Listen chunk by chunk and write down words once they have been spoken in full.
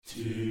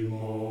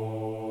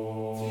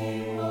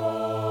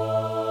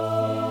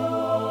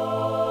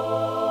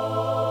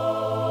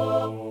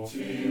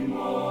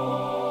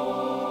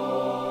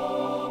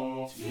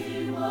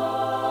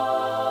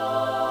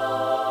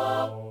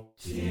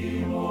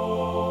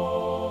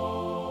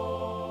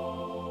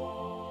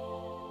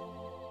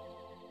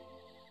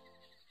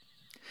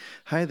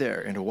Hi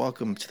there, and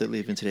welcome to the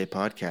Leaving Today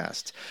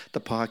podcast, the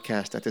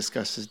podcast that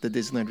discusses the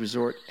Disneyland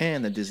Resort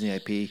and the Disney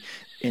IP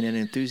in an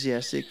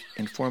enthusiastic,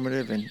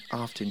 informative, and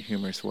often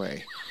humorous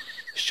way.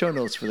 Show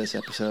notes for this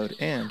episode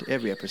and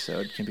every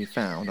episode can be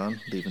found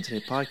on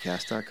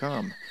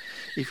leavingtodaypodcast.com.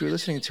 If you're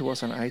listening to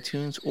us on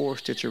iTunes or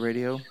Stitcher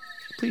Radio,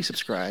 please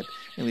subscribe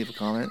and leave a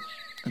comment.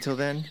 Until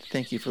then,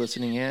 thank you for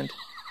listening and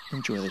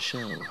enjoy the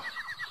show.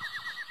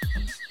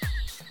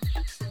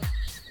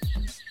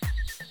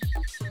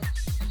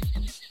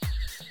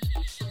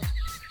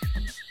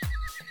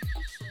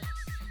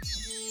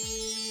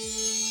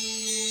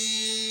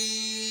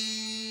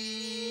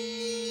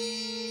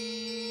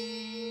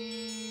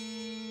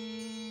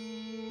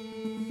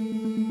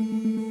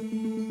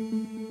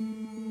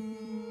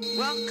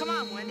 Well, come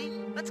on, Wendy.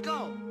 Let's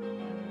go.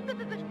 But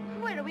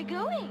where are we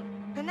going?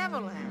 To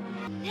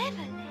Neverland.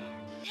 Neverland.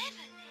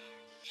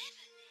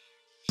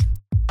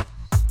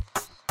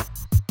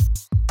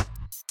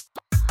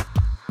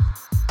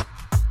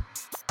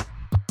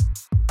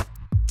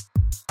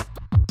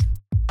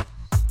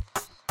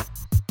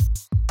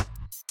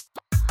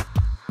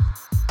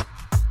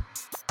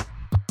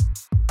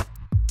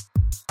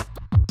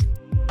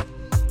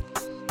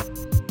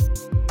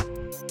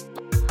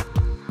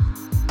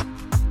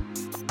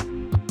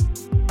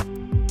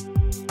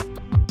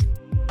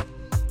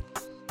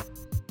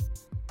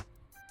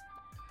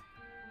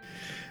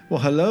 Well,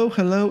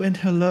 hello, and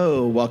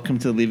hello. Welcome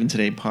to the Leaving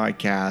Today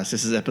podcast.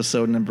 This is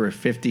episode number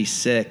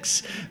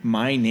 56.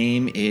 My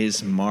name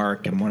is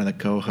Mark. I'm one of the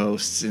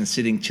co-hosts, and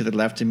sitting to the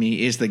left of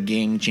me is the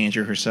game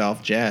changer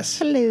herself, Jess.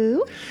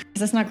 Hello.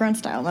 That's not grunt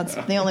style. That's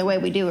the only way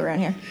we do around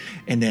here.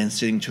 And then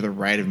sitting to the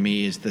right of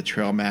me is the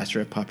trail master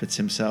of puppets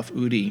himself,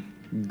 Udi.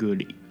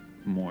 Good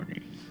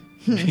morning.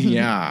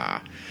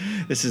 Yeah.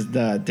 This is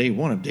the day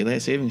one of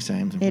daylight savings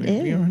times. It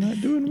is. We are not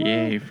doing well.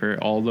 Yay, for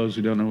all those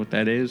who don't know what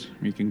that is,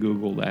 you can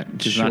Google that.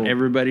 Because Sure. not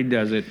everybody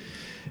does it.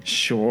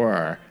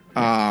 Sure.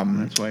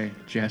 That's why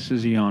Jess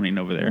is yawning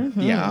over there.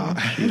 Yeah.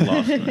 She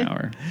lost an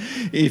hour.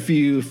 If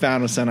you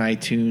found us on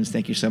iTunes,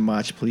 thank you so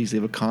much. Please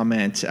leave a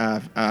comment.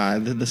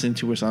 Listen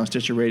to us on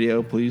Stitcher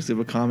Radio. Please leave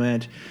a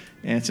comment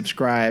and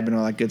subscribe and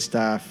all that good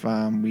stuff.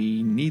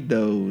 We need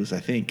those, I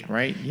think,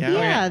 right?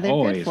 Yeah, they're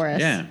Always. good for us.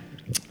 Yeah.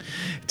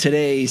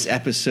 Today's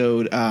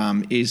episode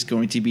is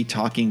going to be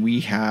talking.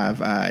 We have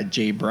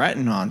Jay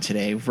Brattain on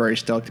today. We're very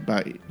stoked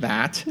about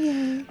that.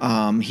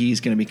 He's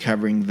going to be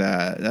covering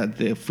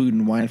the Food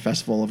and Wine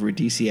Festival over at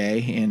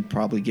DCA and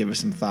probably give us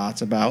some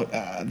thoughts about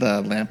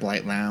the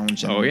Lamplight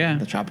Lounge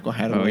and the Tropical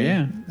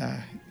Hideaway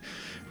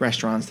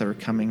restaurants that are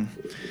coming.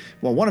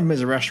 Well, one of them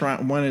is a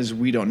restaurant. One is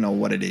we don't know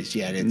what it is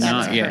yet. It's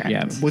Not yet,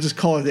 yeah. We'll just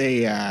call it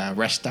a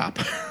rest stop.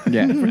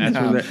 Yeah,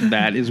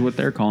 that is what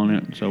they're calling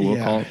it. So we'll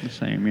call it the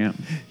same, yeah.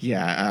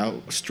 Yeah,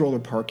 stroller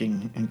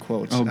parking in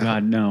quotes. Oh,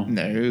 God, no.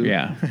 No.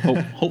 Yeah,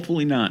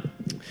 hopefully not.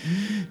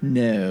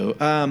 No.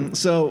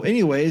 So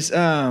anyways,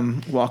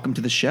 welcome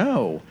to the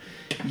show.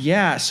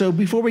 Yeah, so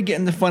before we get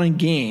into fun and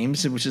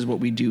games, which is what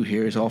we do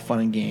here, is all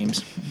fun and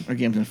games, or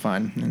games and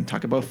fun, and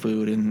talk about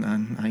food,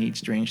 and I eat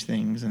strange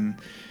things, and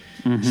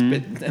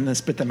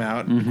spit them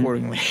out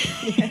accordingly.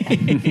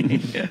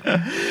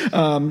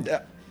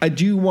 I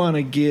do want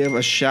to give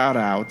a shout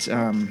out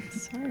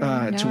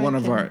to one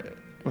of our...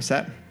 What's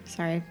that?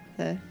 Sorry,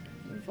 the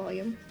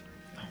volume.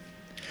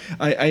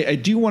 I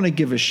do want to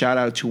give a shout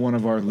out to one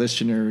of our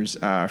listeners,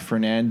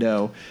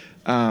 Fernando,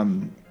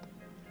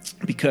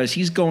 because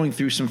he's going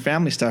through some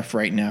family stuff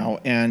right now,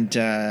 and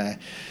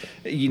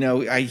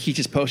he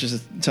just posted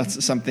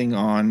something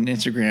on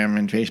Instagram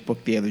and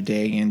Facebook the other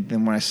day, and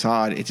then when I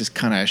saw it, it just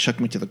kind of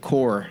shook me to the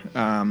core.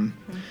 And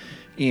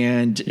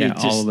yeah,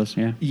 all of us,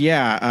 yeah,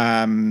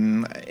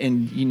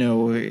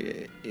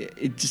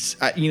 it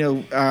just I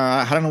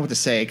don't know what to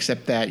say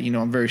except that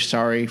I'm very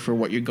sorry for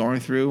what you're going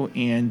through,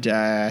 and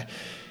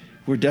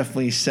we're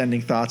definitely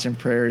sending thoughts and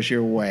prayers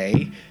your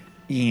way.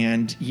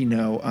 And,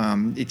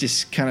 it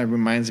just kind of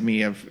reminds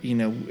me of,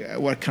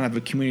 what kind of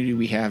a community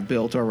we have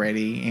built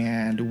already,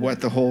 and what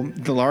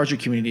the larger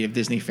community of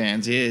Disney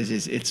fans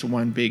is it's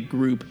one big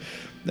group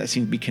that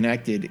seems to be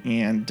connected.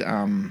 And,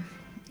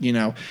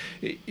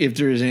 if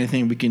there is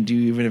anything we can do,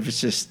 even if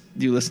it's just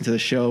you listen to the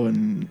show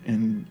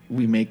and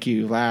we make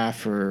you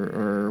laugh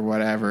or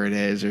whatever it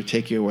is, or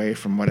take you away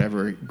from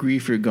whatever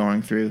grief you're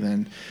going through,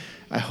 then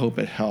I hope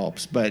it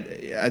helps. But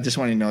I just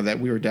want you to know that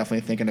we were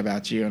definitely thinking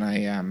about you, and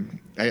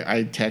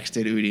I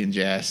texted Udi and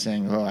Jess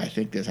saying, "Oh, I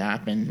think this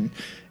happened,"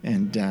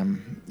 and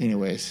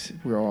anyways,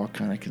 we're all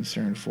kind of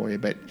concerned for you.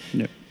 But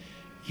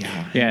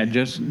yeah,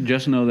 just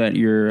know that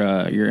you're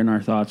in our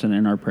thoughts and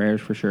in our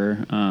prayers for sure.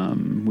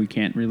 We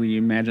can't really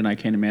imagine. I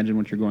can't imagine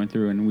what you're going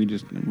through, and we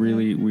just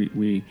really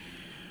we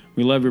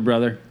love you,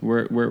 brother.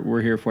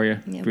 We're here for you.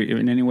 Yep.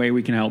 In any way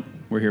we can help,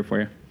 we're here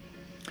for you.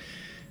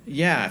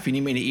 Yeah, if you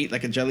need me to eat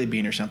like a jelly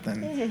bean or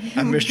something,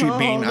 a mystery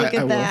bean, look I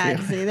at will that.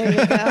 for you. See, there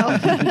you go.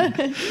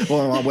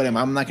 Well, whatever.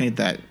 I'm not going to eat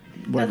that.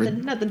 Whatever.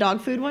 Not the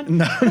dog food one?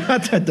 No,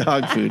 not the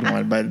dog food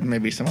one, but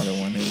maybe some other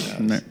one.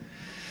 Who knows?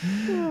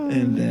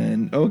 And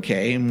then,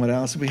 okay, and what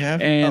else do we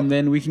have? And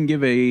then we can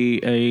give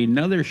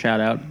another shout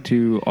out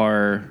to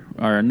our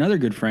another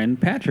good friend,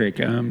 Patrick.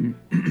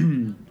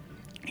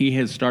 He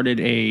has started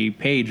a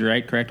page,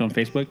 right? Correct, on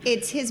Facebook?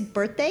 It's his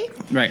birthday.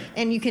 Right.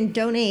 And you can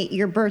donate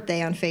your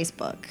birthday on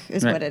Facebook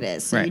is Right. what it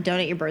is. So Right. you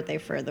donate your birthday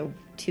for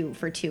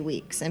 2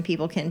 weeks, and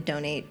people can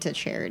donate to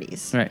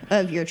charities Right.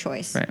 of your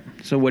choice. Right.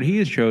 So what he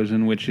has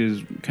chosen, which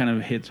is kind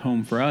of hits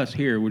home for us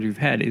here, which we've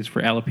had, is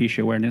for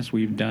alopecia awareness.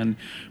 We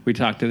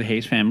talked to the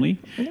Hayes family,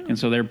 and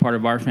so they're part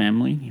of our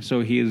family. So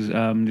he has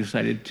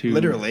decided to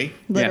Literally.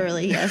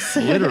 Literally, yes.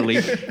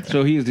 literally.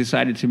 So he has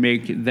decided to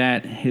make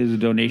that his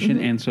donation,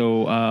 and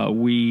so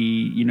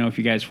we, if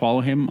you guys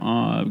follow him,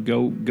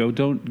 go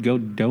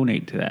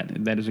donate to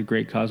that. That is a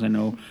great cause. I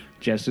know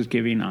Jess is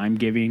giving, I'm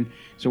giving,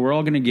 so we're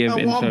all going to give. Oh,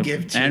 I'll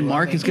give too. And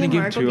Mark is going to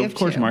give Mark will too. give Of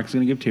course, too. Mark's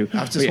going to give too.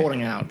 I was just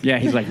holding out. Yeah,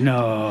 he's like,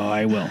 no,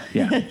 I will.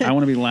 Yeah, I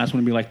want to be the last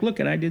one to be like,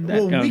 look, I did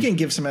that. Well, we can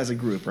give some as a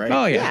group, right?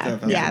 Oh, yeah.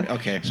 Yeah.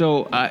 Okay.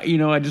 So,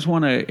 I just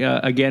want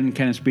to, again,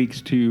 kind of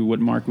speaks to what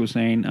Mark was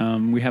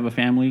saying. We have a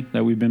family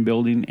that we've been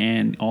building,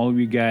 and all of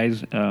you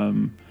guys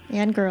And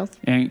girls.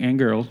 and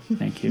girls,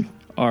 thank you,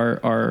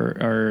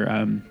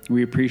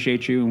 we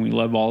appreciate you, and we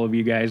love all of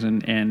you guys,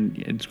 and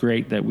it's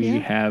great that we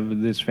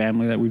have this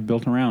family that we've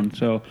built around.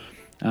 So,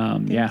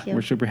 you.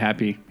 we're super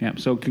happy. Yeah,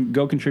 so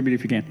go contribute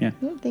if you can. Yeah.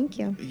 Oh, thank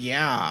you.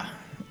 Yeah.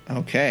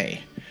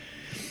 Okay.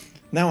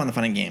 Now on the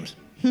fun and games.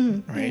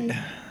 Right.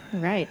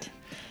 Right.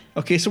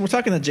 Okay, so we're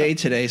talking to Jay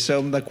today.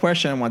 So the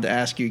question I wanted to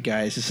ask you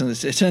guys is,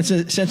 since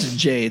it's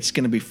Jay, it's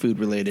going to be food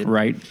related.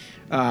 Right.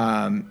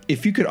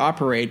 If you could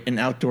operate an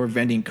outdoor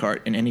vending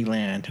cart in any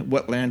land,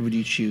 what land would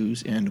you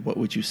choose, and what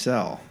would you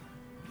sell?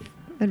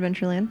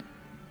 Adventureland.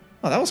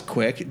 Oh, that was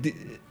quick.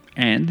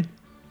 And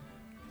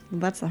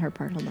That's the hard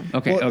part. Hold on.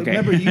 okay, Well, okay.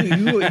 remember,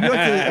 you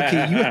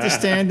have to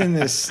stand in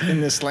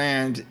this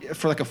land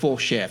for like a full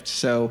shift.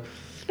 So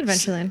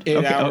Adventureland. 8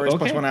 Okay, hours okay.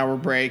 plus 1 hour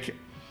break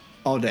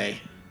all day.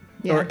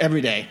 Yeah. Or every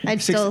day. I'd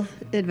still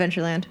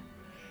Adventureland.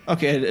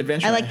 Okay,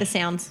 adventure. I like the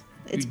sounds.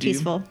 It's You do?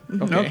 peaceful.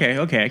 Okay,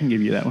 I can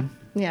give you that one.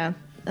 Yeah.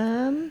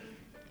 And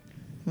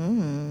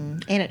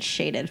it's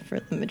shaded for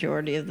the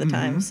majority of the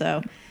time,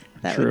 so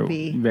that True. would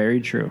be.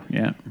 Very true.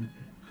 Yeah.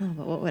 Oh,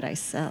 but what would I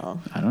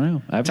sell? I don't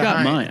know. I've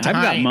got mine.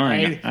 Tahine,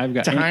 right? I've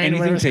got Tahine,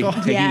 whatever it's anything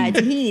called. Yeah,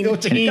 tahini. Go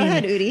tahini. Go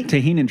ahead, Udi.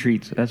 Tahine and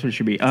treats. That's what it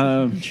should be.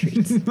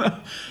 Treats.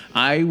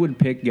 I would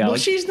pick Well,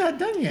 Galaxy. she's not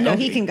done yet. No,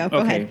 he can go. Go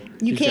Okay. ahead.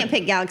 You She can't said-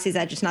 pick Galaxy's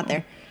Edge. It's not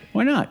there.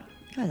 Why not?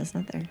 God, that's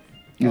not there.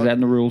 Is that in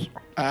the rules?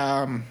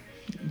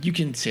 You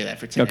can say that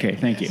for 10. Okay,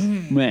 thank you.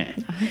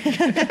 Man.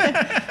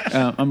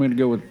 I'm going to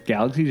go with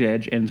Galaxy's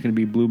Edge, and it's going to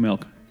be blue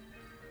milk.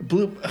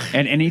 Blue.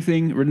 And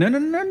anything.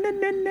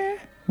 No.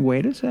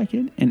 Wait a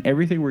second. And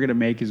everything we're going to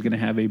make is going to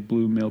have a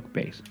blue milk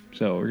base.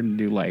 So we're going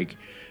to do like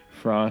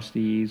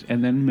Frosties,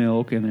 and then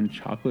milk, and then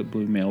chocolate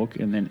blue milk,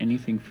 and then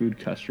anything food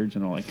custards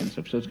and all that kind of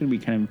stuff. So it's going to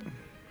be kind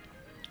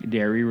of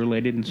dairy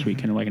related and sweet,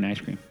 kind of like an ice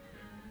cream.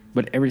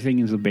 But everything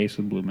is the base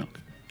of blue milk.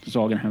 It's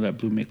all going to have that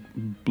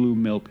blue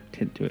milk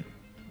tint to it.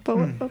 But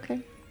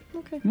okay.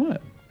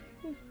 What?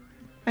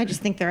 I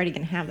just think they're already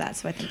going to have that,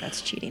 so I think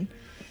that's cheating.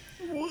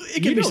 Well, it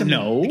You could be don't something.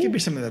 know. It could be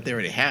something that they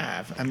already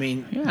have. I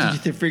mean, Yeah.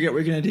 did you figure out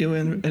what you're going to do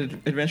in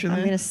Adventureland? I'm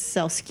going to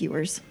sell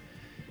skewers.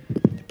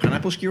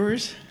 Pineapple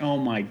skewers. Oh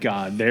my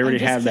God! They already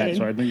just have that,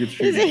 kidding. so I think it's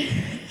cheating.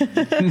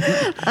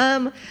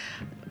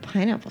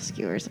 Pineapple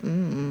skewers.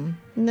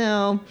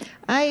 No.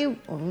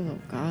 Oh,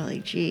 golly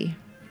gee.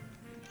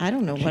 I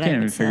don't know I what I can't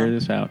even would sell. figure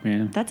this out,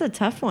 man. That's a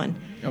tough one.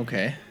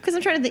 Okay. Because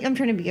I'm trying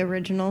to be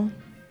original.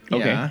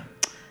 Okay. Yeah.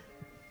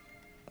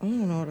 I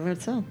don't know what I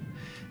would sell.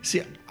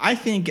 See, I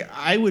think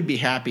I would be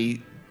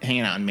happy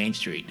hanging out on Main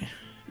Street,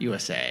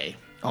 USA,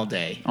 all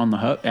day. On the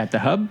hub, at the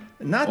hub,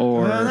 Not-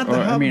 or, well, not the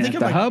or, hub. I mean, Think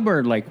at of the like- hub,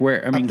 or like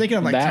where? I mean, thinking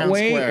of like that Town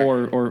way, Square.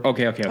 or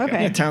okay. Okay.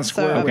 Yeah, Town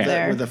Square So with, up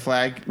there. with the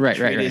flag. Right,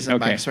 tree is in the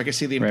okay. back, so I could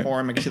see the Right.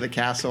 Emporium, I could see the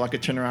castle, I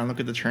could turn around and look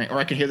at the train, or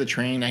I could hear the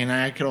train, and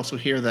I could also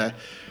hear the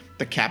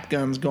cap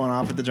guns going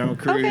off at the Jungle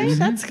Cruise. Okay,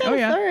 that's kind Oh of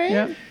yeah, all right.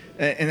 yeah,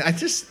 And I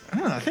don't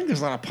know, I think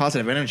there's a lot of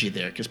positive energy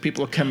there because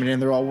people are coming in,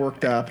 they're all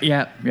worked up.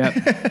 yep. People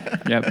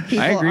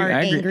I agree. aren't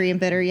angry and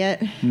bitter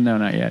yet. No,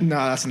 not yet. No,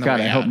 that's not. God,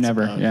 way I hope out,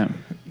 never. so. Yeah.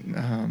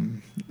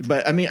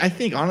 But I mean, I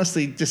think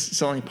honestly, just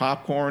selling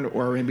popcorn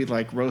or maybe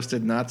like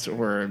roasted nuts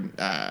or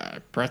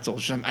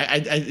pretzels.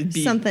 I'd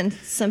be, Something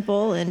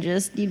simple and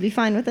just you'd be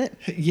fine with it.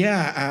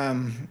 Yeah,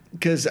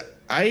 because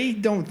I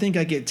don't think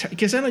I get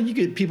because I know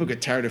people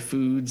get tired of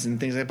foods and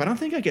things like that, but I don't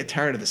think I get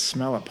tired of the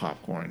smell of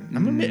popcorn.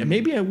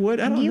 Maybe I would.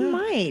 I don't You know.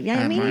 might. I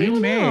I mean, might. you You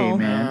may, know.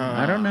 man.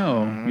 I don't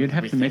know. You'd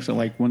have we to mix it. think-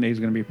 Like one day it's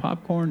going to be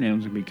popcorn, and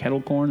it's going to be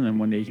kettle corn, and then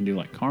one day you can do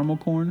like caramel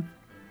corn.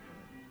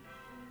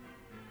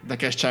 That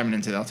guy's chiming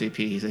into the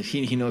LTP.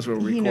 He knows we're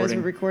recording. He knows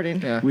we're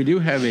recording. Yeah. We do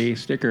have a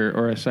sticker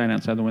or a sign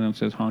outside the window that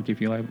says "Honk if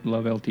you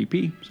love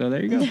LTP." So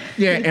there you go.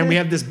 Yeah, and we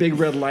have this big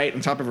red light on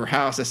top of our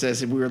house that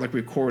says we were like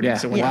recording. Yeah,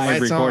 so when live the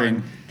light's recording.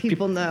 on,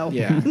 People know.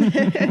 yeah.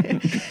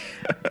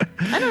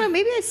 I don't know.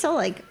 Maybe I'd sell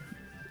like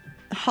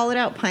hollowed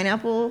out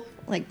pineapples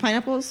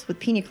with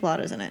pina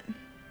coladas in it.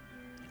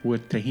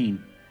 With tahini.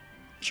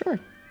 Sure.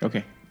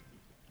 Okay.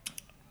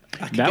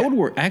 That get- would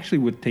work. Actually,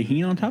 with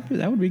tahini on top of it,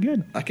 that would be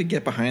good. I could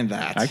get behind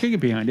that. I could get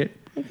behind it.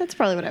 I think that's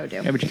probably what I would do.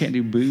 Yeah, but you can't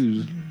do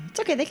booze. It's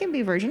okay. They can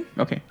be virgin.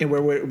 Okay. And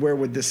where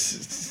would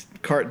this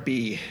cart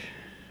be?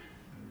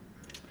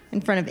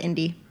 In front of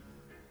Indy.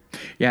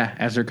 Yeah,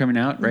 as they're coming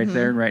out, right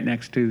there, right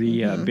next to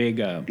the big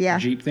Yeah.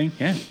 Jeep thing.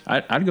 Yeah,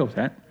 I'd go with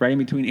that. Right in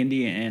between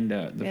Indy and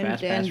the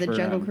Fast Pass And the for,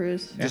 Jungle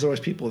Cruise. There's always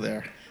people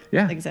there.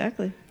 Yeah.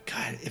 Exactly.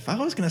 God, if I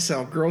was going to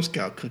sell Girl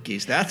Scout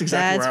cookies, that's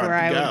exactly That's where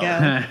I would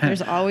go.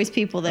 There's always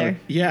people there.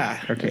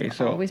 Yeah. Okay,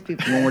 so always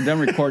people. when we're done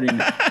recording,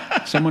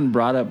 someone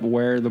brought up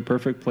where the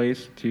perfect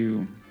place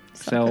to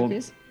Sell sell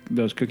cookies?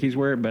 those cookies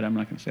were, but I'm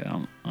not going to say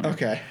that.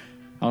 Okay.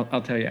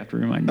 I'll tell you after.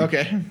 Remind me.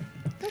 Okay.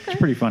 It's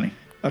pretty funny.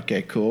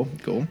 Okay, cool.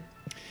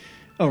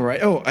 All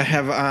right. Oh, I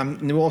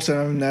have we also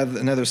have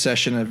another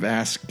session of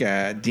Ask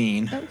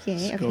Dean.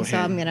 Okay. Go So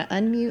ahead. I'm going to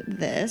unmute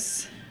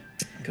this.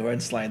 Go ahead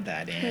and slide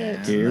that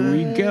in. Here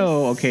we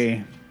go.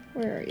 Okay.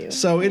 Where are you?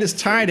 So it is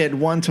tied at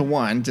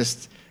 1-1,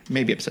 just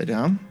maybe upside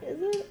down.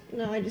 Is it?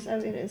 No, it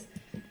is.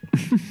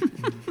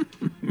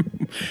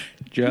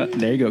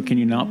 There you go. Can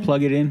you not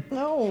plug it in?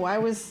 No, I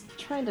was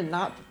trying to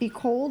not be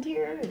cold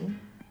here. And...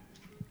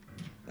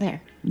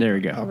 There. There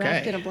we go. Okay.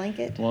 Wrapped in a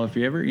blanket. Well, if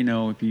you ever,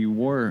 if you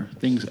wore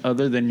things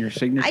other than your I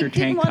signature didn't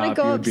tank want top, to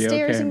go you would be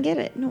upstairs okay. and get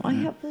it. No, I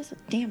have this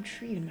damn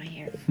tree in my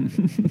hair.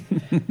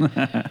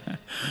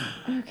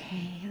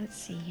 Okay, let's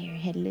see here.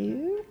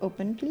 Hello.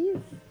 Open, please.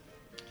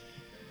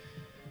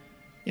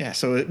 Yeah,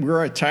 so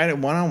we're tied at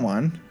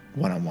 1-1.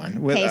 1-1.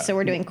 with, Okay, so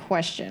we're doing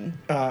question.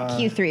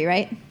 Q3,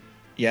 right?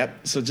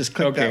 Yep, so just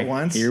click Okay, that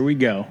once. here we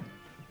go.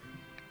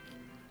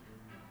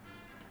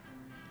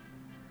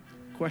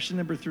 Question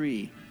number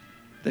 3.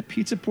 The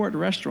Pizza Port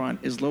restaurant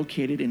is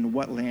located in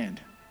what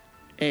land?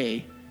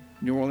 A.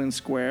 New Orleans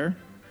Square.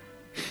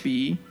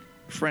 B.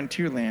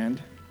 Frontierland.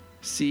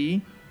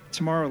 C.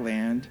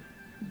 Tomorrowland.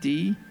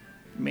 D.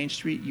 Main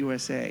Street,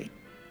 USA.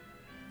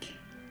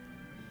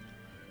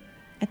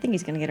 I think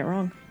he's going to get it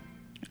wrong.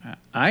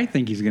 I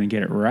think he's going to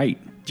get it right.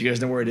 Do you guys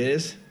know where it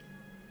is?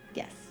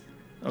 Yes.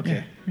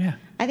 Okay. Yeah.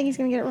 I think he's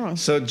going to get it wrong.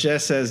 So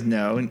Jess says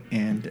no, and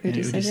Udi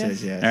Udi says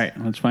says yes. All right,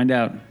 let's find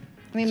out.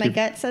 I mean, my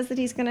gut says that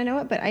he's going to know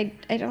it, but I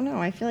don't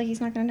know. I feel like he's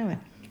not going to know it.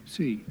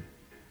 C.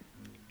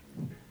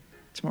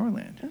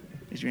 Tomorrowland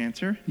is your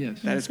answer?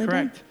 Yes. That is Yes, I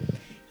correct.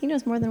 He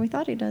knows more than we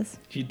thought he does.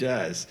 He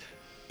does.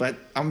 But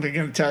I'm going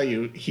to tell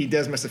you, he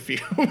does miss a few.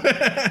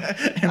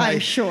 I'm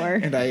sure.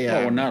 And I,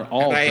 Oh, not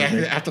all And I of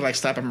it. have to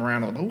slap him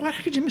around a little bit. What?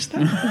 How could you miss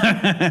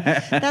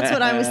that? That's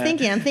what I was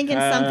thinking. I'm thinking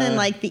something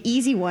like the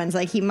easy ones,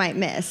 like he might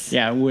miss.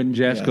 Yeah, when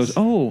Jess Yes. goes,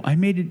 oh, I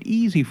made it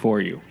easy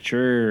for you.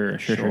 Sure.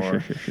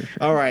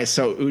 All right,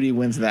 so Udi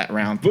wins that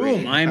round. Boom,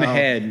 3. I'm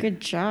ahead. Good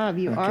job.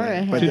 You are Okay.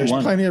 ahead. But there's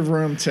 2-1. plenty of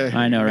room to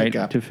I know, make right?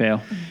 up. To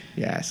fail.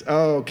 Yes.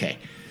 Okay.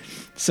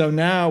 So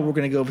now we're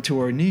going to go over to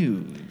our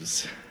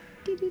news.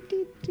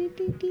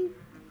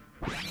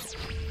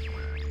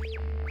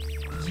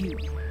 You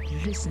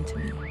listen to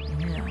me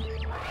now.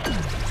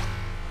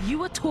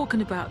 You are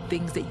talking about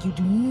things that you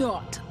do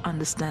not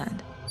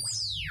understand.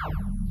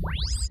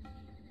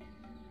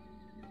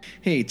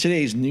 Hey,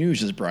 today's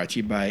news is brought to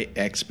you by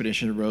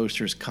Expedition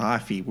Roasters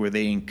Coffee, where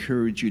they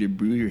encourage you to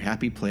brew your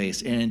happy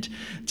place. And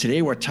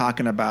today we're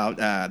talking about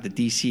the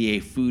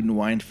DCA Food and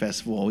Wine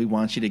Festival. We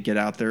want you to get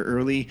out there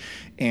early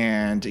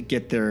and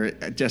get there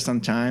just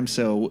on time.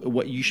 So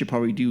what you should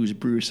probably do is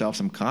brew yourself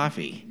some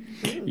coffee.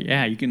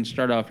 Yeah, you can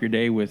start off your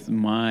day with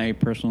my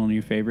personal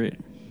new favorite,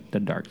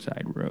 the Dark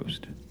Side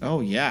Roast.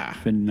 Oh, yeah.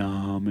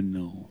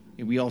 Phenomenal.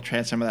 We all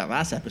tried some of that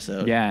last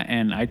episode. Yeah,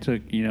 and I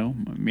took,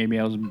 maybe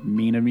I was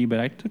mean of me, but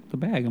I took the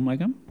bag. I'm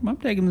like, I'm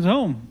taking this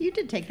home. You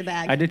did take the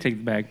bag. I did take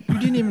the bag. You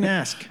didn't even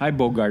ask. I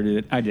bogarted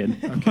it. I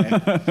did.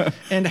 Okay.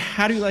 And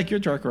how do you like your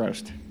dark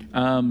roast?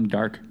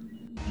 Dark.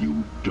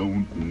 You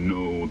don't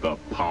know the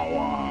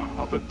power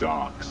of the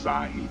dark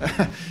side.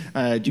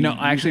 No,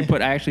 I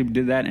actually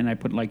did that, and I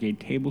put like a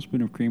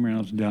tablespoon of creamer, and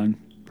I was done.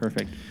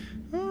 Perfect.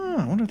 Oh,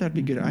 I wonder if that'd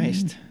be good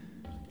iced.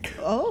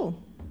 Oh.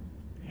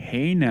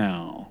 Hey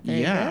now. There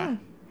you Yeah.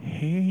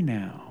 Hey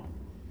now.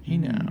 You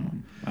know.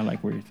 I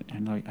like where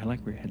I like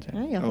where your head's at.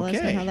 go. You have to let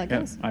us know Okay. how that Yeah,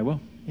 goes. I will.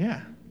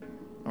 Yeah.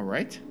 All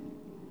right.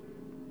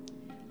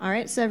 All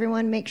right, so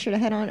everyone, make sure to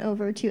head on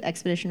over to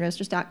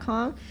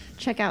expeditionroasters.com,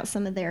 check out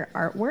some of their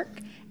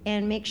artwork,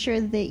 and make sure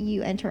that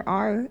you enter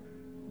our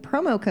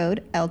promo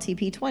code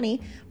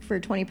LTP20 for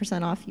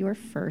 20% off your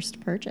first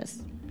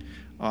purchase.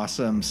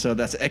 Awesome. So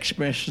that's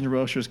Expedition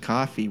Roasters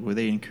Coffee, where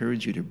they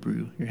encourage you to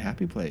brew your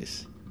happy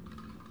place.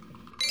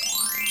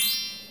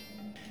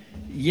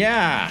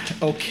 Yeah.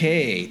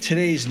 Okay.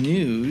 Today's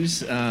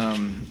news.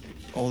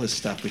 All this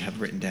stuff we have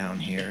written down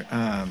here.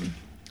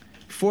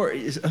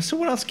 So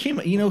what else came?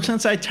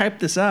 Since I typed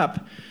this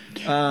up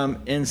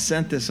and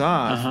sent this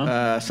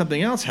off,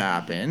 something else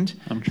happened.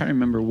 I'm trying to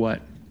remember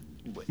what.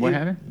 What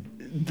happened?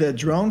 The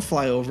drone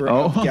flyover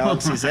of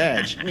Galaxy's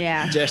Edge.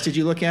 Yeah. Jess, did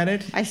you look at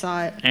it? I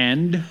saw it.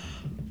 And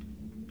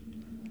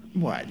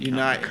What? You're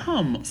not.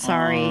 Come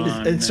Sorry.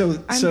 on. And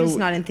so, I'm so just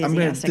not I'm going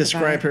enthusiastic to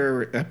describe about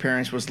her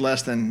appearance was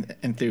less than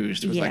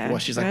enthused. It was like, Yeah. well,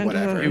 she's like,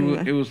 whatever.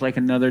 It was like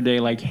another day.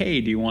 Like,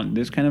 hey, do you want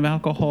this kind of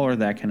alcohol or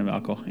that kind of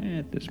alcohol?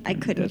 At this point, I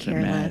couldn't it doesn't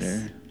care matter.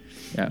 less.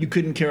 Yeah. You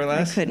couldn't care I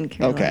less? couldn't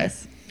care Okay.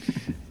 less.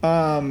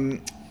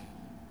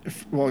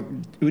 Well,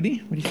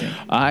 Udi, what do you think?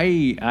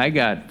 I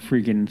got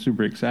freaking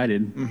super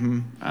excited.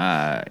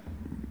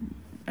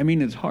 I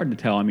mean, it's hard to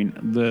tell. I mean,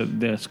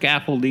 the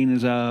scaffolding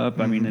is up.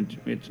 I mean,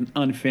 it's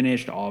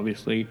unfinished,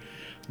 obviously,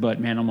 but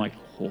man, I'm like,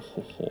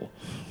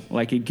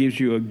 like it gives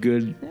you a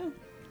good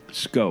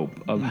scope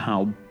of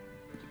how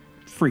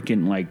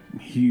freaking like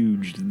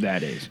huge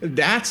that is.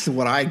 That's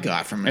what I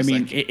got from it. I It's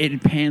mean, like,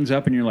 it pans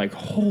up, and you're like,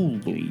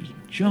 holy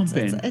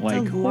jumping! It's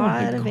like, a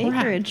lot holy of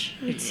crap. acreage.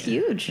 It's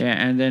huge. Yeah,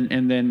 and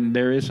then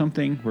there is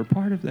something. We're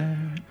part of that,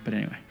 but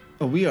anyway,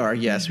 oh, we are.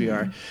 Yes, we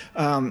are.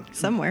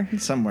 Somewhere.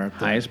 Somewhere up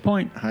there. highest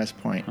point. Highest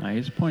point.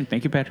 Highest point.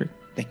 Thank you, Patrick.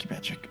 Thank you,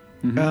 Patrick.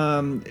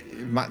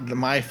 Mm-hmm.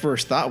 My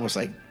first thought was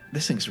like,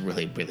 this thing's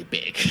really, really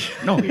big.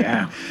 Oh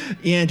yeah.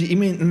 And I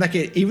mean, like,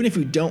 even if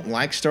we don't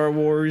like Star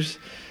Wars,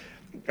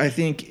 I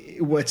think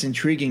what's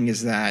intriguing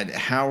is that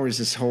how is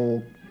this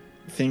whole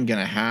thing going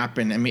to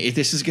happen? I mean, if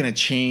this is going to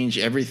change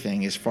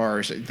everything as far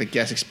as the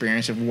guest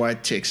experience of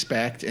what to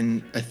expect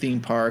in a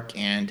theme park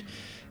and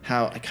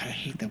how I kind of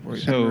hate that word.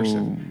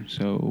 immersive.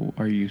 So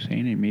are you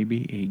saying it may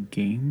be a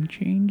game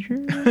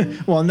changer?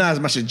 Well, not as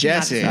much as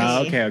Jess Not is.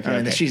 as okay, okay, I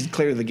mean, okay. she's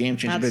clearly the game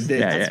changer. That's, but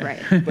that's yeah.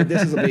 right. but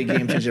this is a big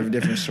game changer of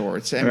different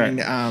sorts. I Right.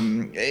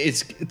 mean,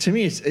 it's to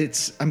me,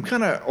 it's I'm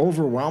kind of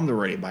overwhelmed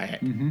already by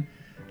it.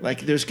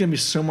 Like, there's going to be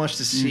so much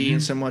to see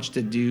and so much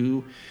to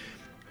do.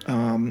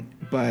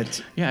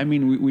 But Yeah, I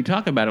mean, we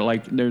talk about it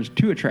like there's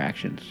 2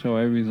 attractions. So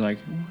everybody's like,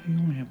 well, you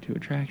only have 2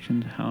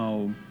 attractions.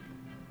 How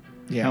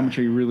much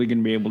are you really going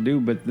to be able to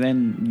do? But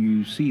then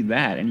you see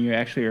that, and you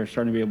actually are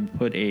starting to be able to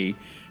put a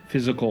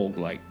physical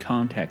like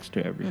context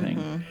to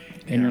everything,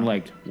 and you're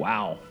like,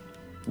 wow.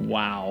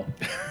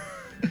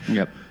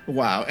 Yep.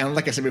 Wow. And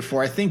like I said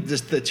before, I think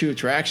just the 2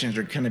 attractions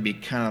are going to be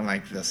kind of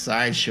like the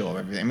sideshow of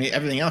everything. I mean,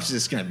 everything else is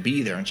just going to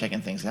be there and checking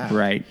things out.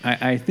 Right.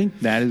 I think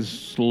that is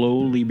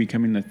slowly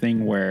becoming the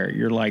thing where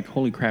you're like,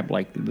 holy crap,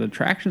 like the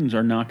attractions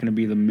are not going to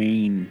be the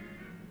main.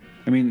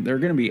 I mean, they're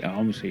going to be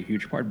obviously a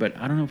huge part, but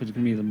I don't know if it's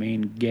going to be the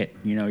main get.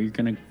 You know, you're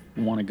going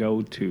to want to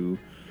go to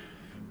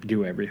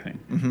do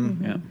everything.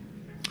 Yeah.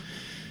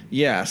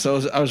 Yeah.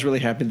 So I was really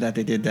happy that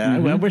they did that.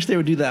 I wish they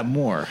would do that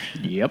more.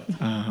 Yep.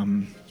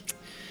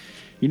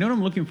 You know what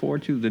I'm looking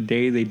forward to? The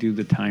day they do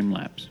the time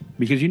lapse.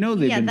 Because you know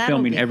they've been that'll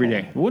filming be every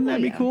cool. day. Wouldn't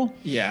that be yeah. cool?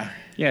 Yeah.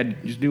 Yeah,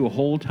 just do a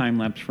whole time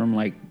lapse from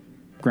like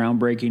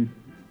groundbreaking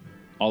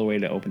all the way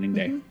to opening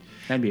day.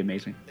 That'd be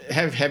amazing.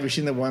 Have you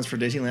seen the ones for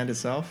Disneyland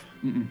itself?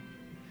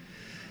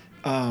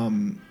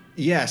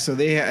 Yeah,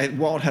 so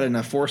Walt had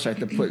enough foresight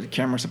to put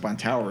cameras up on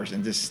towers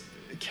and just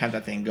have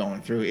that thing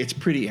going through. It's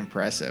pretty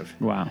impressive.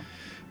 Wow.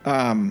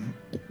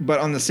 But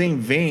on the same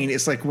vein,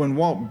 it's like when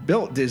Walt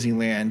built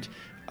Disneyland,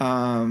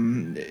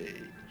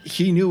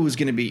 he knew it was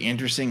going to be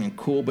interesting and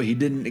cool, but he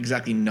didn't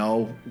exactly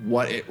know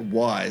what it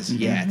was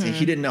yet.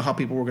 He didn't know how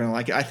people were going to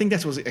like it. I think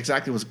that's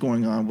exactly what's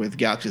going on with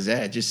Galaxy's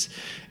Edge. It's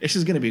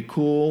just going to be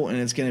cool and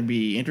it's going to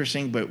be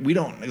interesting, but we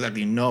don't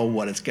exactly know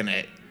what it's going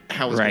to,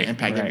 how it's going to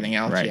impact everything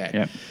else yet.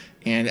 Yep.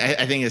 And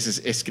I think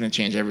it's going to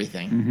change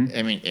everything.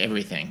 I mean,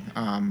 everything.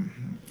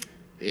 And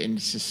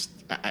it's just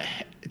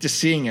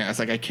seeing it, I was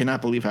like, I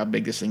cannot believe how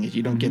big this thing is.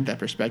 You don't get that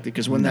perspective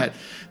because when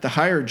the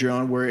higher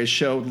drone where it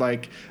showed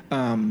like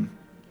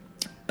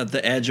at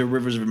the edge of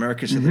Rivers of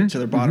America to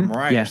the bottom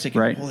right, I was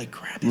thinking, holy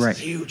crap, this is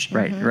huge.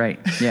 Right.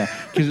 Yeah.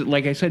 Because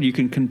like I said, you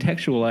can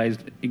contextualize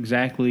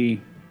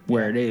exactly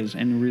where it is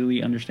and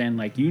really understand,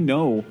 like, you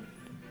know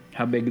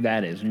how big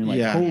that is. And you're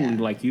like, holy,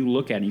 like you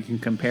look at it, you can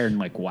compare and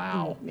like,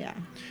 wow. Yeah.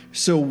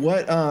 So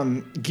what,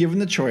 given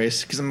the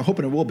choice, because I'm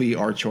hoping it will be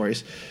our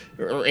choice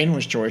or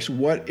anyone's choice,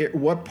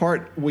 what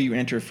part will you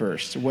enter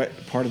first? What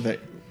part of the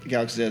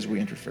Galaxy's Edge will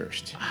you enter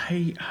first?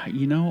 I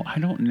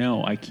don't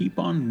know. I keep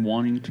on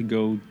wanting to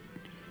go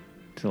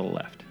to the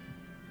left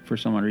for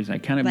some odd reason. I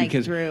kind of Like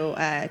because through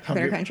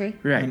Clear Country?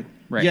 right.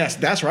 Yes,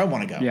 that's where I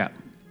want to go. Yeah.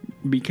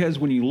 Because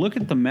when you look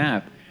at the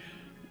map,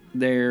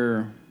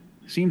 there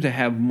seems to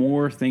have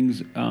more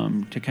things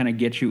to kind of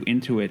get you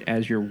into it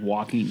as you're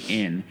walking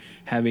in,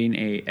 having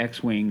a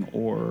X-Wing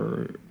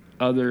or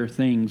other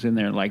things in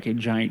there, like a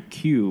giant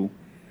queue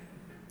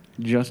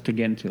just to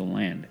get into the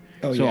land.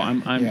 Oh, so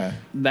yeah.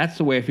 That's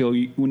the way I feel.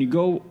 When you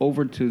go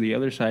over to the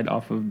other side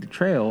off of the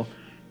trail,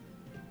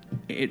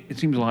 it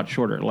seems a lot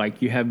shorter.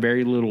 Like you have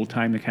very little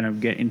time to kind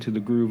of get into the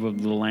groove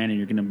of the land, and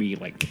you're going to be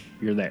like,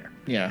 you're there.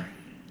 Yeah.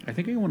 I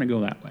think I want to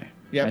go that way.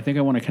 Yep. I think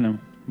I want to kind of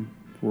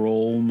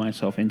roll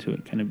myself into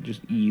it, kind of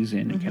just ease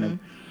in and kind of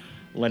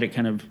let it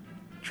kind of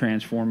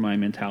transform my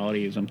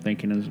mentality as I'm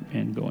thinking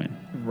and going.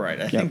 Right.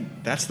 I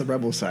think that's the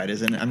Rebel side,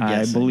 isn't it?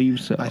 I believe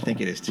so. I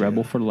think it is too.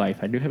 Rebel for life.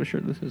 I do have a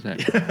shirt that says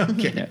that.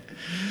 Okay.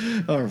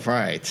 Yeah. All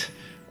right.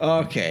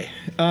 Okay.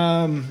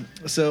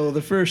 So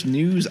the first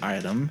news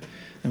item.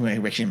 We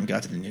actually haven't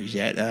got to the news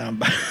yet.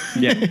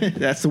 Yeah.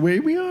 That's the way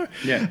we are.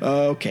 Yeah.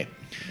 Okay.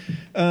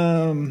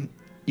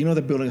 You know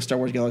they're building a Star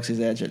Wars Galaxy's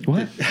Edge.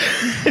 What?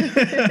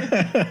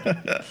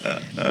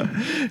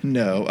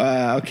 No.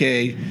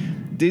 Okay.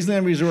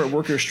 Disneyland Resort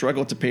workers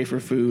struggle to pay for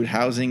food,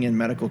 housing, and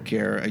medical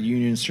care, a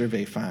union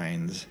survey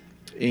finds.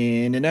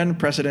 In an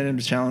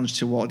unprecedented challenge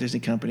to Walt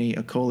Disney Company,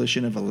 a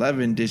coalition of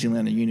 11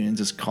 Disneyland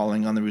unions is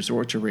calling on the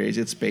resort to raise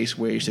its base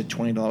wage to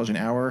 $20 an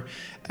hour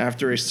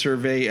after a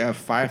survey of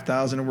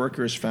 5,000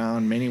 workers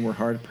found many were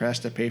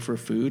hard-pressed to pay for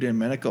food and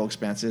medical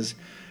expenses,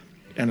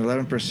 and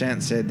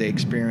 11% said they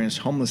experienced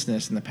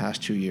homelessness in the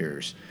past 2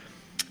 years.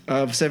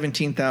 Of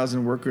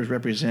 17,000 workers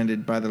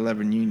represented by the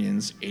 11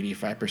 unions,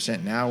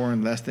 85% now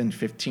earn less than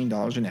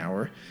 $15 an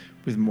hour,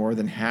 with more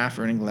than half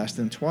earning less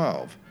than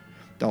 $12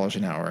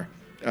 an hour.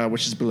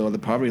 Which is below the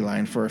poverty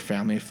line for a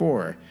family of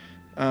four.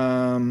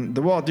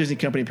 The Walt Disney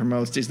Company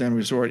promotes Disneyland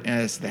Resort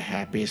as the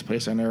happiest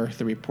place on earth,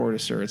 the report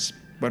asserts.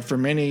 But for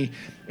many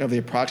of the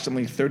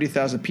approximately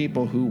 30,000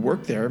 people who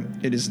work there,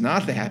 it is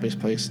not the happiest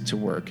place to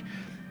work.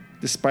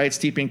 Despite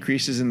steep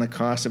increases in the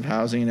cost of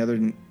housing and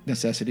other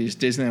necessities,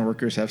 Disneyland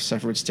workers have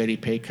suffered steady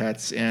pay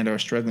cuts and are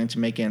struggling to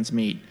make ends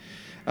meet.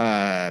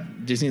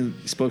 Disney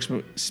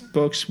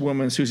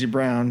spokeswoman Susie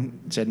Brown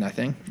said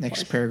nothing.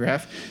 Next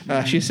paragraph.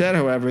 She said,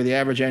 however, the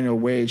average annual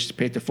wage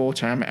paid to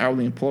full-time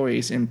hourly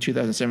employees in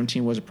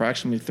 2017 was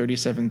approximately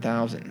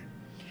 $37,000.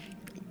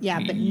 Yeah,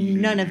 but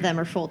none of them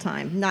are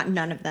full-time. Not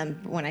none of them.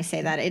 When I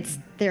say that,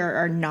 there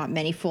are not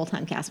many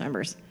full-time cast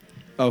members.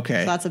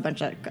 Okay. So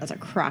that's a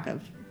crock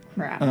of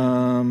crap.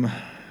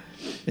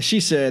 She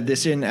said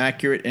this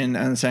inaccurate and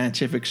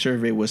unscientific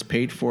survey was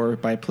paid for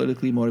by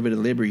politically motivated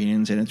labor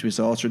unions, and its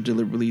results are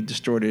deliberately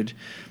distorted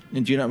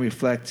and do not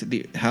reflect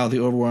how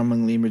the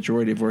overwhelmingly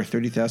majority of our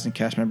 30,000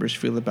 cast members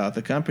feel about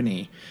the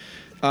company.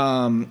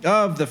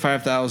 Of the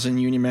 5,000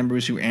 union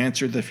members who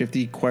answered the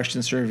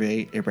 50-question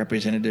survey, a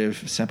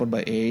representative sampled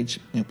by age,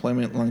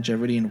 employment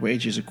longevity, and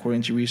wages,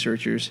 according to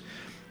researchers,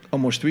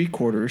 almost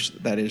three-quarters,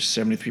 that is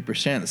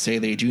 73%, say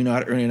they do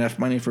not earn enough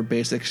money for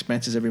basic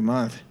expenses every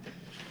month.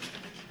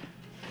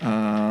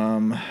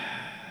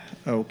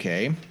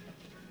 Okay.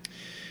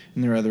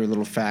 And there are other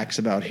little facts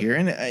about here.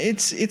 And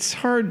it's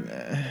hard.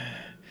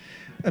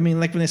 I mean,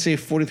 like when they say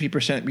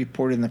 43%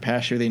 reported in the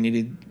past year they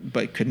needed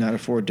but could not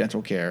afford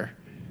dental care.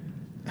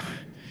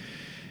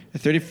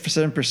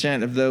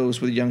 37% of those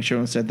with young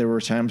children said there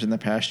were times in the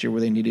past year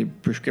where they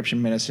needed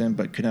prescription medicine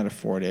but could not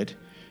afford it.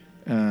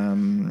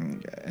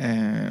 And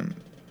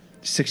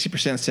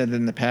 60% said that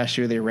in the past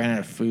year they ran out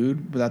of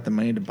food without the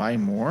money to buy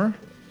more.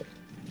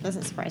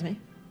 Doesn't surprise me.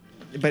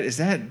 But is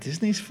that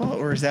Disney's fault,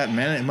 or is that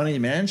money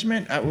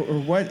management, or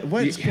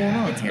what's going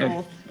on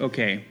here?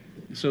 Okay,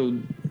 so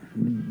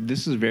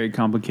this is a very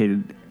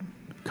complicated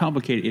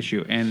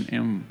issue,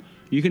 and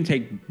you can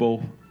take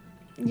both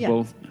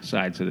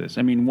sides of this.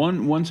 I mean,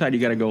 one side you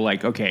got to go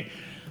like, okay,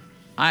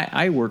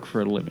 I work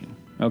for a living.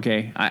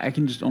 Okay, I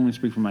can just only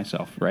speak for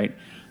myself, right?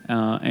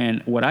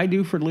 And what I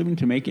do for a living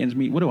to make ends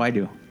meet, what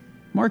do?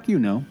 Mark, you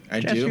know.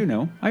 Jess, you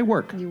know. I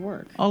work. You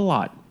work a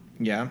lot.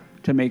 Yeah.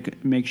 To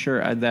make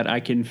sure that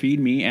I can feed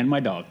me and my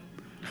dog,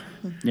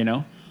 you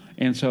know?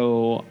 And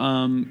so,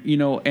 you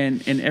know,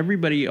 and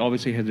everybody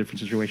obviously has different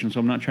situations, so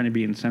I'm not trying to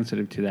be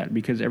insensitive to that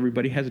because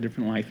everybody has a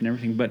different life and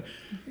everything. But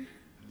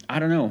I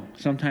don't know.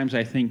 Sometimes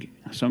I think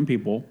some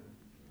people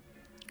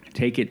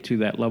take it to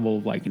that level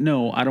of like,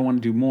 no, I don't want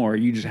to do more.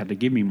 You just have to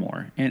give me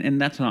more. And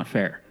that's not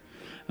fair.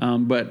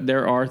 But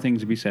there are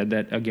things to be said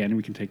that, again,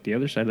 we can take the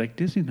other side. Like,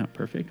 Disney's not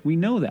perfect. We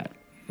know that.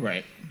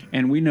 Right.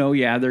 And we know,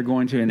 yeah, they're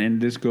going to, and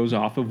this goes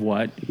off of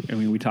what, I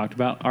mean, we talked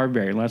about our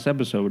very last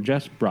episode,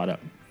 Jess brought up.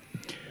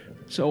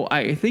 So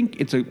I think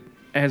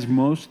as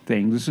most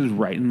things, this is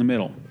right in the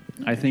middle.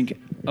 I think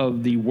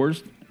of the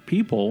worst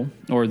people,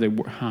 or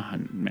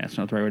that's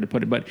not the right way to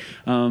put it, but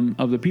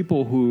of the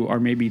people who are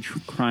maybe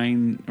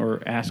crying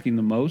or asking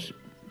the most,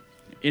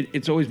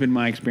 it's always been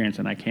my experience,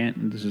 and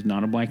this is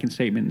not a blanket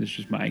statement, this is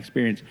just my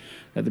experience,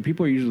 that the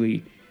people are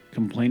usually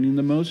complaining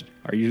the most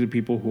are usually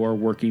people who are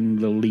working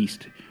the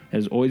least.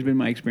 Has always been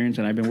my experience,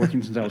 and I've been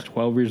working since I was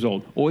 12 years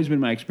old. Always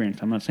been my experience.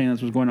 I'm not saying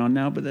that's what's going on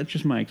now, but that's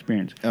just my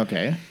experience.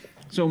 Okay.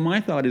 So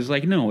my thought is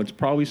like, no, it's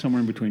probably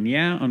somewhere in between.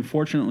 Yeah,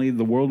 unfortunately,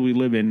 the world we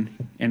live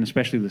in, and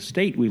especially the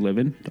state we live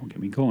in, don't get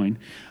me going,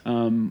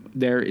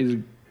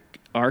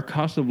 our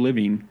cost of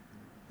living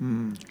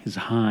is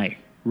high.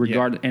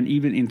 And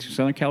even into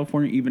Southern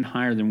California, even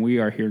higher than we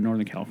are here in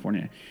Northern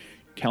California.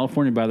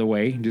 California, by the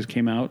way, just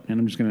came out,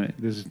 and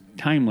this is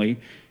timely,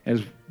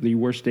 as the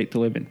worst state to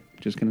live in.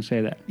 Just going to say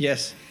that.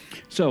 Yes.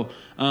 So,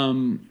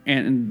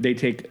 and they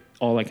take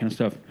all that kind of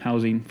stuff,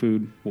 housing,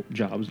 food,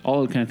 jobs,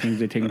 all the kind of things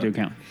they take into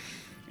account.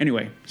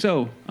 Anyway,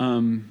 so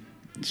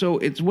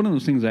it's one of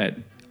those things that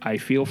I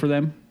feel for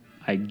them.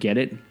 I get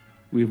it.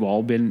 We've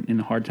all been in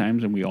hard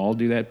times, and we all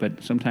do that,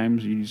 but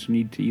sometimes you just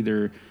need to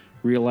either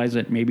realize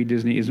that maybe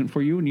Disney isn't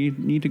for you, and you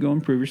need to go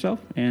improve yourself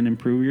and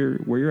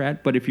improve where you're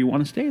at. But if you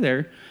want to stay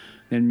there,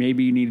 then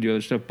maybe you need to do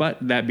other stuff. But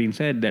that being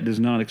said, that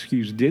does not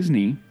excuse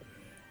Disney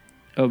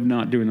of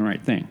not doing the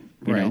right thing.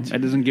 You know?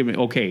 That doesn't give it,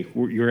 okay,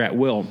 you're at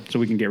will, so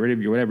we can get rid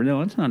of you or whatever.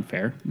 No, it's not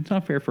fair. It's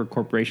not fair for a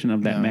corporation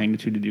of that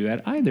magnitude to do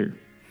that either.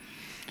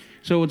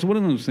 So it's one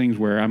of those things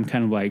where I'm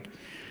kind of like,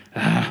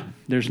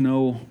 there's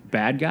no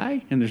bad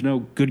guy and there's no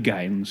good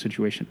guy in the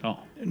situation at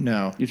all.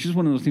 No. It's just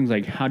one of those things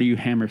like, how do you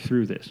hammer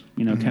through this?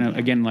 You know, kind of,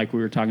 again, like we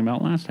were talking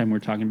about last time, we were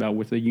talking about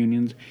with the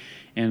unions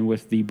and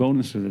with the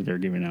bonuses that they're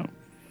giving out.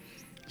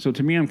 So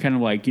to me, I'm kind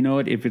of like, you know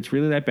what, if it's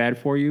really that bad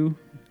for you,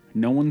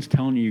 no one's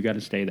telling you got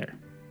to stay there.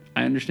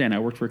 I understand. I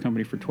worked for a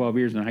company for 12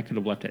 years and I could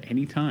have left at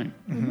any time.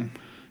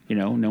 You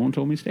know, no one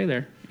told me to stay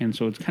there. And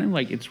so it's kind of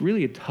like, it's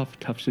really a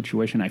tough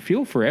situation. I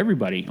feel for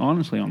everybody,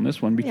 honestly, on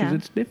this one, because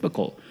it's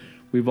difficult.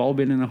 We've all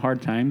been in the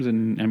hard times.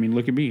 And I mean,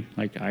 look at me.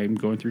 Like, I'm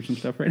going through some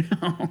stuff right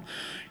now.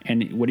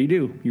 And what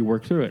do? You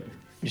work through it.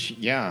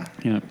 Yeah.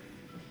 Yeah.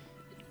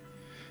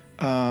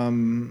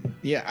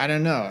 Yeah, I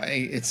don't know.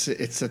 It's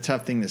a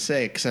tough thing to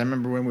say because I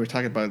remember when we were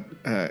talking about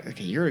like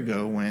a year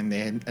ago when they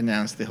had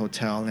announced the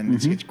hotel and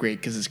it's great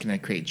because it's going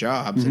to create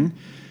jobs. And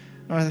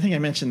I think I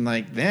mentioned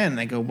like then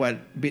I go, what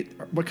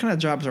kind of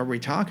jobs are we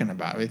talking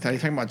about? Are we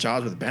talking about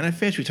jobs with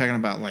benefits? Are we talking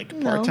about like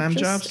part-time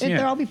jobs?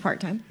 They'll all be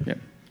part-time. Yeah.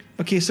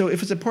 Okay, so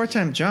if it's a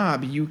part-time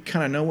job, you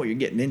kind of know what you're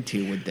getting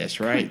into with this,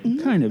 right?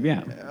 Kind of,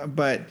 yeah.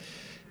 But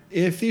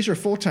if these are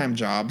full-time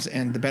jobs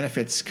and the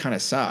benefits kind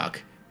of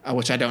suck.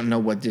 Which I don't know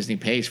what Disney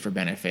pays for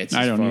benefits.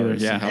 I don't either.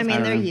 Yeah, I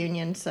mean they're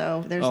union,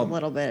 so there's a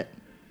little bit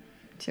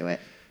to it.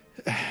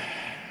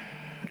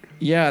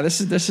 Yeah,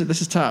 this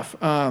is tough.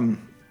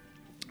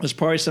 There's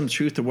probably some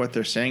truth to what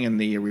they're saying in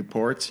the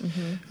reports,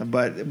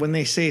 but when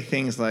they say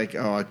things like,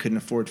 "Oh, I couldn't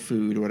afford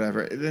food" or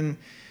whatever, then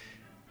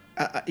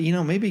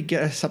maybe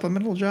get a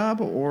supplemental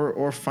job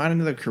or find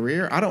another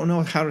career. I don't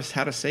know how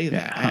to say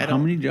that. How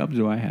many jobs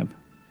do I have?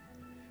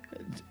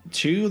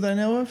 2 that I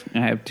know of? I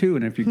have 2,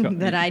 and if you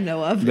that I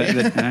know of, I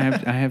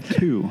have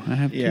 2. I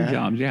have 2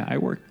 jobs. Yeah, I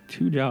work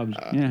 2 jobs.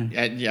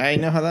 I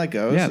know how that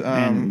goes.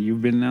 Yeah, and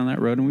you've been down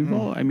that road, and we've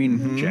all. I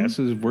mean, Jess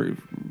has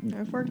worked.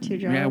 I've worked 2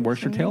 jobs. Yeah,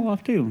 works her tail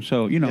off too.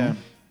 So you know. Yeah.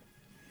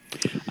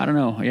 I don't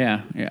know.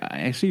 Yeah,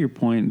 I see your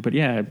point, but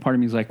yeah, part of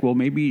me is like, well,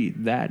 maybe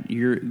that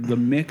you're the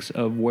mix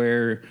of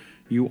where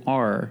you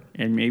are,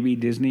 and maybe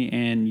Disney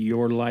and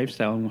your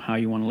lifestyle and how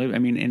you want to live. I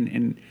mean,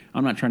 and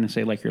I'm not trying to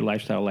say like your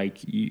lifestyle, like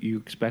you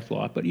expect a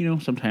lot, but you know,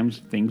 sometimes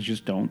things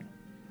just don't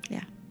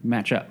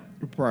match up.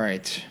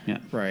 Right. Yeah.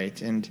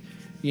 Right. And,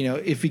 you know,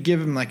 if you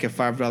give them like a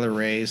 $5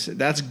 raise,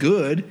 that's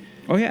good.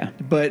 Oh, yeah.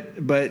 But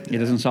it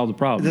doesn't solve the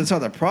problem. It doesn't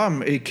solve the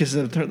problem because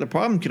the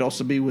problem could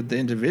also be with the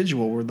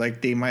individual where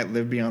like they might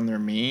live beyond their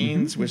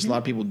means, which a lot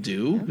of people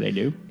do. They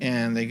do.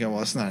 And they go,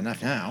 well, it's not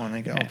enough now. And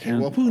I go, okay,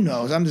 well, who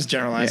knows? I'm just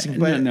generalizing. Yeah,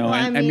 but no,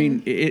 I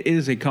mean, it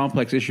is a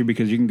complex issue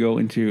because you can go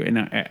into, and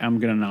I'm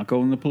going to not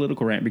go in the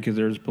political rant because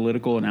there's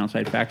political and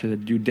outside factors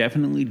that do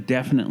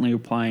definitely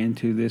apply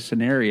into this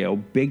scenario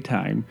big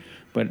time.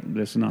 But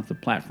this is not the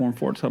platform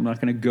for it, so I'm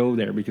not going to go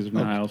there because if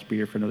not, I'll be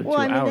here for another 2 hours.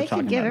 Well, I mean, they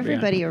could give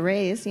everybody a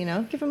raise, you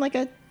know, give them like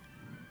a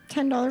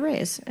 $10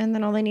 raise, and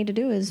then all they need to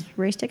do is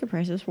raise ticket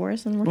prices for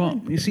us, and we're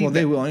fine. You see,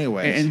 they will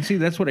anyway. And see,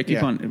 that's what I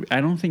keep on.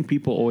 I don't think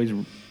people always.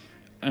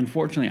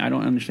 Unfortunately, I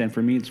don't understand.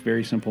 For me, it's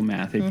very simple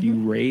math. If you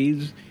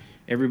raise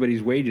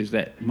everybody's wages,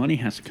 that money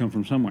has to come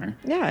from somewhere.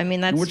 Yeah, I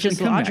mean that's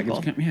just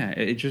logical.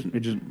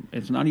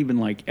 It's not even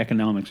like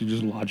economics. It's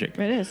just logic.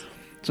 It is.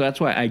 So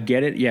that's why I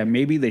get it. Yeah,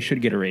 maybe they should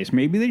get a raise.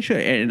 Maybe they should.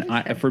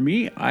 And for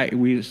me,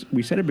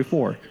 we said it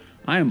before.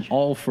 I am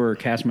all for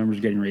cast members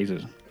getting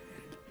raises.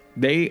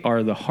 They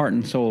are the heart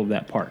and soul of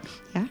that park.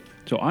 Yeah.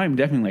 So I'm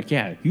definitely like,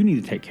 yeah, you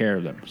need to take care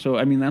of them. So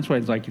I mean, that's why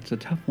it's like it's a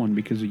tough one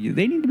because they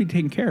need to be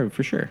taken care of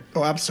for sure.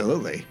 Oh,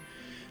 absolutely.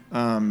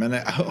 And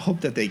I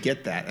hope that they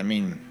get that. I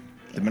mean,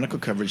 the medical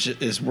coverage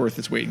is worth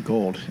its weight in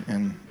gold,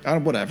 and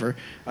whatever.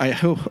 I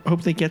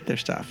hope they get their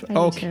stuff. I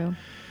do too.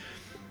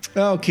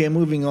 Okay,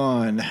 moving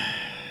on.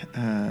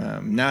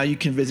 Now you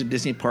can visit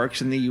Disney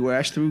parks in the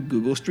U.S. through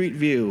Google Street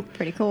View.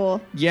 Pretty cool.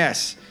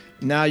 Yes.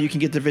 Now you can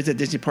get to visit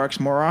Disney parks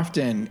more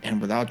often and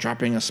without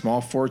dropping a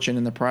small fortune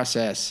in the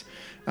process.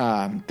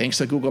 Thanks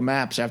to Google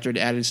Maps after it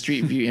added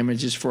Street View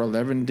images for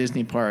 11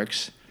 Disney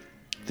parks.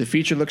 The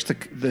feature looks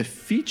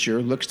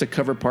to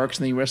cover parks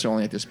in the U.S.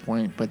 only at this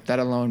point, but that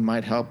alone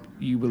might help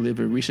you relive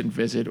a recent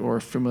visit or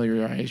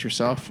familiarize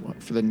yourself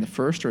for the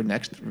first or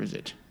next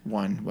visit.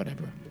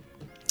 Whatever.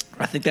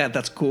 I think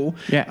that's cool.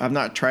 Yeah. I've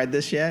not tried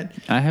this yet.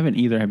 I haven't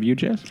either. Have you,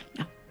 Jess?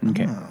 No.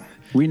 Okay. Oh.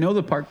 We know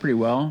the park pretty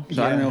well,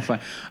 so I don't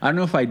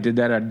know if I did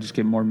that. I'd just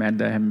get more mad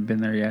that I haven't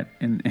been there yet,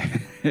 and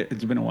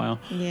it's been a while.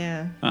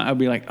 Yeah. I'd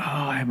be like, oh,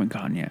 I haven't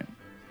gone yet.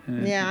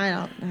 Yeah, I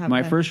don't have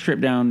my first trip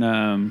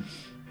down.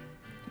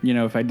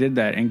 If I did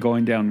that and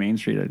going down Main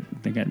Street,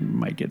 I think I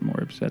might get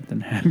more upset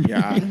than happy.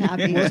 Yeah.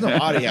 There's no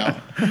audio.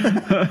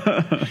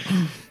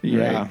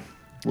 Yeah. Right.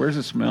 Where's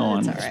the smell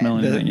on right.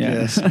 smelling anything?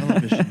 Yeah.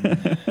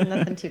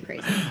 Nothing too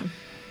crazy.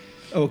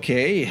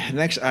 Okay,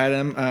 next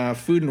item,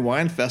 Food and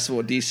Wine Festival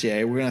at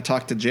DCA. We're going to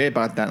talk to Jay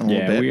about that in a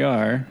little bit. Yeah, we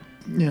are.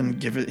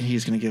 And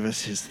he's going to give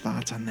us his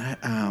thoughts on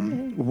that.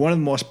 One of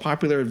the most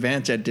popular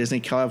events at Disney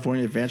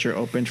California Adventure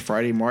opened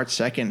Friday, March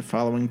 2nd,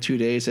 following 2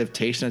 days of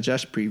Taste and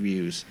Adjust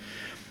previews.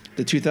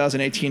 The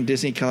 2018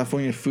 Disney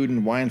California Food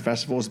and Wine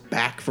Festival is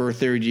back for a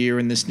third year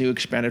in this new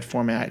expanded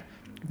format,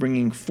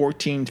 bringing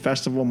 14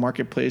 festival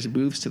marketplace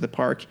booths to the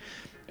park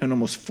and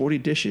almost 40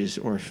 dishes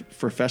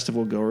for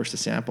festival goers to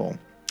sample.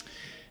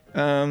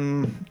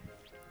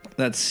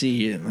 Let's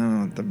see.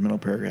 The middle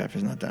paragraph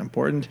is not that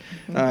important.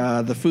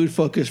 The food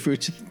focus for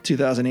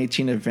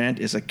 2018 event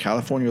is a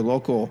California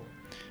local,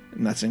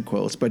 and that's in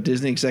quotes, but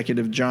Disney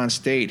executive John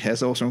State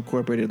has also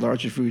incorporated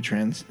larger food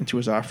trends into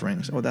his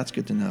offerings. Oh, that's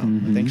good to know.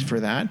 Thanks for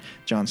that,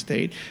 John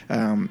State.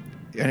 I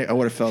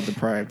would have felt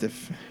deprived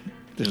if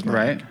there's not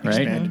an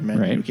expanded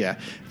menu. Right. Yeah.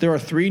 There are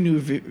 3 new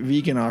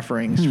vegan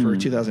offerings for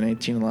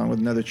 2018, along with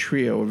another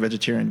trio of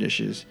vegetarian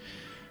dishes.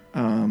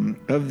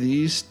 Of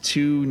these,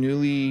 2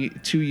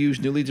 use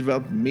newly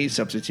developed meat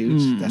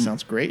substitutes. That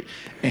sounds great.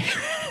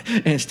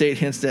 And State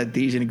hints that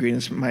these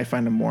ingredients might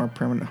find a more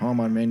permanent home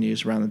on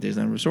menus around the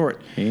Disneyland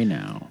Resort. Hey,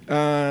 now.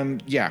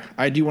 Yeah,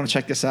 I do want to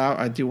check this out.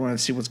 I do want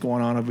to see what's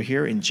going on over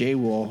here. And Jay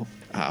will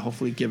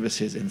hopefully give us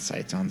his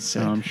insights on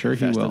said I'm sure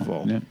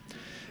festival. he will. Yeah.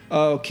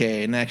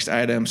 Okay, next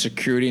item,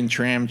 security and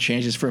tram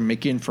changes for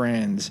Mickey and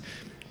Friends.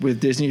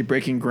 With Disney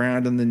breaking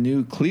ground on the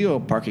new Clio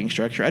parking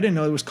structure. I didn't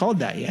know it was called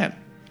that yet.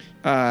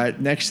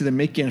 Next to the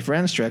Mickey and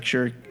Friends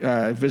structure,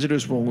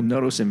 visitors will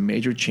notice a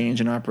major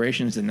change in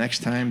operations the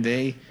next time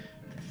they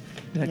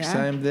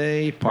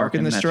park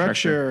in the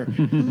structure.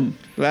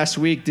 Last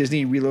week,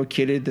 Disney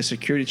relocated the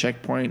security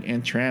checkpoint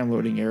and tram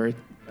loading area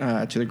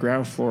to the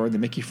ground floor of the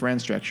Mickey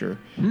Friends structure.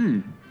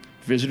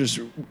 Visitors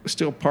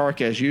still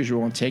park as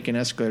usual and take an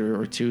escalator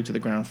or 2 to the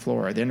ground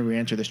floor, then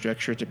re-enter the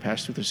structure to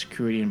pass through the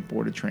security and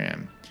board a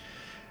tram.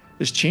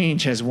 This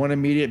change has one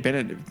immediate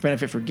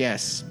benefit for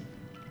guests.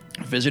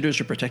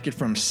 Visitors are protected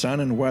from sun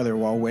and weather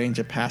while waiting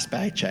to pass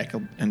bag check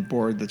and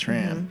board the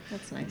tram.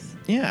 That's nice.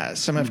 Yeah,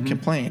 some have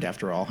complained,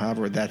 after all,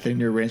 however, that the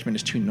new arrangement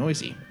is too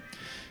noisy.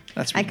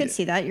 I could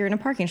see that. You're in a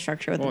parking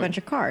structure with a bunch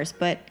of cars,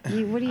 but what are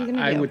you going to do?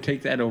 I would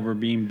take that over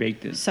being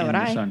baked in the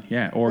sun.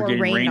 Yeah, or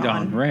getting rained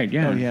on. Right,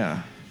 yeah. Oh,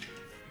 yeah.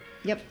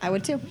 Yep, I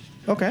would too.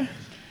 Okay.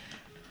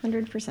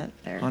 100%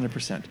 there.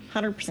 100%.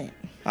 100%.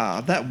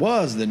 That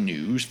was the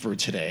news for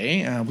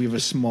today. We have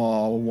a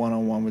small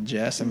one-on-one with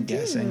Jess, I'm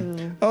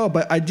guessing. Oh,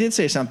 but I did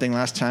say something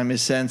last time.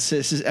 Is since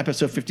this is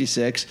episode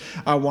 56,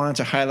 I wanted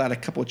to highlight a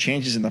couple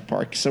changes in the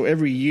park. So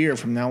every year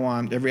from now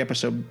on, every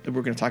episode,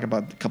 we're going to talk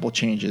about a couple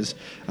changes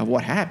of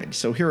what happened.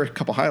 So here are a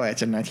couple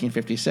highlights in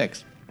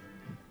 1956.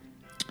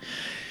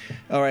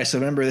 All right, so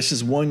remember, this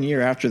is 1 year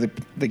after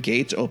the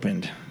gates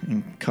opened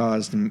and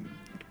caused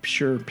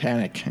pure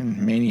panic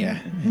and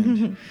mania.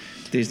 And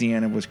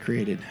Disneyland was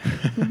created.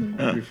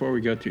 Before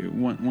we go to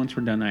once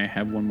we're done, I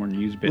have one more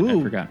news bit.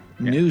 I forgot.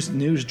 Yeah.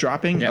 News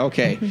dropping. Yeah.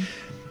 Okay.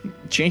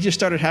 Changes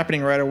started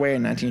happening right away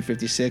in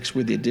 1956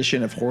 with the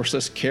addition of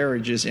horseless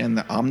carriages and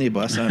the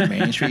omnibus on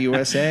Main Street,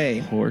 USA.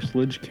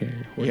 Horseless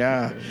carriage.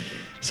 Yeah.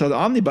 So the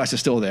omnibus is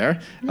still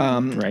there.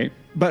 Right.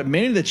 But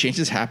many of the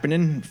changes happened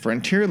in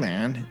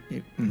Frontierland.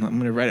 I'm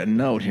going to write a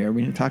note here.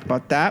 We need to talk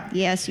about that.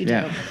 Yes, you do.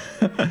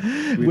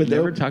 Yeah. We've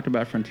never talked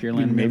about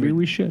Frontierland. Maybe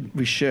we should.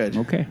 We should.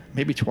 Okay.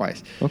 Maybe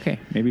twice. Okay.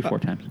 Maybe 4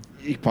 times.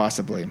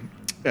 Possibly.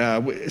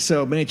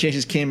 So many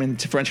changes came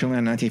into Frontierland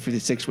in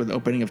 1956 with the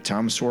opening of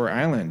Tom Sawyer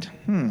Island,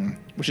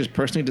 which is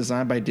personally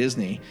designed by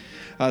Disney.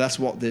 That's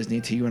Walt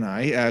Disney to you and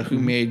I, who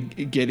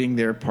made getting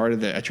there part of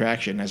the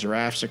attraction as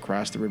rafts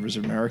across the rivers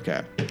of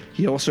America.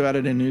 He also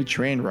added a new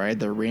train ride,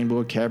 the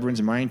Rainbow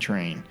Caverns Mine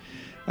Train.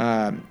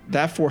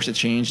 That forced a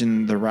change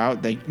in the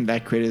route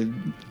that created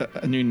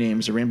new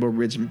names, the Rainbow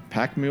Ridge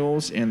Pack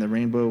Mules and the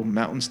Rainbow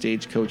Mountain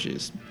Stage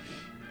Coaches.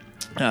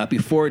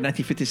 Before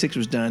 1956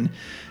 was done,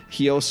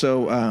 he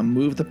also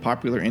moved the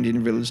popular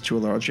Indian Village to a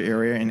larger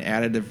area and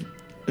added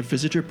a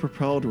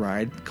visitor-propelled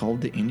ride called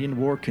the Indian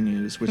War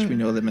Canoes, which we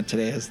know them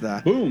today as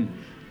the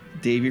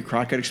Davy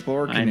Crockett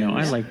Explorer Canoes. I know.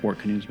 I like war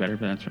canoes better,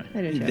 but that's right.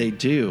 I do too. They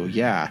do,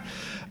 yeah.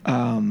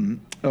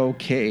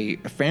 Okay,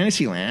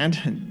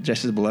 Fantasyland,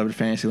 just as beloved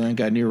Fantasyland,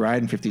 got a new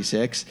ride in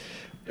 56.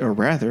 Or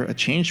rather, a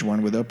changed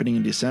one with opening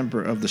in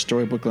December of the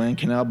Storybook Land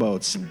canal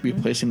boats,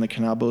 replacing the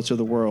canal boats of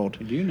the world.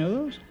 Do you know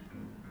those?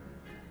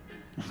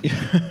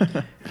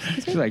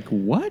 She's like,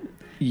 what?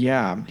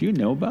 Yeah. Do you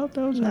know about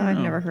those? No, I've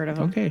never heard of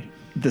them. Okay.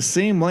 The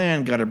same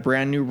land got a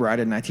brand new ride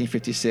in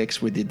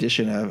 1956 with the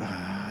addition of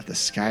the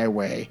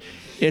Skyway.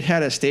 It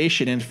had a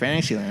station in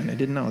Fantasyland. I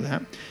didn't know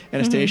that.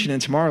 And a station in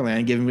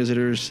Tomorrowland, giving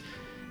visitors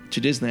to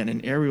Disneyland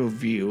an aerial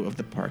view of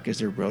the park as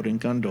they rode in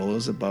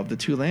gondolas above the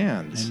two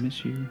lands. I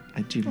miss you.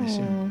 I do miss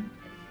you.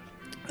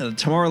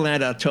 Tomorrowland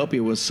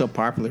Autopia was so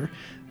popular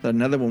that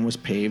another one was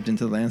paved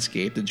into the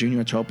landscape. The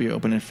Junior Autopia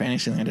opened in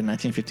Fantasyland in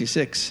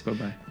 1956.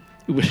 Bye-bye.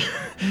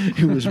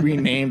 It was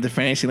renamed the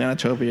Fantasyland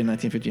Autopia in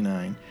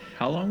 1959.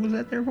 How long was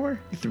that there for?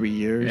 3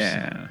 years.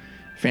 Yeah.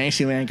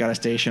 Fantasyland got a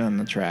station on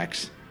the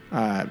tracks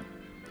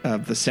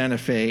of the Santa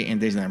Fe and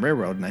Disneyland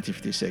Railroad in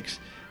 1956.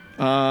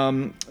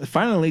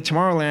 Finally,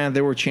 Tomorrowland,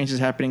 there were changes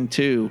happening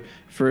too.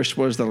 First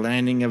was the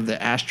landing of the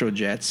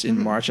Astrojets in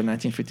March of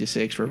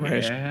 1956, where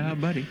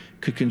riders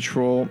could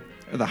control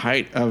the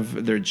height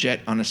of their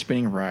jet on a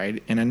spinning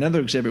ride. And another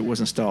exhibit was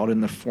installed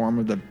in the form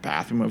of the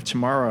Bathroom of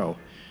Tomorrow.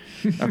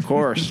 Of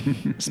course,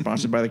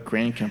 sponsored by the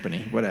Crane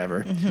Company,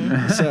 whatever.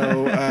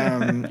 So,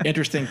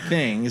 interesting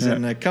things,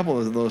 and a couple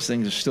of those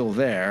things are still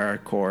there,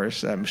 of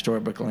course.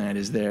 Storybook Land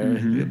is there.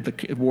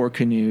 The war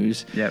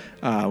canoes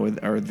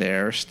are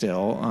there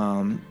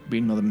still. We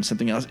know them as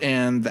something else.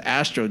 And the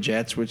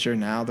Astrojets, which are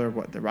now, the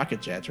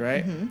rocket jets,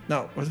 right?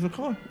 No, what's it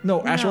called?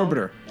 No, Astro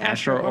Orbiter.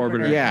 Astro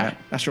Orbiter. Yeah.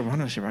 Astro, why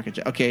did I say rocket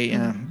jet? Okay,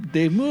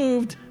 they've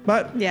moved,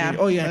 but... Yeah.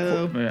 Oh,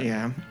 yeah. Cool.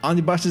 Yeah.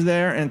 Omnibus is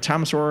there, and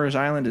Thomas Sawyer's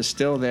Island is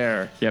still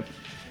there. Yep.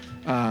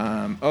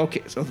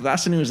 Okay, so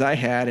that's the news I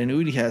had, and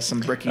Udi has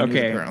some breaking news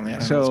apparently.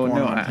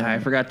 I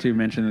forgot to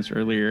mention this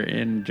earlier,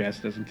 and Jess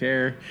doesn't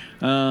care.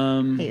 Hey,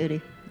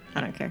 Udi,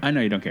 I don't care. I know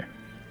you don't care.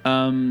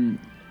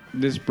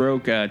 This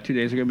broke 2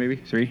 days ago, maybe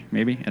 3,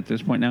 maybe at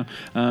this point now,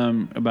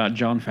 about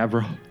Jon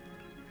Favreau.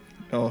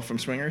 Oh, from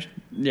Swingers?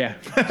 Yeah.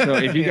 So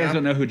if you guys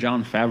don't know who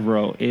Jon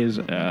Favreau is,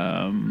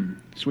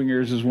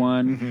 Swingers is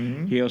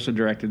one. He also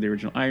directed the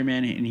original Iron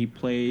Man, and he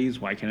plays,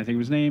 why can't I think of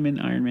his name in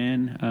Iron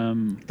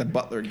Man? The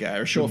butler guy,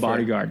 or chauffeur. The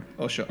bodyguard.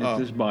 It's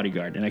his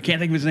bodyguard. And I can't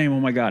think of his name. Oh,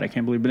 my God. I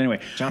can't believe it. But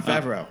anyway. Jon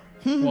Favreau.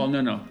 Well,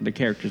 no. The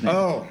character's name.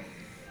 Oh.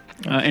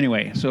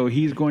 Anyway, so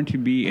he's going to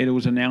be, it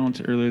was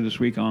announced earlier this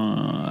week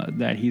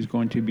that he's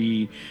going to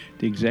be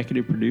the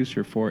executive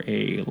producer for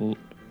a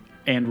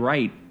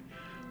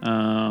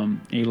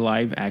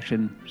live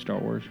action Star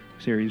Wars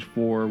series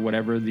for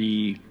whatever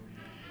the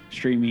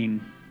streaming,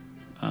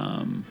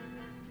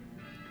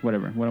 what's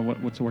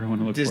the word I want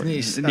to look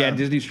Disney's, for?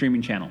 Disney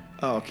streaming channel.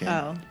 Oh, okay.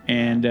 Oh.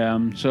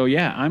 And so,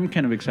 yeah, I'm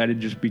kind of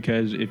excited just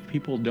because if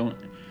people don't,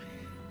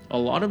 a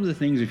lot of the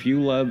things, if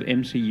you love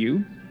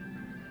MCU,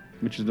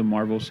 which is the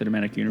Marvel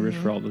Cinematic Universe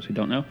for all those who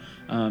don't know,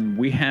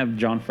 we have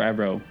Jon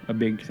Favreau, a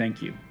big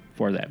thank you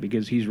for that,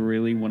 because he's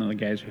really one of the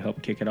guys who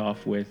helped kick it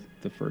off with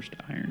the first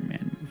Iron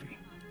Man movie.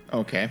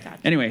 Okay.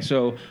 Anyway,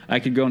 so I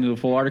could go into the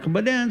full article,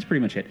 but that's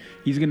pretty much it.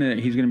 He's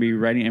gonna be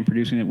writing and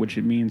producing it, which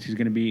it means he's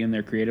gonna be in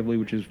there creatively,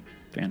 which is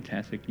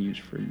fantastic news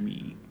for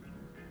me.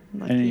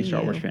 Lucky and any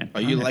Star Wars fan.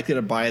 Are you likely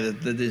to buy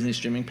the Disney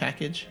streaming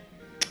package?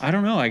 I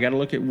don't know. I got to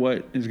look at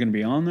what is going to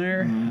be on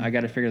there. I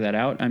got to figure that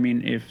out. I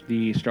mean, if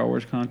the Star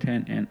Wars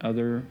content and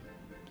other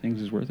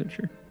things is worth it,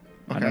 sure.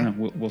 Okay. I don't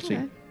know. We'll see.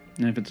 And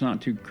if it's not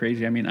too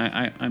crazy, I mean,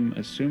 I'm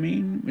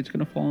assuming it's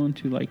going to fall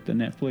into like the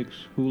Netflix,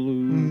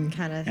 Hulu,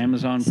 kind of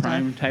Amazon stuff.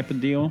 Prime type of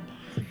deal.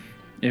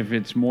 If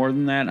it's more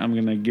than that, I'm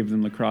going to give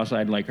them the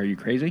cross-eyed, like, are you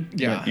crazy?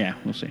 Yeah. But yeah,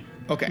 we'll see.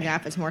 Okay. Yeah,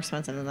 if it's more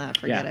expensive than that,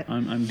 forget it.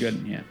 I'm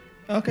good. Yeah.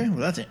 Okay, well,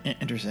 that's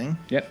interesting.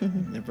 Yep.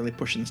 They're really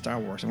pushing Star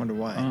Wars. I wonder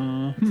why.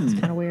 It's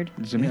kind of weird.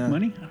 Does it make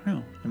money? I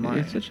don't know.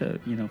 It's such a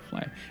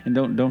fly. And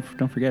don't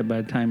forget,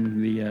 by the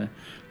time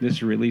this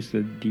is released,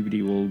 the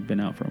DVD will have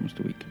been out for almost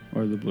a week,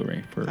 or the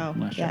Blu-ray for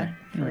last year.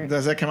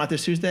 Does that come out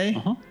this Tuesday?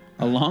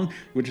 Along,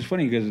 which is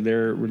funny because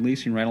they're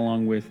releasing right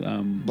along with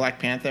Black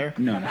Panther.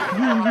 No,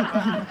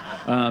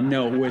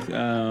 with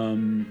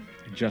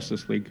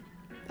Justice League.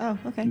 Oh,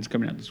 okay. It's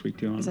coming out this week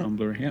too on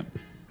Blu-ray. Yeah.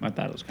 I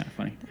thought it was kind of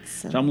funny.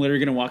 So I'm literally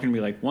going to walk in and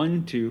be like,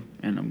 1, 2,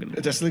 and I'm going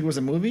to... Justice League was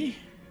a movie?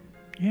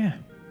 Yeah.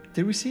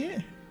 Did we see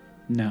it?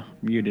 No,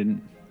 you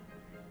didn't.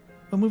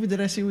 What movie did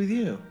I see with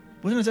you?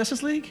 Wasn't it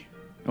Justice League?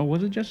 Oh,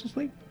 was it Justice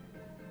League?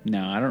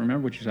 No, I don't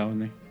remember what you saw with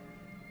me.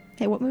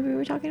 Hey, what movie were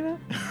we talking about?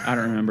 I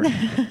don't remember.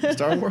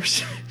 Star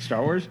Wars?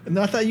 Star Wars?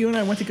 No, I thought you and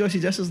I went to go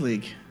see Justice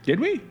League. Did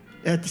we?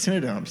 At the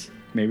Cinedomes.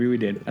 Maybe we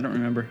did. I don't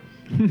remember.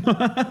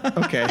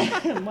 Okay.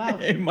 Wow.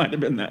 It might have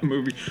been that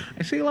movie.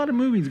 I see a lot of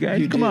movies,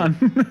 guys. You Come on.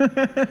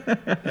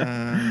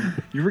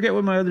 You forget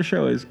what my other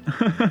show is.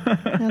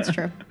 That's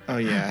true. Oh,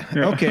 yeah.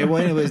 Okay,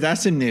 well, anyways,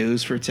 that's the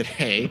news for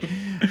today,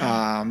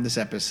 this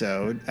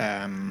episode.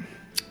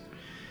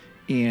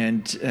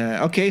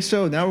 Okay,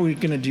 so now we're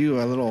going to do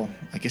a little,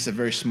 I guess a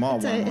very small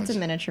one. It's a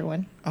miniature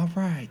one. All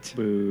right.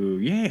 Boo.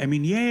 Yay. I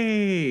mean,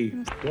 yay.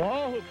 To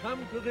all who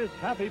come to this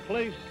happy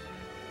place,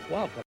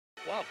 welcome.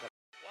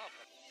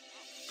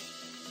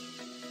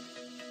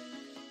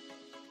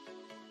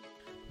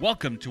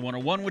 Welcome to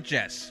 101 with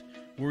Jess,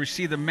 where we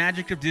see the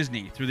magic of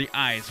Disney through the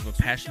eyes of a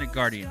passionate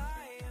guardian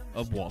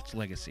of Walt's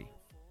legacy.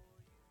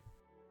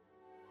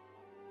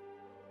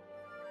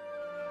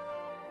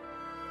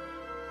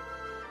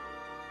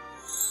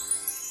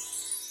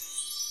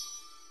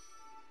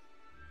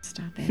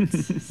 Stop it.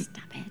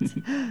 Stop it.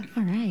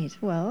 All right.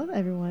 Well,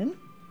 everyone,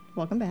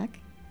 welcome back.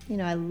 You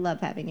know, I love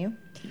having you.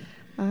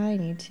 I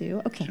need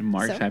to. Okay. And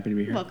Mark's happy to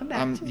be here. Welcome back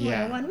to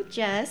 101 with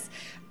Jess.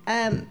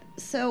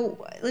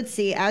 So let's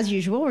see. As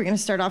usual, we're going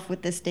to start off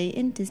with this day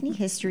in Disney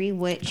history,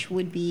 which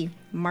would be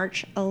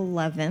March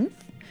 11th.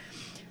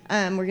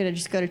 We're going to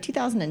just go to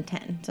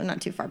 2010, so not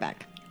too far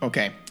back.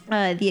 Okay.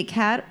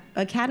 The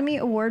Academy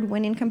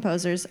Award-winning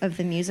composers of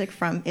the music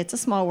from It's a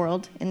Small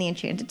World and The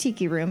Enchanted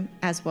Tiki Room,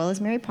 as well as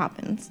Mary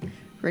Poppins,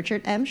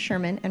 Richard M.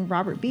 Sherman and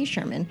Robert B.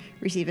 Sherman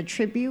receive a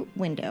tribute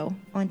window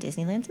on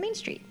Disneyland's Main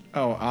Street.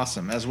 Oh,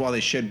 awesome. As well they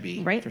should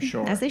be. Right? For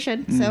sure. As they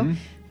should. Mm-hmm. So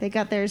they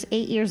got theirs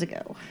 8 years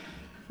ago,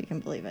 if you can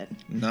believe it.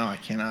 No, I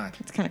cannot.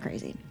 It's kind of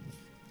crazy.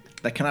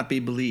 That cannot be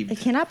believed. It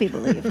cannot be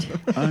believed.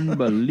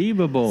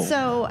 Unbelievable.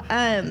 So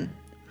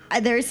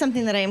there is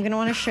something that I am going to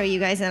want to show you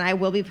guys, and I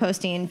will be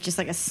posting just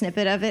like a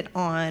snippet of it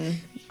on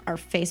our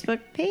Facebook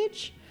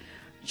page,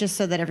 just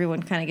so that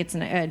everyone kind of gets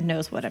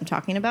knows what I'm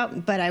talking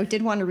about. But I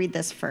did want to read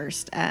this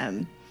first.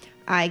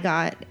 We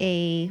got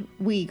a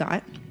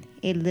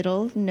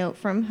little note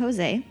from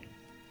Jose.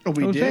 Oh,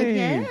 we Jose. did?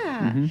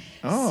 Yeah.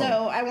 Oh.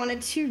 So I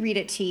wanted to read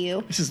it to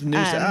you. This is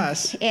news to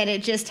us. And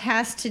it just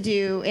has to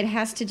do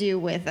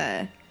with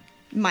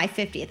my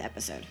 50th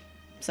episode.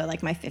 So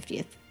like my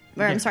 50th.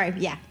 Or I'm sorry,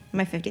 yeah,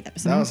 my 50th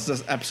episode. That was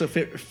just episode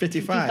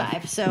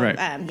 55. So,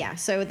 Right.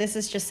 So this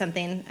is just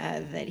something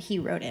that he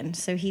wrote in.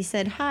 So he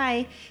said,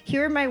 "Hi,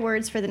 here are my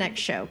words for the next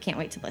show. Can't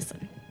wait to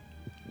listen."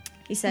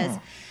 He says,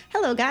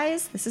 "Hello,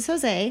 guys. This is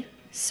Jose.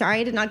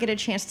 Sorry I did not get a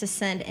chance to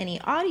send any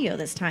audio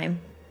this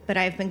time, but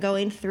I've been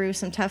going through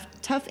some tough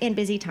and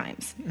busy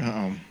times.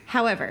 Uh-oh.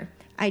 However,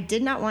 I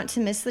did not want to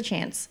miss the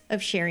chance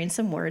of sharing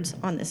some words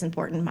on this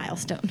important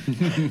milestone."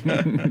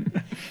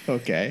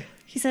 Okay.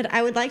 He said,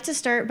 "I would like to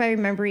start by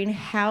remembering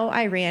how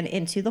I ran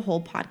into the whole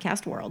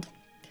podcast world.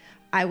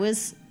 It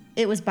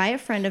was by a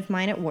friend of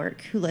mine at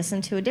work who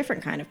listened to a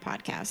different kind of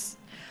podcast.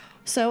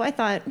 So I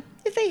thought,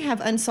 if they have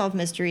Unsolved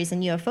Mysteries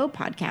and UFO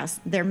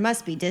podcasts, there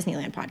must be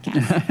Disneyland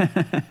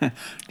podcasts."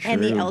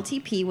 And the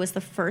LTP was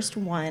the first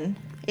one.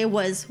 It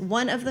was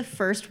one of the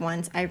first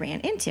ones I ran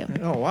into.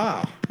 Oh,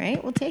 wow.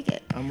 Right? We'll take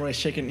it. I'm really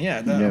shaking.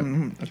 Yeah.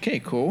 Okay,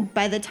 cool.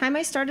 By the time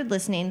I started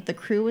listening, the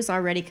crew was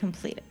already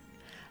complete.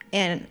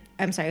 And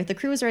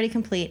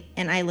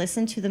I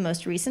listened to the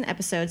most recent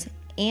episodes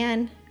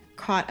and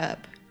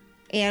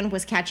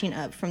was catching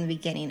up from the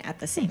beginning at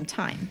the same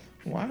time.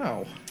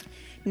 Wow.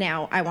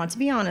 Now, I want to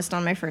be honest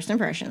on my first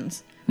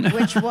impressions,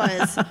 which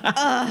was,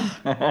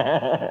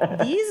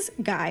 these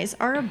guys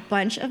are a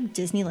bunch of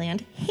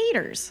Disneyland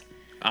haters.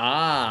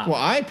 Well,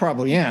 I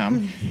probably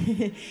am.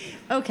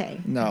 Okay.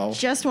 No.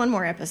 Just one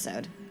more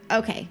episode.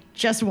 Okay,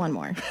 just one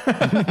more.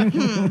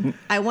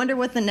 I wonder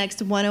what the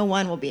next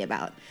 101 will be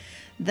about.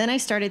 Then I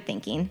started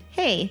thinking,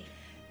 hey,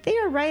 they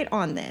are right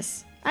on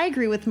this. I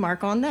agree with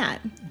Mark on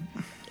that.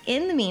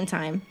 In the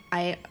meantime,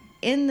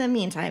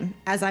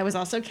 as I was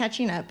also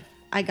catching up,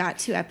 I got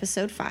to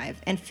episode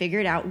 5 and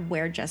figured out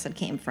where Jess had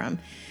came from.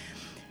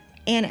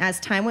 And as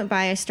time went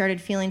by, I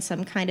started feeling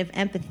some kind of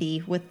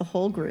empathy with the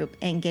whole group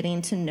by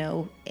getting to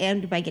know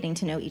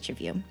each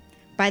of you.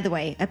 By the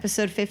way,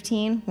 episode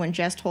 15, when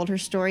Jess told her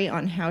story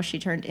on how she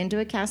turned into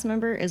a cast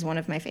member, is one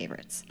of my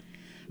favorites.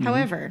 Mm-hmm.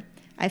 However,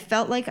 I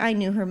felt like I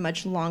knew her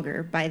much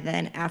longer by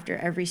then after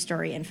every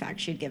story and fact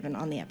she'd given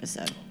on the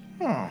episode.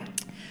 Oh.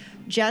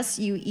 Jess,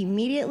 you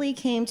immediately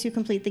came to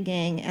complete the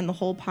gang, and the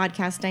whole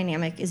podcast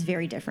dynamic is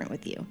very different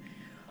with you.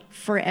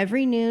 For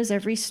every news,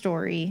 every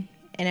story,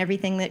 and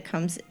everything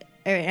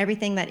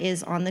that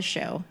is on the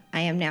show,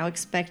 I am now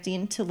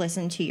expecting to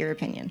listen to your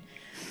opinion.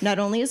 Not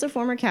only as a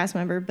former cast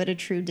member, but a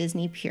true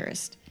Disney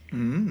purist.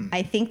 Mm.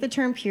 I think the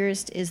term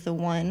purist is the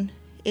one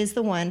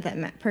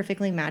that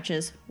perfectly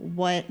matches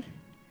what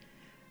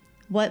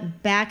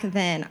back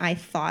then I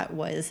thought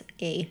was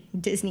a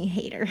Disney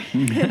hater.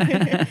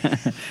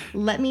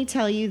 Let me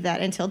tell you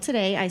that until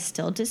today, I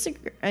still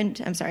disagree.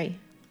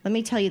 Let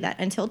me tell you that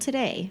until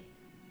today,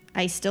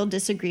 I still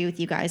disagree with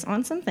you guys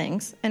on some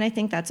things, and I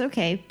think that's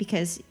okay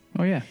because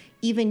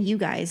even you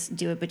guys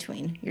do it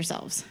between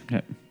yourselves.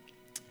 Yep.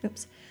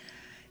 Oops.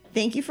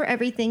 Thank you for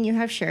everything you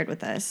have shared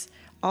with us.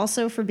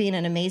 Also for being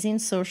an amazing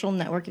social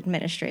network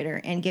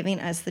administrator and giving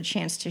us the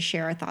chance to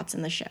share our thoughts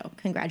in the show.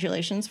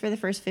 Congratulations for the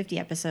first 50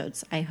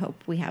 episodes. I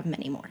hope we have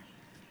many more.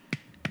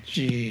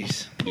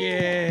 Jeez.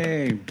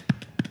 Yay.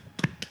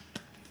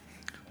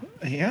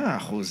 Yeah,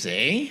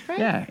 Jose. Right?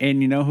 Yeah,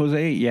 and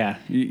Jose, yeah,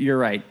 you're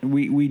right.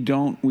 We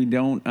don't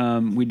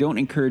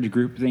encourage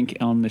groupthink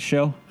on the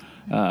show.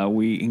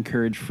 We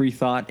encourage free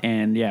thought,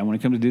 and when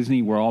it comes to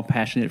Disney, we're all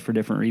passionate for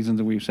different reasons,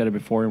 and we've said it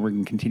before, and we're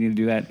going to continue to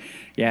do that.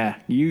 Yeah,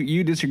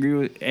 you disagree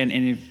with,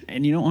 and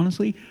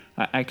honestly,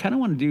 I kind of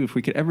want to do, if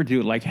we could ever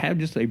do it, like have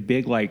just a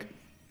big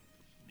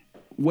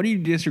what do you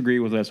disagree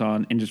with us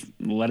on, and just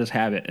let us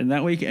have it, and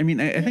that way, I think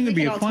it'd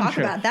be a fun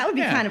show. That would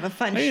be kind of a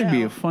fun show. It'd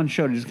be a fun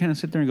show to just kind of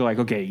sit there and go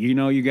okay,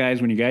 you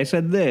guys, when you guys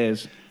said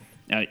this.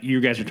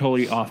 You guys are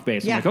totally off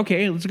base. Yeah. I'm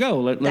okay, let's go.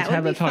 Let's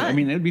have that talk. Fun.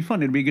 It'd be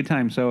fun. It'd be a good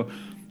time. So,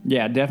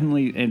 yeah,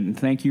 definitely. And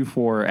thank you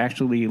for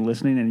actually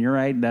listening. And you're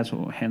right. That's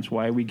hence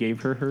why we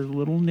gave her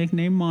little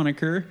nickname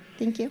moniker.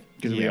 Thank you.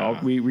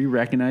 Because we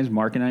recognize,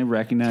 Mark and I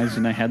recognized,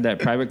 and I had that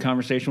private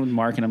conversation with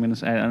Mark. And I'm going to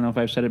say, I don't know if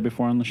I've said it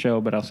before on the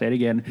show, but I'll say it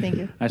again. Thank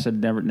you. I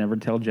said never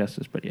tell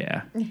Justice, but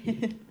yeah.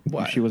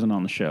 What? If she wasn't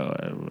on the show,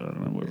 I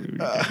don't know what we would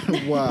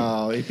do.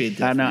 Well, it'd be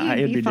different. I know,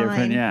 it'd be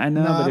different. Yeah, I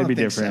know, but it'd be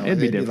different. So.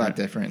 It'd be a lot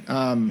different.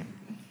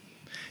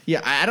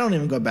 Yeah, I don't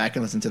even go back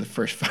and listen to the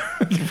first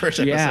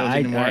episodes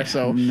anymore.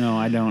 So no,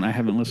 I don't. I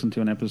haven't listened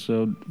to an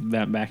episode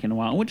that back in a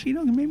while. Which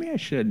maybe I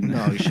should.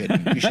 No, you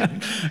shouldn't. You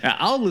shouldn't.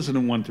 I'll listen to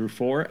 1 through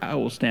 4. I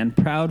will stand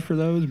proud for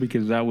those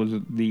because that was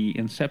the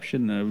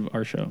inception of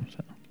our show.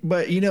 So.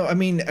 But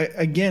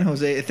again,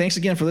 Jose, thanks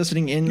again for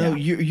listening. And no,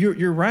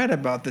 you're right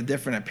about the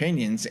different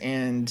opinions,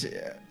 and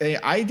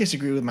I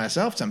disagree with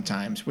myself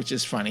sometimes, which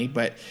is funny.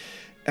 But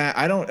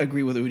I don't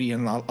agree with Udi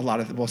in a lot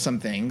of some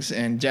things,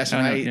 and Jess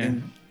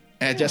and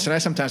Jess and I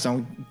sometimes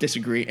don't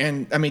disagree,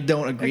 and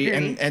don't agree.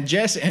 And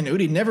Jess and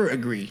Udi never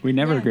agree. We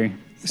never agree.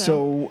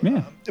 So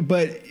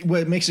but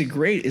what makes it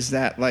great is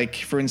that, like,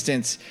 for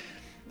instance,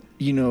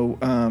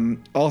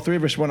 all 3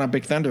 of us went on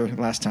Big Thunder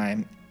last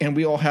time, and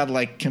we all had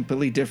like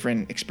completely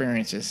different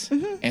experiences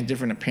and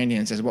different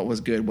opinions as what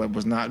was good, what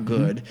was not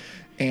good.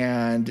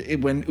 And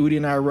when Udi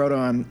and I rode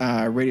on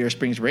Radio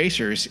Springs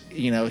Racers,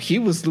 he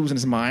was losing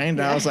his mind.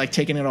 I was like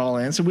taking it all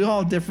in. So we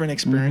all have different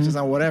experiences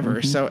on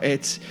whatever. So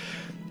it's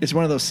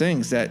one of those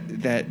things that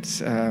it's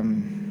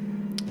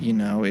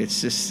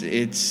just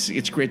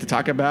it's great to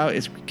talk about.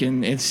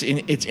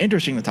 It's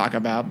interesting to talk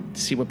about, to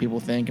see what people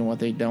think and what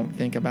they don't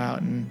think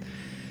about, and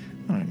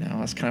I don't know.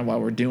 That's kind of why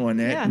we're doing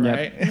it,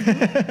 right?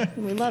 Yep.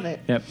 We love it.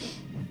 Yep.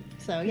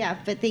 So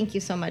but thank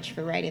you so much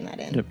for writing that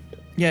in. Yep.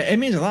 Yeah, it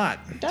means a lot.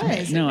 It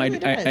does. No, it really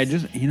does. I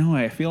just,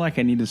 I feel like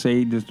I need to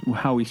say just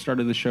how we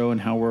started the show and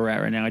how we're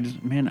at right now.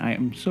 I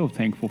am so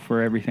thankful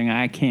for everything.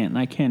 I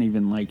can't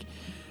even, like,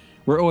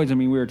 we're always,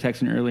 we were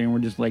texting earlier and we're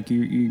just like,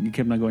 you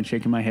kept on going,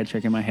 shaking my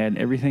head.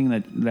 Everything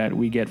that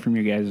we get from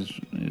you guys,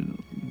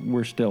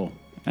 we're still,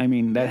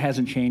 that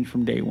hasn't changed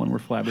from day one. We're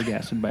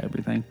flabbergasted by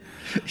everything.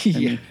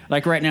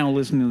 Like right now,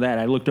 listening to that,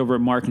 I looked over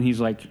at Mark and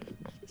he's like,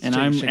 and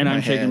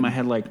I'm shaking my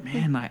head like,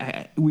 man,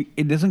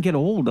 it doesn't get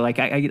old. Like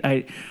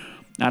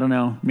I don't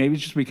know. Maybe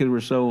it's just because we're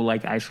so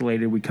like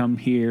isolated. We come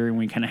here and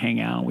we kind of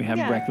hang out. We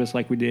have breakfast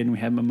like we did, and we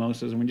have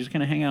mimosas, and we just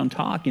kind of hang out and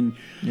talk. And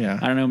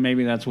I don't know.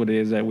 Maybe that's what it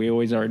is, that we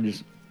always are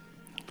just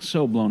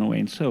so blown away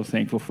and so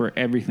thankful for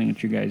everything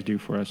that you guys do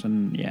for us.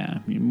 And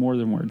more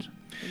than words.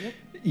 Yep.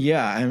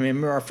 Yeah,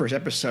 remember our first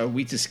episode,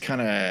 we just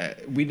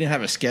we didn't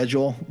have a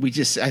schedule. We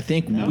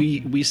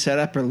set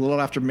up a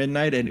little after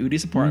midnight at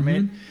Udi's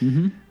apartment,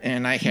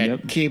 and I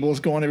had cables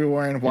going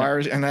everywhere and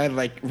wires, and I had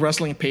like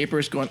rustling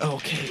papers going,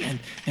 okay,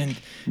 and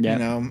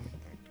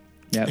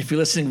if you're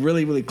listening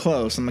really, really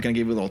close, I'm not going to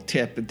give you a little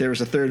tip, but there was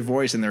a third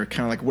voice, and they were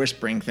kind of like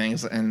whispering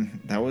things, and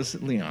that was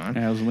Leon.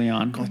 That was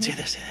Leon. Going, say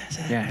this.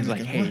 Yeah, he's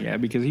like, hey,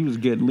 because he was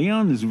good.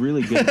 Leon is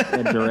really good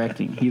at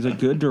directing. He's a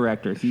good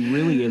director. He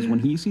really is. When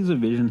he sees a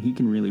vision, he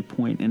can really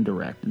point and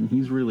direct, and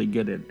he's really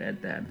good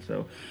at that.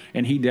 So,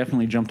 and he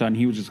definitely jumped on.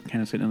 He was just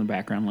kind of sitting in the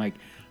background like,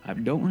 I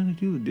don't really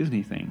do the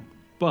Disney thing,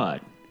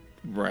 but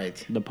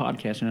the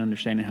podcast and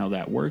understanding how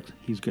that works,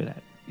 he's good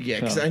at. Yeah,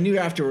 because I knew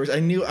afterwards,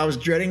 I was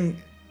dreading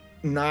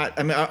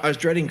I was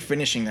dreading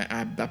finishing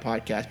that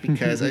podcast,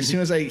 because as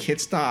soon as I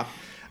hit stop,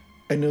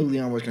 I knew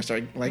Leon was going to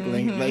start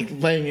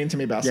laying into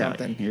me about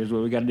something. Like, here's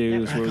what we got to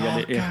do. This is what we got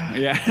to do.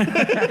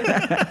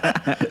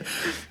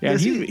 Yeah.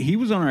 He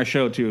was on our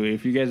show too.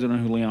 If you guys don't know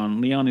who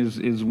Leon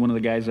is one of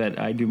the guys that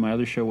I do my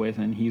other show with,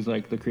 and he's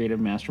like the creative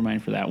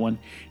mastermind for that one.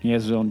 He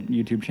has his own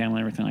YouTube channel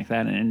and everything like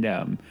that.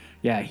 And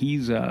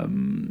he's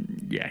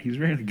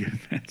really good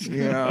at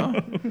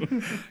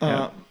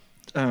that.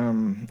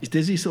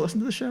 Does he still listen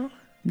to the show?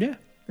 Yeah.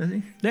 Does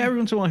he? Yeah, every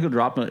once in a while he'll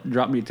drop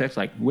me a text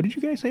like, what did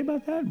you guys say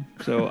about that?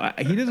 So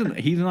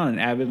he's not an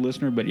avid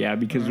listener, but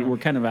because we're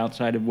kind of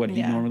outside of what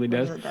he normally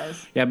does.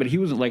 Yeah, but he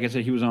was, like I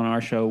said, he was on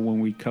our show when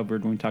we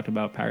talked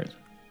about pirates.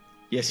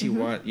 Yes, he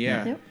was.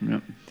 Yeah. Yep.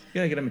 You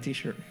gotta get him a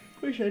t-shirt.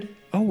 We should.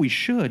 Oh, we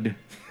should.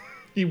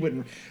 He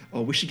wouldn't.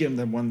 Oh, we should get him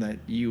the one that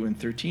you and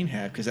 13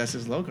 have, because that's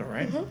his logo,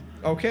 right?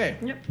 Okay.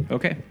 Yep.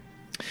 Okay.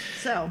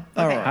 So,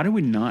 all right. How do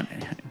we not?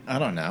 I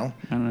don't know.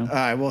 All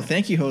right. Well,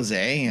 thank you,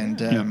 Jose.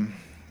 And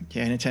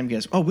anytime you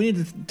guys. Oh, we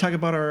need to talk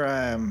about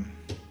our.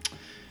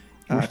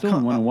 We're still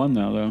in 101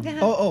 though.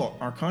 Oh,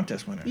 our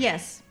contest winner.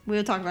 Yes,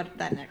 we'll talk about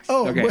that next.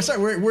 Oh, okay. We're still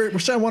 101. We're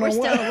still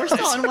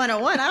on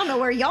 101. I don't know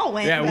where y'all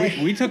went.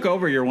 Yeah, we took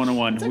over your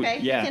 101. It's okay.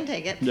 You can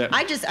take it. Yeah.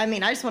 I just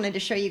wanted to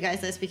show you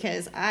guys this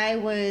because I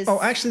was. Oh,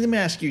 actually, let me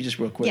ask you just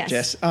real quick,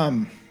 Jess.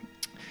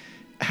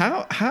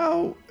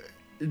 How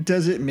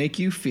does it make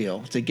you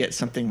feel to get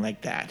something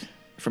like that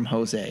from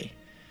Jose?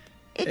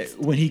 It's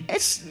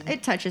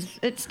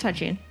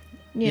touching.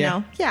 You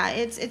know,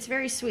 it's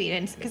very sweet,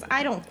 and because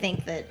I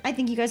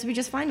think you guys would be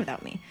just fine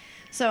without me.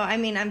 So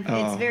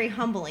it's very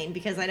humbling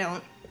because I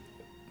don't.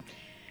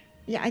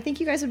 Yeah, I think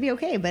you guys would be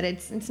okay, but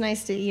it's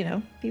nice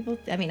to people.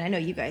 I know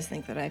you guys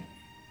think that I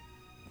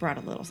brought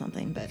a little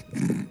something, but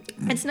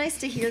it's nice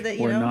to hear that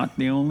we're not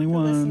the only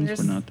ones.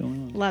 We're not the only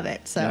ones. Love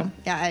it. So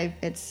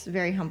it's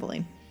very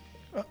humbling.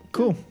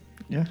 Cool.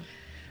 Yeah.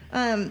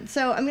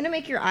 So I'm gonna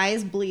make your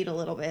eyes bleed a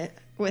little bit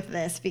with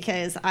this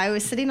because I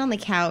was sitting on the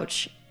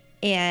couch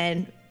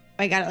and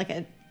I got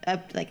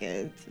like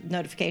a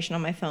notification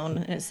on my phone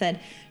and it said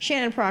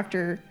Shannon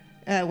Proctor,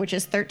 which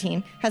is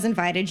 13, has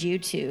invited you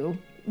to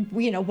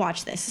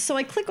watch this. So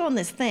I click on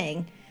this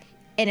thing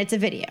and it's a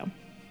video.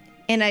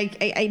 And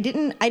I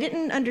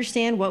didn't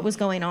understand what was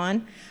going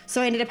on, so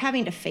I ended up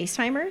having to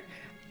FaceTime her,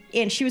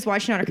 and she was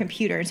watching on her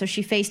computer, and so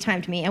she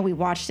FaceTimed me, and we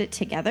watched it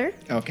together.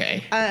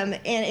 Okay. And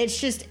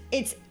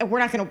we're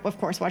not going to, of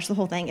course, watch the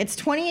whole thing. It's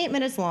 28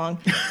 minutes long,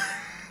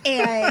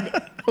 and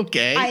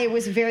okay. I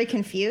was very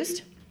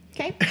confused.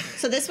 Okay,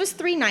 so this was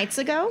 3 nights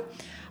ago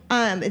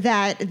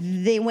that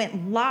they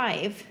went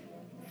live.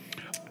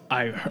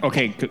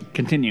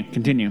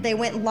 Continue. They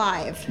went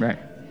live. Right.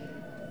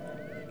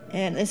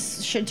 And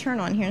this should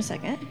turn on here in a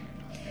second.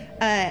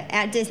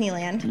 At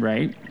Disneyland.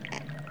 Right.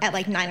 At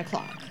like 9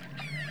 o'clock.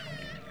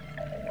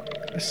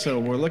 So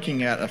we're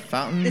looking at a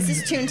fountain. This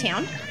is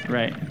Toontown.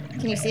 Right.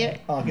 Can you see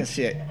it? Oh, I can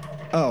see it.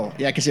 Oh,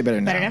 yeah, I can see it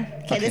better now. Better now?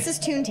 Okay, this is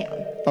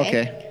Toontown.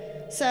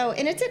 Okay. So,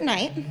 and it's at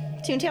night.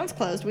 Toontown's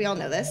closed. We all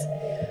know this.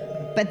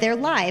 But they're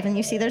live, and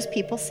you see there's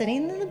people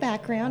sitting in the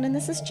background, and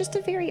this is just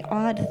a very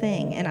odd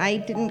thing. And I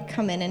didn't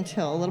come in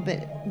until a little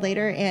bit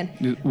later, and...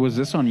 Was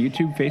this on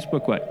YouTube,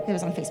 Facebook, what? It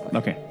was on Facebook.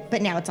 Okay.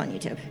 But now it's on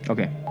YouTube.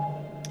 Okay.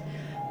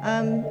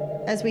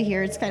 As we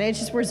hear, it's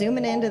just, we're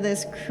zooming into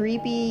this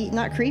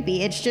not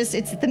creepy, it's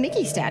the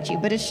Mickey statue,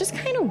 but it's just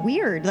kind of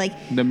weird. Like,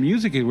 the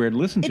music is weird.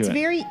 Listen to it. It's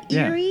very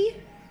eerie.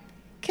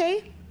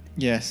 Okay?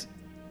 Yes.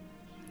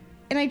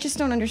 And I just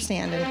don't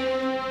understand it.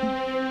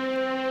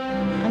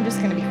 I'm just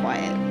going to be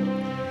quiet.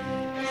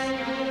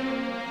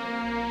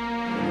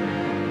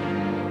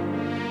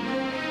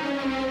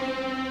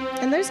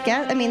 And there's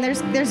guests.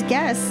 There's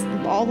guests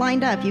all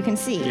lined up. You can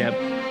see. Yep.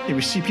 Yeah,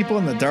 we see people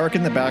in the dark,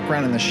 in the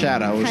background, in the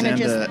shadows, Kinda and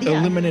just, the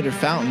illuminated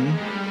fountain.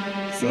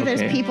 See,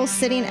 there's people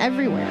sitting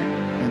everywhere.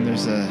 And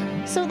there's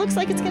So it looks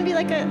like it's going to be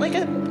like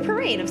a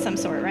parade of some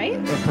sort, right?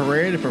 a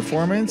parade, a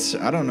performance.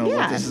 I don't know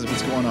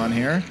what's going on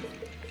here.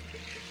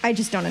 I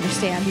just don't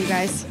understand, you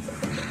guys.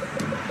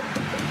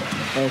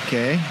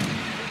 Okay.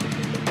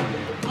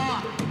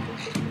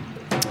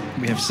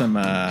 We have some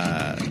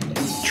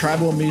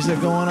tribal music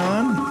going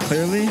on,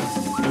 clearly.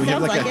 We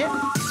have Sounds like it.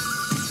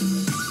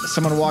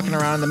 Someone walking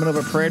around in the middle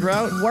of a parade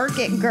route. Work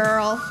it,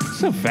 girl.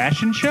 It's a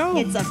fashion show?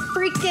 It's a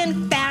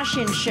freaking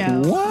fashion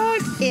show.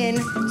 What? In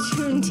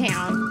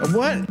Toontown.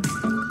 What?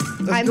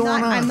 What's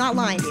going on? I'm not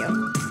lying to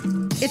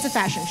you. It's a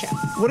fashion show.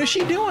 What is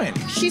she doing?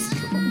 She's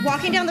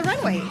walking down the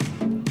runway.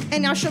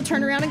 And now she'll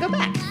turn around and go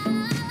back.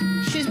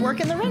 She's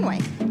working the runway.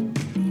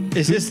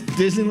 Is this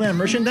Disneyland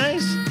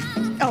merchandise?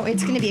 Oh,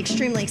 it's going to be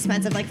extremely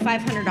expensive, like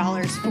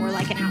 $500 for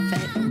like an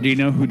outfit. Do you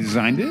know who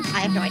designed this? I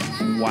have no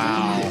idea.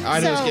 Wow.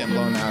 I know it's getting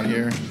blown out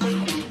here.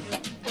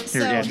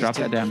 Here, drop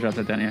that down,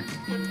 yeah.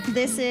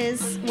 This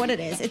is what it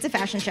is. It's a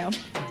fashion show.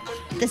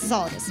 This is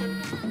all it is.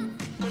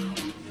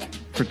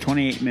 For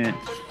 28 minutes.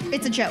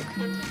 It's a joke.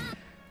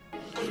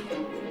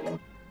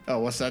 Oh,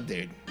 what's that,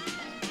 dude?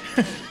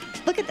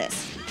 Look at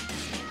this.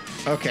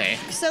 Okay.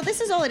 So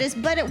this is all it is,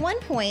 but at one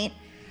point,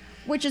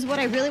 which is what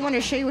I really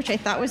wanted to show you, which I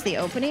thought was the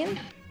opening,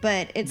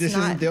 but it's this not.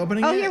 This isn't the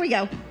opening Oh, yet? here we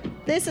go.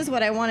 This is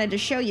what I wanted to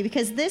show you,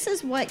 because this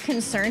is what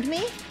concerned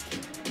me,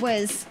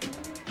 was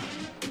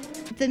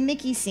the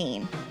Mickey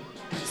scene.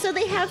 So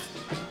they have...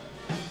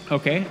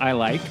 Okay,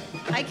 I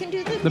can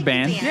do the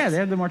band. Yeah, they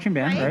have the marching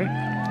band,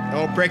 right?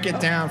 Oh, break it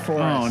down for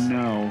us. Oh,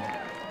 no.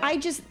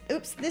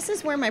 This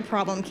is where my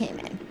problem came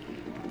in.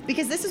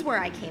 Because this is where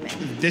I came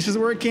in. This is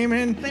where it came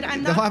in? But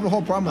I'm They'll not... have a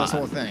whole problem with this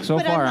whole thing. So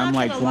far, I'm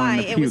like gonna lie,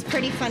 wanting to it was puke.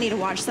 pretty funny to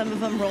watch some of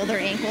them roll their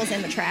ankles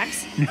in the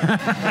tracks.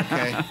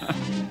 Okay.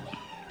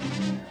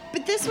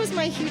 But this was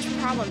my huge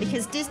problem,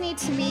 because Disney,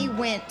 to me,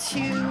 went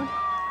to...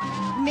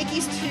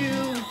 Mickey's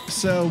too...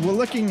 So we're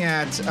looking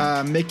at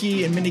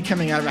Mickey and Minnie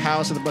coming out of a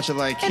house with a bunch of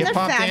like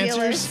hip-hop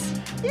dancers.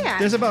 Yeah.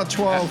 There's about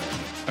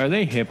 12... Are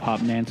they hip-hop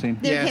dancing?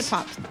 They're Yes.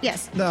 hip-hop,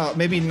 yes. No,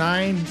 maybe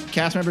 9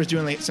 cast members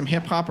doing like some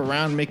hip-hop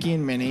around Mickey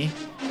and Minnie.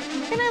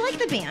 And I like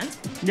the band.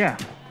 Yeah.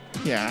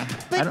 Yeah.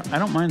 I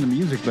don't mind the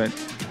music, but...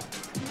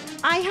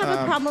 I have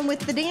a problem with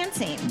the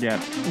dancing. Yeah.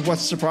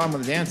 What's the problem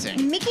with the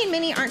dancing? Mickey and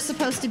Minnie aren't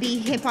supposed to be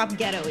hip-hop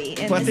ghetto-y.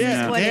 And But this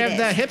is what they it have is.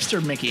 that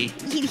hipster Mickey.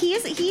 He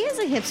is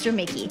a hipster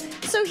Mickey.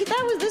 So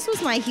this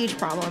was my huge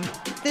problem.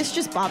 This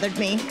just bothered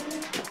me.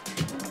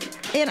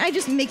 And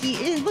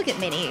look at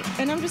Minnie.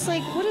 And I'm just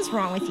like, what is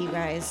wrong with you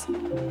guys?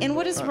 And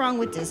what is wrong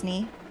with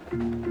Disney?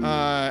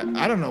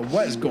 I don't know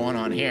what is going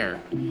on here.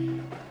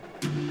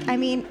 I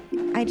mean,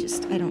 I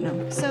don't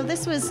know. So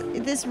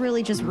this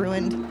really just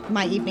ruined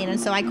my evening. And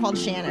so I called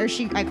Shannon,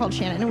 I called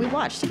Shannon and we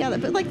watched together.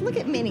 But like, look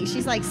at Minnie.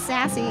 She's like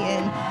sassy,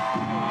 and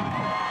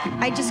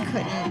I just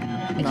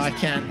couldn't. I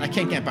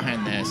can't get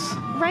behind this.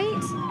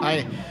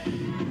 Right?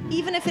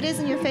 Even if it is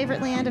in your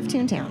favorite land of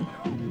Toontown.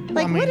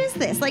 Like, what is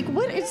this? Like,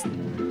 what is...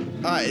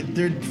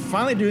 they're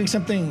finally doing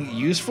something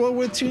useful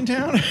with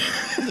Toontown.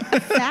 A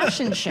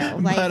fashion show.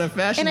 Like, but a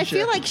fashion show. And I show.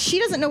 feel like she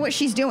doesn't know what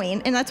she's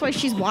doing, and that's why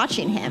she's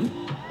watching him.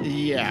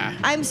 Yeah.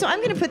 I'm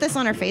going to put this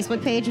on our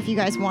Facebook page if you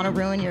guys want to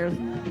ruin your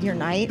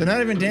night. They're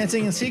not even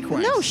dancing in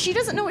sequence. No, she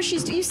doesn't know what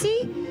she's doing. You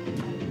see?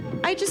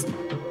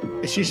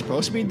 Is she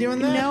supposed to be doing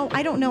that? No,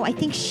 I don't know. I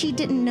think she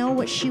didn't know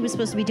what she was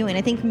supposed to be doing.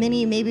 I think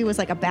Minnie maybe was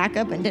like a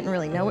backup and didn't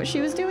really know what she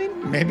was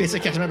doing. Maybe it's a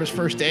cast member's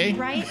first day.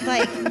 Right?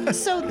 Like,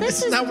 so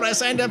this is not what I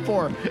signed up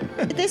for.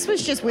 This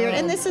was just weird,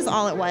 and this is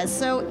all it was.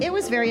 So it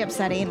was very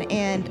upsetting.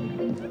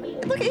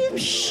 And look at him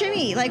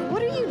shimmy. Like,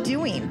 what are you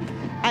doing?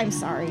 I'm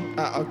sorry.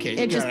 Okay.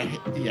 It just I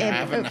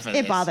have enough of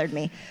it this. bothered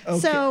me. Okay.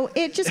 So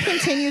it just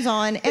continues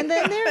on, and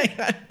then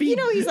there,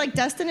 he's like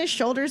dusting his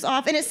shoulders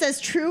off, and it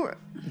says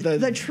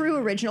the true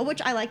original,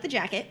 which I like the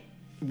jacket.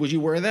 Would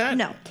you wear that?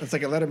 No. It's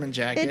like a Letterman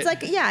jacket. It's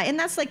like, yeah, and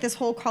that's like this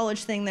whole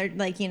college thing they're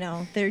like,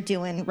 they're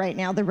doing right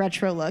now, the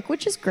retro look,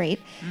 which is great.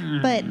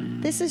 But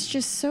this is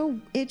just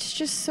it's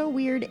just so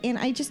weird. And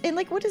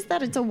like, what is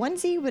that? It's a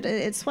onesie with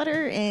a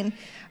sweater, and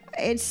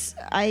in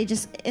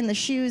the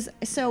shoes.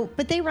 So,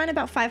 but they run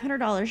about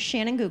 $500.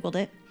 Shannon Googled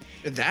it.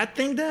 That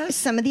thing does?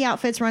 Some of the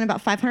outfits run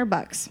about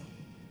 $500.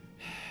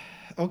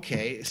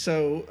 Okay.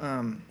 So,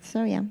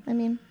 yeah, I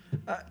mean.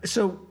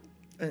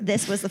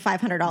 This was the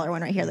 $500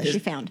 one right here that she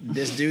found.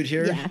 This dude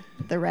here? Yeah,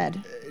 the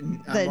red.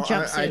 The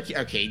jumpsuit.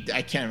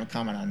 I can't even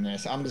comment on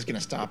this. I'm just going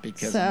to stop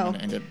because So, I'm going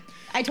to end up...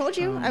 I told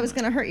you I was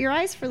going to hurt your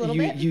eyes for a little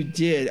bit. You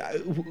did.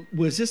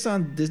 Was this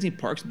on Disney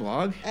Parks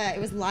blog?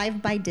 It was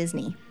live by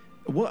Disney.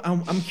 Well,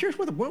 I'm curious,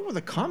 what were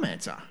the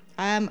comments on?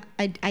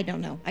 I don't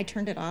know. I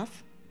turned it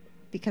off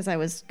because I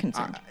was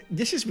concerned.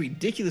 This is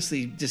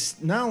ridiculously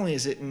just... Not only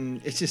is it...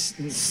 It's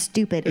just...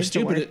 Stupid is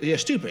the word. Yeah,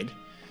 stupid.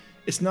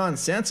 It's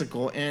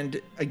nonsensical,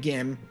 and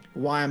again,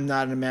 why I'm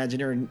not an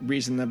Imagineer,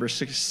 reason number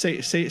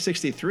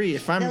 63.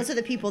 Those are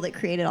the people that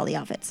created all the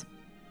outfits.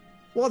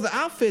 Well, the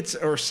outfits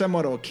are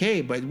somewhat okay,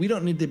 but we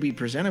don't need to be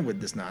presented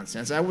with this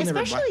nonsense. I would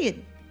Especially at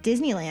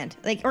Disneyland,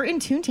 or in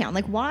Toontown.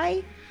 Like,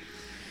 why?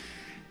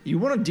 You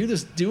want to do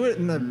this? Do it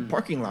in the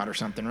parking lot or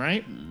something,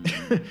 right?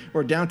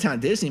 Or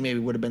downtown Disney maybe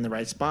would have been the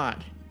right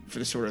spot for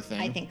this sort of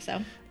thing. I think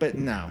so. But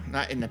no,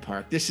 not in the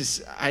park.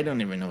 I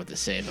don't even know what to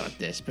say about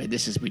this, but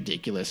this is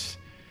ridiculous.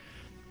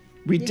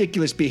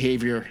 Ridiculous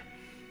behavior.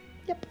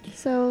 Yep.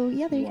 So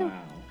yeah, there you go.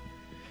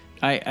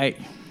 I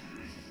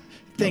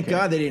thank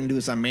God they didn't do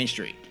this on Main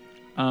Street.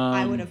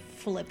 I would have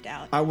flipped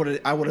out. I would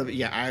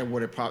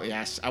have probably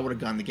asked. I would have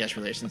gone to guest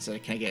relations and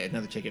said, "Can I get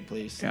another ticket,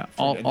 please?" Yeah.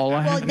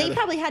 They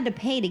probably had to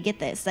pay to get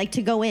this, like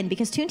to go in,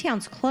 because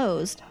Toontown's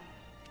closed.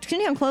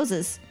 Toontown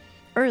closes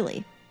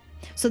early,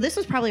 so this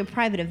was probably a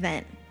private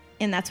event,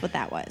 and that's what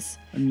that was.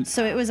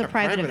 So it was a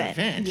private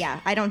event. Yeah,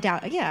 I don't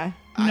doubt. Yeah.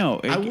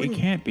 No, it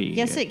can't be.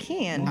 Yes, it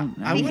can. Well,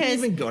 I wouldn't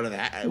even go to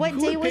that. What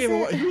day was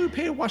it? Who would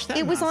pay to watch that?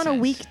 It was on a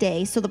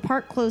weekday, so the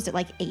park closed at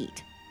like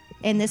 8,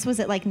 and this was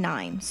at like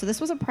 9. So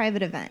this was a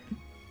private event.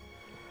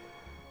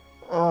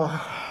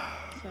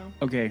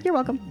 Okay. You're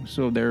welcome.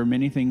 So there are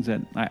many things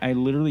that I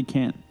literally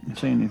can't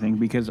say anything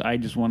because I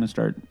just want to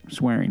start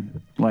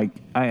swearing. Like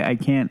I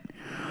can't.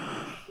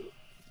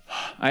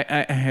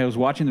 I was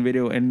watching the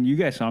video and you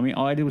guys saw me.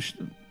 All I did was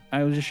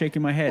I was just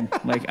shaking my head.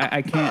 Like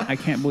I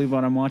can't believe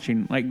what I'm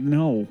watching. Like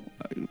no,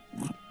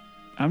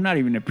 I'm not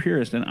even a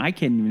purist and I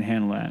can't even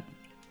handle that.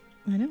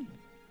 I know.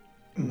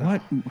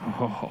 What?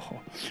 Oh.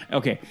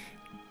 Okay.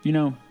 You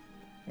know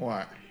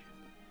what?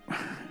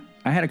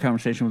 I had a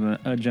conversation with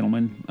a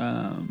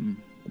gentleman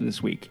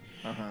this week,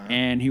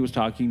 and he was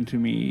talking to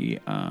me.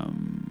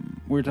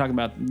 We were talking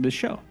about the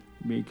show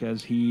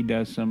because he's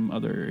done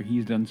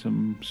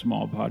some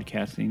small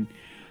podcasting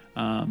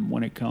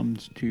when it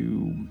comes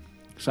to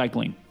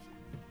cycling.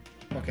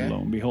 Okay. Lo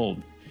and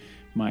behold,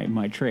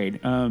 my trade.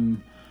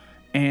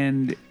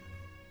 And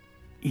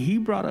he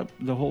brought up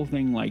the whole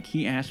thing. Like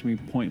he asked me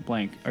point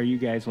blank, "Are you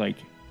guys like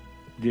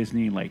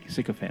Disney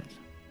sycophants?"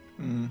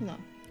 Mm-hmm. No.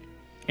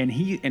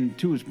 And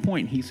to his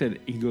point, he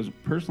goes,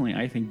 personally,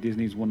 I think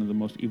Disney is one of the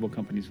most evil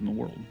companies in the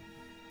world.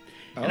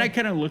 Oh. And I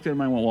kind of looked at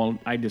him and I went, well,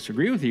 I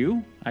disagree with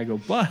you. I go,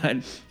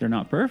 but they're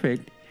not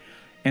perfect.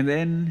 And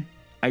then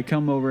I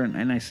come over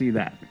and I see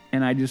that.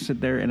 And I just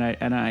sit there and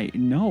I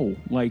know,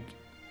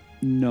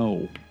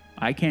 no.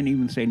 I can't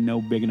even say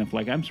no big enough.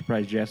 Like, I'm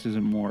surprised Jess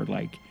isn't more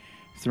like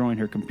throwing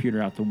her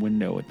computer out the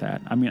window at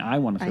that. I mean, I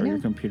want to throw your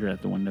computer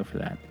out the window for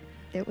that.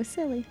 It was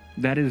silly.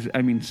 That is,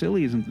 I mean,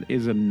 silly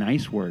is a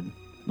nice word.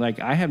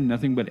 Like, I have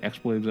nothing but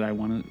expletives that I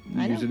want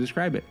to use to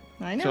describe it.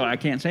 I know. So I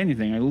can't say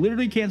anything. I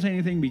literally can't say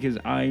anything because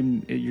you're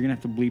going to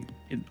have to bleep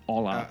it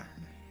all out.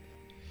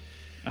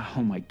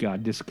 Oh, my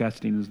God.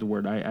 Disgusting is the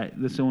word.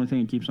 That's the only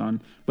thing that keeps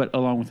on. But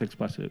along with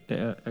expletives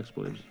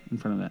in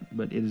front of that.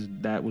 But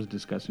that was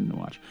disgusting to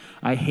watch.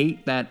 I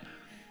hate that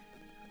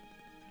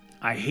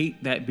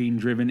being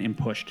driven and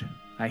pushed.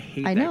 I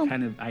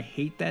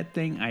hate that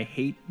thing. I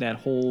hate that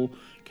whole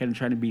kind of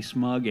trying to be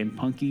smug and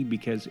punky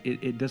because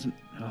it doesn't.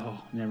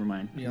 Oh, never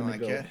mind. You don't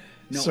like it?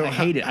 No, so I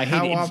hate it. I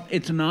hate it.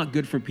 It's not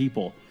good for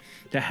people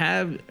to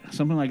have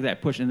something like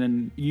that pushed and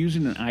then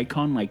using an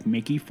icon like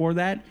Mickey for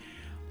that.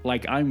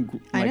 Like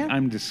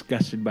I'm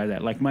disgusted by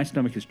that. Like my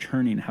stomach is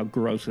churning. How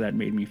gross that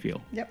made me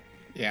feel. Yep.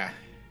 Yeah.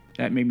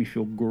 That made me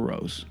feel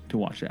gross to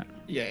watch that.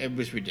 Yeah, it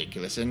was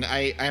ridiculous, and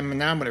I'm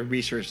going to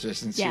research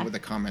this and see what the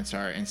comments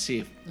are and see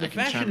if The I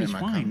can chime fashion in is my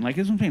fine. comment. Like,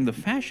 that's what I'm saying. The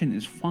fashion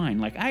is fine.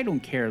 Like, I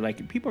don't care. Like,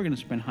 if people are going to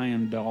spend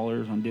high-end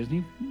dollars on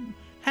Disney,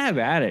 have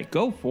at it.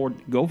 Go for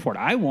it.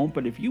 I won't,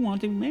 but if you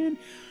want to, man,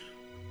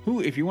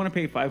 if you want to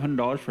pay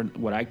 $500 for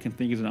what I can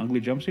think is an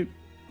ugly jumpsuit,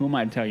 who am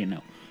I to tell you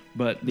no?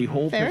 But the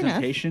whole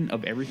presentation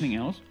of everything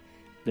else,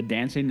 the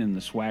dancing and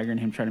the swagger and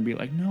him trying to be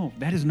like, no,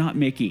 that is not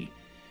Mickey.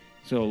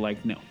 So,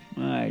 like, no.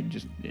 I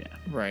just,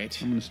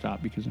 Right. I'm going to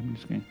stop because I'm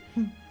just going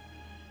to...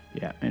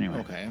 Yeah, anyway.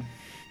 Okay.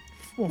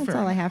 Well, That's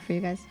all I have for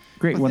you guys.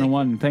 Great,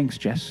 101. Thanks,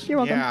 Jess. You're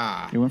welcome.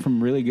 Yeah. It went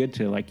from really good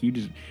to, like,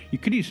 you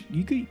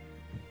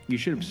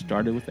should have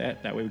started with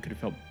that. That way we could have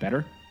felt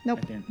better. Nope,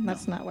 But then,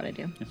 that's not what I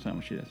do. That's not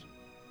what she does.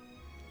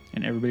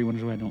 And everybody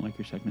wonders why I don't like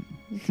your segment.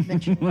 It's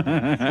vintage.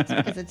 It's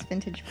because it's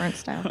vintage front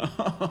style.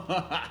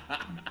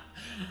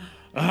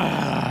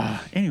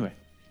 Anyway.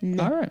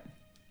 All right.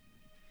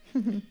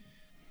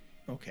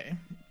 Okay.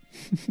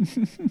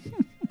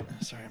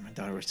 Sorry, my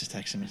daughter was just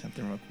texting me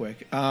something real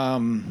quick. All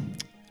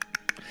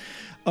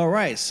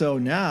right, so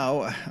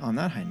now, on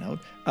that high note,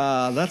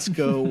 let's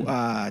go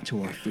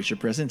to our feature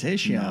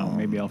presentation. No,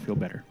 maybe I'll feel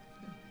better.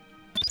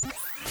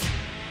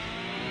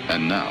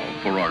 And now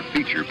for our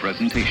feature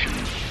presentation.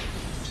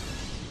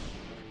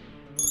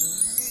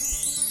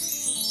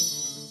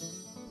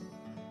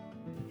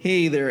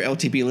 Hey there,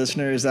 LTP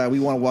listeners. We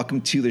want to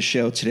welcome to the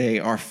show today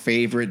our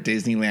favorite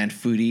Disneyland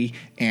foodie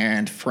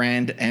and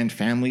friend and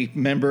family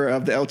member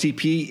of the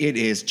LTP. It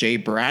is Jay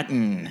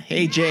Brattain.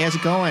 Hey, Jay, how's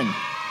it going?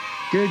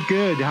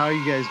 Good. How are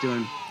you guys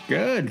doing?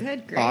 Good.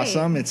 Great.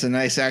 Awesome. It's a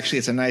nice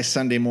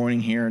Sunday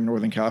morning here in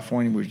Northern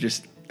California. We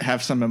just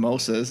have some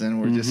mimosas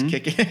and we're just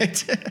kicking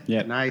it.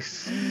 Yeah.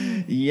 Nice.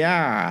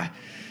 Yeah.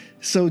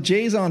 So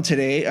Jay's on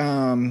today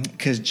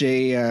because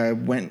Jay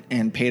went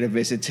and paid a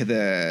visit to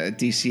the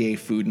DCA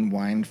Food and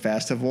Wine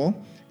Festival,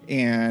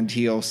 and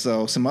he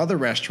also some other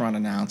restaurant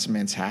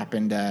announcements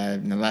happened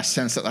in the last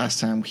time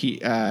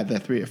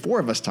the 3 or 4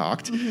 of us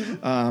talked.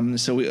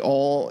 So we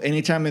all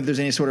anytime that there's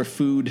any sort of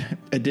food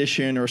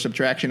addition or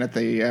subtraction at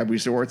the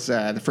resorts,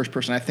 the first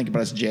person I think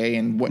about is Jay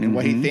and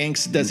what he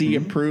thinks. Does he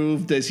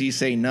approve? Does he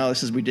say no?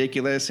 This is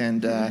ridiculous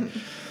and.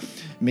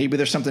 Maybe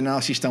there's something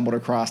else he stumbled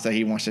across that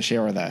he wants to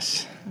share with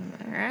us.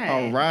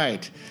 All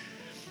right.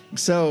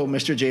 So,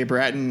 Mr. Jay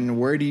Brattain,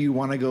 where do you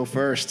want to go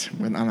first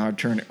on our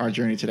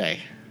journey today?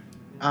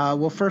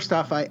 Well, first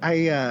off,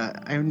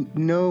 I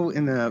know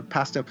in the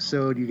past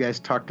episode you guys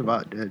talked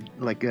about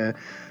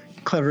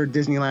clever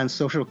Disneyland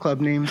social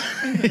club names.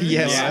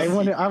 Yes. So I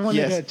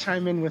wanted to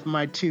chime in with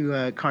my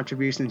 2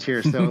 contributions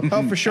here. So,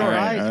 oh, for sure. All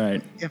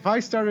right. If I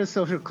started a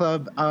social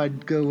club,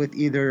 I'd go with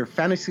either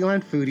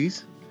Fantasyland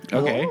Foodies.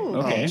 Okay.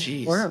 Oh,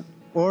 geez.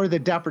 Or the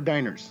Dapper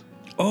Diners.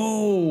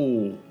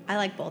 Oh. I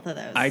like both of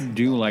those. I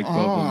do like both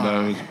of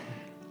those.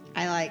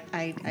 I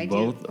do.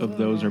 Both of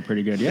those are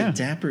pretty good. Yeah.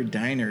 Dapper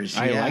Diners.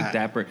 I like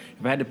Dapper.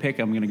 If I had to pick,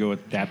 I'm going to go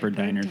with Dapper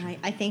Diners.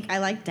 I think I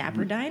like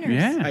Dapper Diners.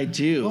 Yeah. I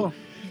do. Cool.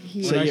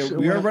 So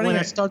we are running. When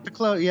I start the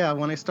club,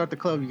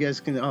 you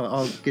guys can.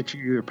 I'll get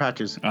you your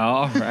patches.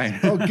 All right.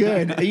 Oh,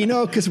 good.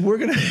 Because we're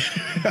gonna.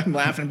 I'm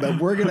laughing, but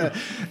we're gonna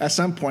at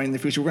some point in the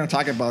future we're gonna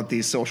talk about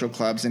these social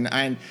clubs, and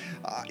I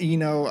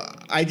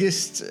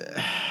just.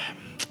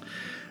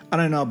 I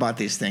don't know about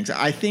these things.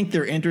 I think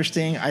they're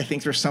interesting. I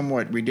think they're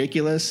somewhat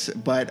ridiculous.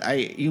 But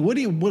what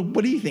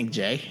do you think,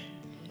 Jay?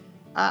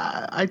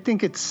 I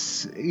think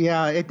it's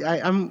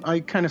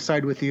I kind of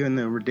side with you in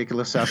the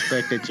ridiculous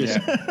aspect. It just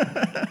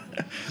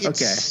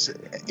it's,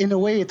 in a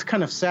way it's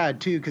kind of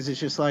sad too because it's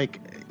just like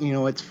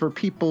it's for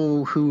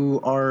people who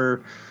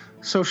are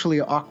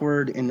socially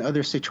awkward in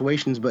other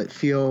situations but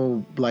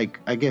feel like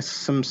I guess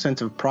some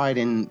sense of pride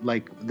in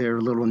like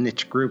their little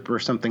niche group or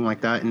something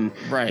like that, and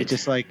it's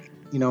just like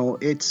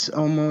it's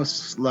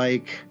almost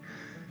like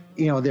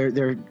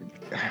they're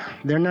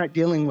not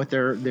dealing with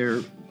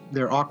their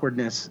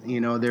awkwardness,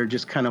 they're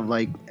just kind of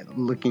like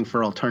looking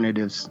for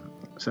alternatives.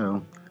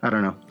 So I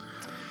don't know.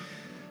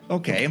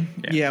 Okay.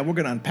 Yeah, we're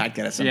going to unpack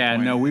that at some point. Yeah,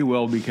 no, we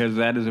will because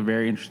that is a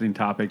very interesting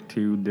topic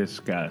to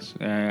discuss.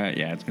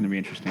 It's going to be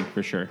interesting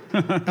for sure.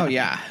 Oh,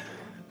 yeah.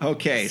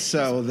 Okay,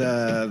 so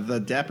the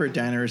Dapper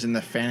Diners and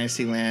the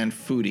Fantasyland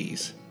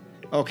Foodies.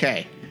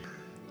 Okay.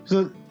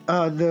 So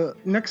the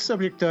next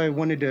subject I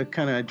wanted to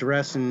kind of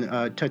address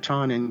and touch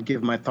on and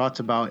give my thoughts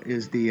about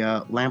is the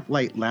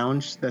Lamplight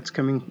Lounge that's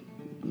coming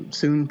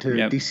soon to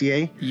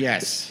DCA.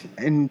 Yes.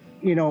 And,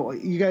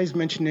 you guys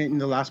mentioned it in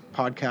the last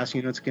podcast,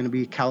 it's going to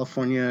be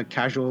California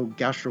casual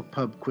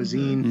gastropub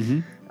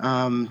cuisine,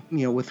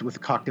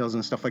 with cocktails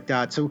and stuff like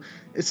that. So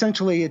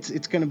essentially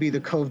it's going to be the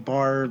Cove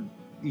Bar,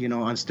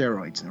 on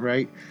steroids,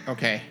 right?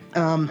 Okay.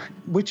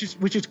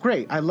 Which is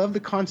great. I love the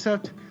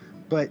concept,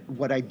 but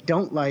what I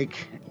don't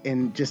like,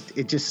 and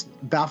it just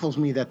baffles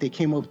me that they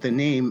came up with the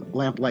name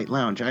Lamplight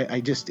Lounge.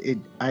 I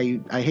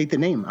hate the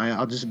name.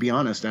 I'll just be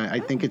honest. I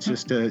think it's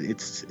just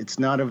it's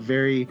not a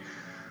very,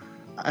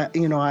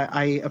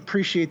 I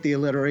appreciate the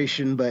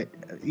alliteration, but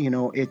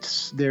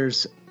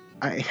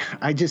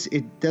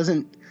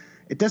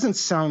it it doesn't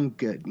sound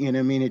good. You know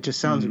what I mean? It just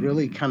sounds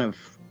really kind of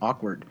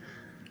awkward.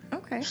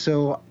 Okay.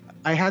 So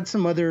I had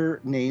some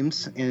other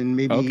names, and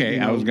maybe. Okay,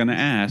 I was going to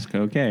ask.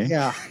 Okay.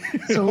 Yeah.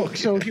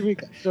 So here we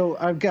go. So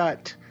I've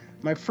got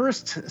my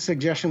first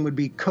suggestion would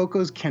be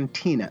Coco's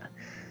Cantina.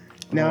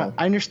 Now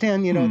I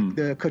understand,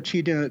 the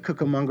Cochita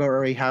Cucamonga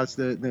already has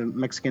the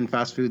Mexican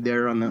fast food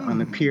there on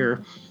the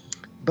pier,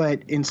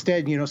 but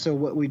instead, so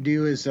what we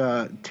do is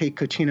take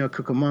Cochino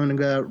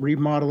Cucamonga,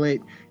 remodel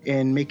it,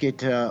 and make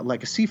it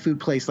like a seafood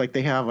place like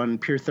they have on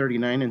Pier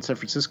 39 in San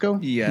Francisco.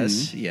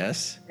 Yes,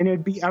 yes. And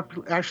it'd be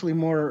actually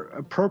more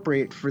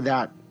appropriate for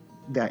that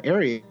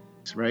area,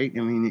 right?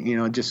 I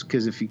mean, just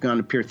because if you've gone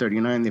to Pier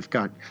 39, they've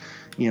got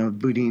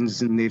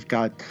boudins, and they've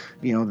got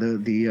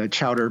the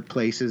chowder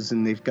places,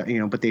 and they've got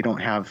but they don't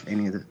have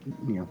any of the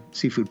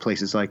seafood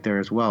places like there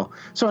as well.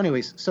 So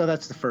anyways,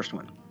 that's the first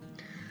one.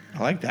 I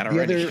like that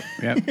already.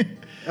 The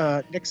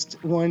other next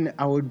one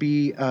I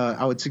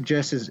would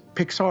suggest is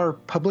Pixar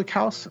Public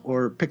House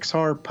or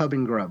Pixar Pub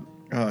and Grub.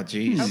 Oh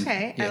geez.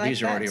 Okay, yeah, I like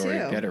these are that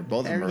already too. better.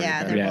 Both of them are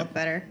they're both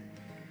better.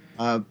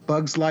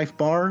 Bugs Life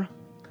Bar,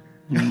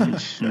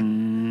 which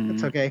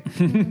that's okay.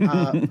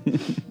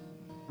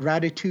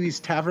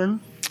 Ratatouille's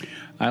Tavern.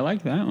 I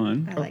like that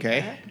one.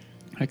 Okay.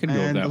 I could go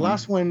with that And the one.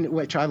 last one,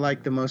 which I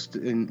like the most,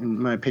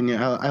 in my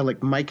opinion, I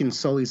like Mike and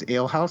Sully's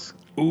Ale House.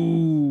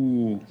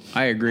 Ooh,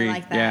 I agree. I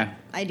like that. Yeah,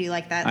 I do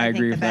like that. I think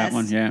agree the with best. that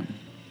one. Yeah.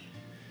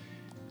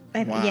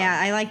 Wow. Yeah,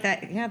 I like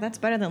that. Yeah, that's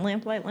better than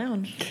Lamplight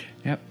Lounge.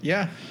 Yep.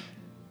 Yeah.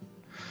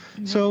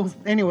 So,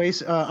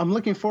 anyways, I'm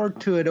looking forward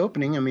to it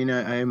opening. I mean,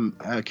 I'm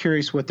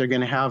curious what they're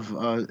going to have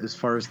as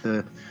far as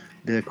the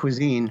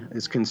cuisine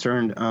is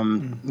concerned.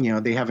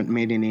 They haven't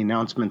made any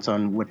announcements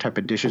on what type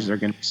of dishes they're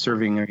going to be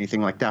serving or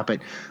anything like that.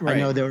 But Right. I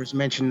know there was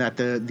mention that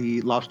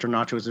the lobster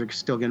nachos are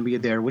still going to be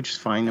there, which is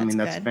fine.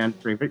 That's good. fan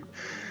favorite.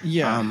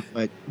 Yeah.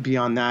 But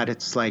beyond that,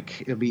 it's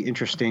like it'll be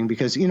interesting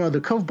because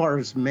the Cove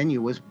Bar's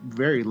menu was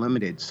very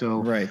limited.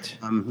 So Right.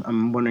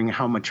 I'm wondering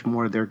how much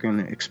more they're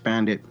going to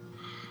expand it.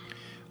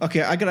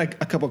 Okay, I got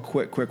a couple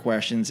quick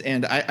questions,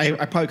 and I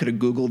probably could have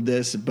Googled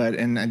this,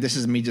 and this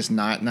is me just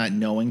not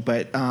knowing,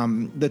 but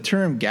the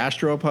term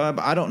gastropub,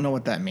 I don't know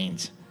what that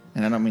means,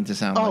 and I don't mean to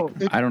sound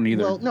I don't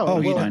either. Well, no.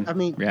 you don't? I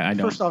mean, Yeah, I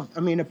don't. First off,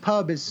 a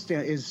pub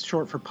is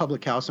short for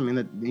public house. I mean,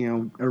 that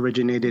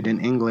originated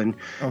in England.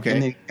 Okay.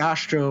 And then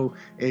gastro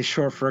is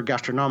short for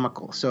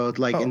gastronomical. So it's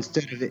like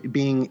instead of it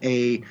being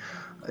a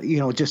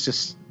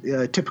just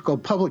a typical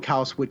public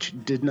house, which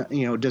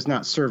does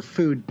not serve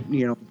food,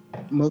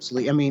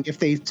 mostly. I mean, if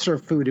they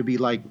serve food, it'd be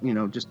like,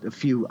 just a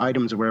few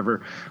items or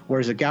whatever.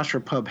 Whereas a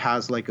gastropub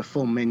has like a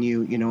full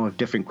menu, of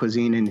different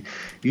cuisine, and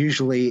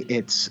usually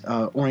it's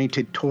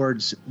oriented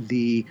towards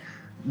the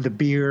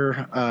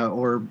beer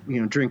or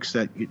drinks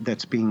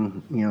that's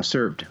being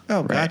served.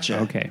 Oh,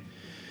 gotcha. Okay.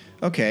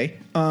 Okay.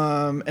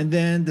 And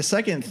then the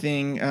second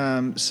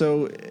thing,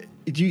 so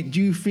do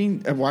you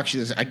think? Well,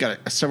 actually, I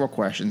got several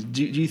questions.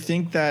 Do you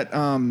think that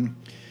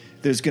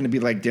there's going to be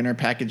like dinner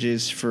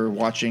packages for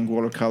watching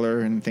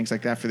watercolor and things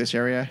like that for this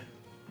area?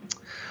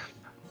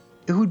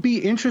 It would be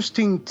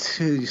interesting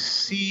to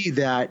see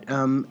that.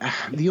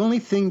 The only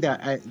thing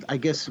that I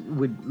guess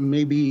would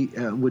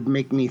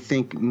make me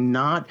think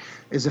not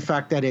is the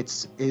fact that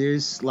it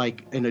is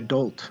like an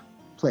adult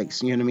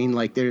place. You know what I mean?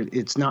 Like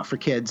it's not for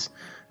kids.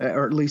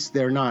 Or at least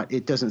they're not.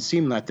 It doesn't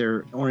seem that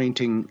they're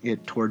orienting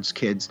it towards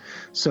kids.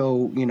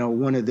 So,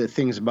 one of the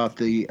things about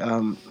the,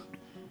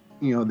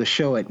 the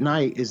show at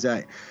night is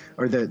that,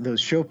 or those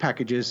show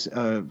packages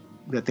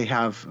that they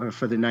have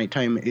for the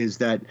nighttime is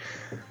that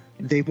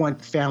they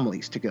want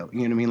families to go.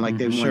 You know what I mean? Like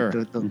they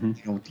want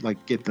the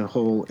like get the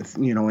whole,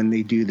 and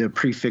they do the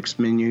prefix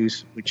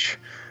menus, which,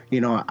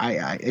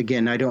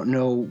 I don't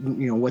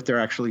know, what they're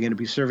actually going to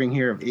be serving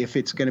here. If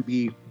it's going to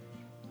be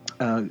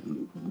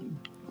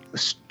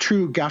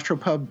true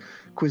gastropub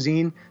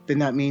cuisine, then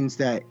that means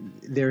that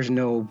there's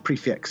no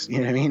prefix. You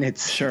know what I mean?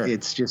 It's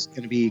just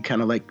going to be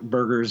kind of like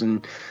burgers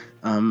and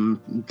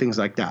things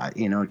like that.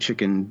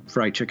 Chicken,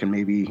 fried chicken,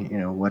 maybe.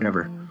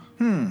 Whatever.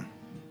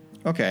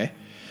 Okay.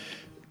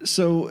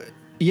 So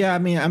yeah, I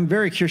mean, I'm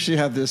very curious to see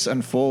how this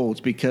unfolds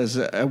because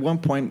at one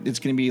point it's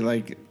going to be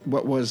like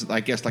what was, I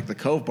guess, like the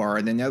Cove Bar,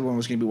 and then the other one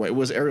was going to be what it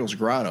was, Ariel's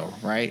Grotto,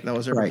 right? That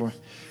was there before.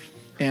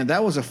 And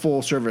that was a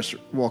full service,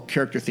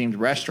 character themed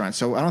restaurant.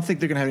 So I don't think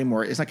they're gonna have any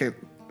more. It's like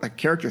like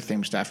character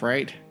themed stuff,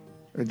 right?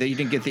 Or you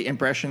didn't get the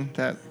impression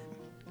that?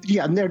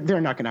 Yeah, they're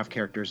not gonna have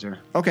characters there.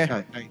 Okay.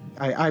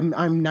 I'm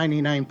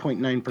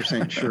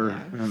 99.9% sure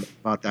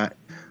about that.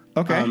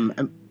 Okay.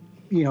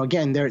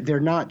 Again, they're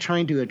not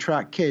trying to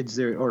attract kids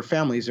or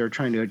families. They're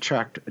trying to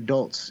attract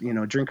adults.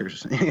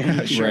 Drinkers.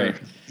 Sure.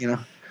 Right.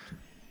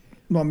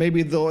 Well,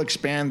 maybe they'll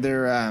expand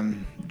their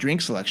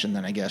drink selection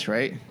then, I guess,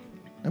 right?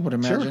 I would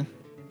imagine. Sure.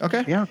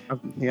 Okay. Yeah,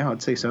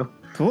 I'd say so.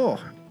 Cool.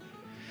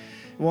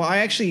 Well, I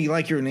actually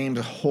like your names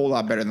a whole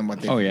lot better than what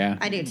they've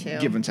I do too.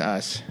 given to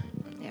us.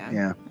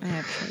 Yeah. I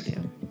actually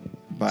do.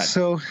 But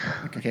so,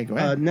 okay, go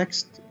ahead.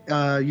 Next,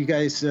 you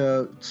guys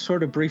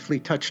sort of briefly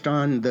touched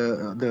on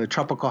the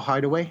Tropical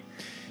Hideaway.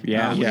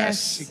 Yeah.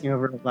 Yes. Speaking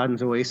over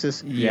Aladdin's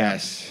Oasis.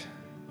 Yes.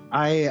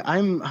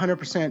 I'm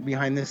 100%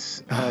 behind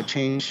this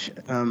change.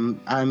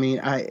 I mean,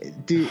 I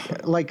do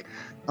like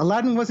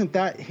Aladdin wasn't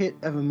that hit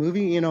of a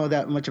movie, you know,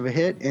 that much of a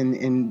hit.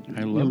 And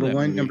number one,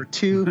 movie. Number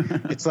two,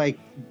 it's like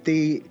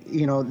the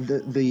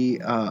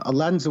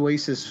Aladdin's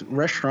Oasis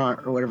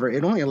restaurant or whatever,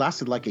 it only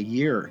lasted like a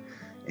year.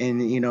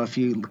 And, you know, if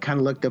you kind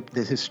of looked up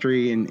the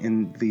history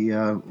and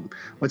the,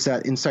 what's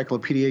that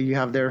encyclopedia you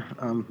have there,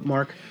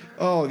 Mark?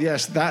 Oh,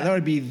 yes. That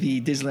would be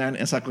the Disneyland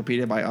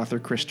Encyclopedia by author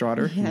Chris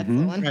Strotter. Yeah, that's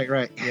the one.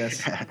 Right.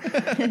 Yes.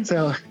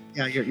 So,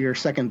 yeah, your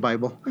second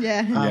Bible.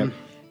 Yeah.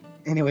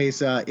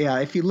 Anyways,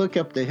 if you look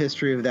up the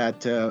history of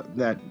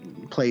that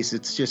place,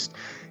 it's just,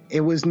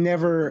 it was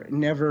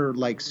never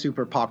like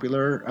super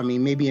popular. I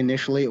mean, maybe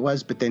initially it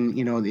was, but then,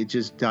 you know, it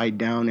just died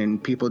down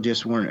and people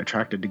just weren't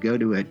attracted to go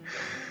to it.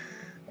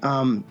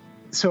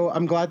 So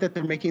I'm glad that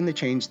they're making the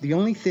change. The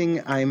only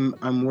thing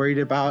I'm worried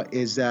about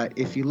is that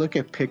if you look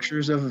at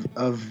pictures of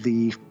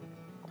the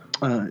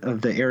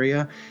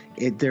area,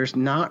 there's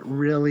not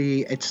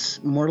really.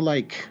 It's more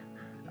like,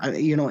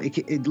 you know,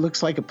 it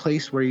looks like a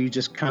place where you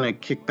just kind of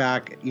kick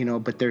back, you know,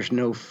 but there's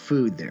no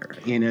food there.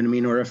 You know what I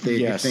mean? Or if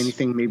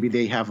anything, maybe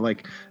they have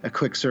like a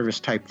quick service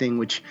type thing,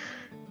 which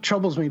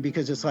troubles me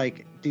because it's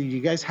like, dude, you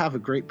guys have a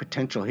great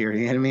potential here.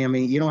 You know what I mean? I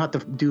mean, you don't have to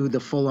do the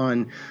full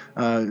on,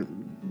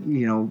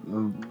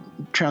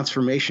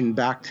 transformation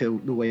back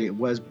to the way it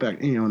was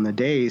back, you know, in the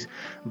days.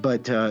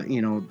 But,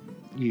 you know,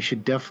 you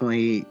should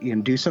definitely, you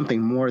know, do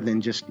something more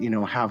than just, you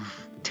know, have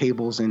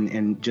tables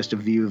and just a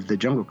view of the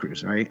Jungle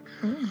Cruise, right?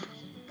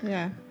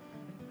 Yeah.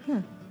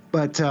 Huh.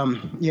 But,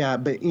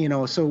 but, you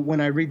know, so when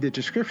I read the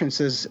description, it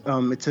says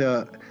it's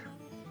a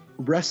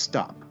rest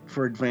stop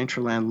for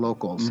Adventureland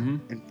locals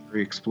and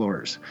free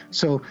explorers.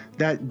 So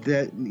that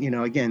you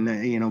know,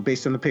 again, you know,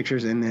 based on the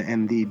pictures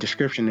and the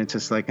description, it's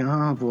just like,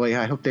 oh boy,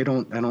 I hope they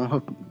don't. I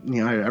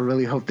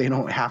really hope they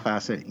don't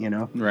half-ass it. You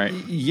know, right?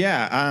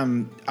 Yeah.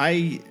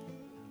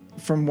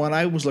 From what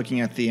I was looking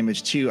at the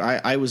image too,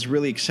 I was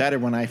really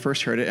excited when I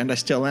first heard it, and I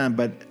still am.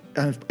 But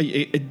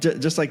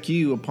just like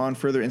you, upon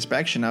further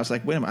inspection, I was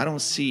like, wait a minute, I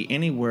don't see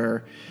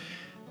anywhere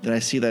that I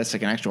see that it's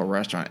like an actual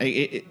restaurant.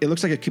 It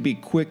looks like it could be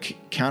quick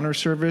counter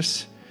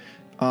service.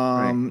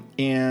 Right.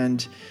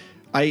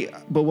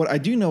 But what I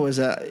do know is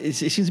that it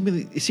seems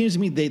to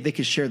me they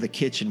could share the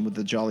kitchen with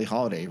the Jolly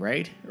Holiday,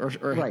 right? Or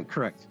right,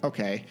 correct.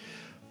 Okay.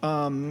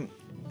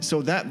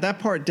 So that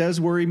part does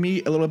worry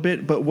me a little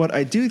bit. But what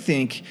I do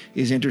think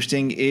is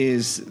interesting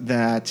is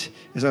that,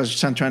 as I was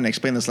trying to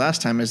explain this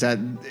last time, is that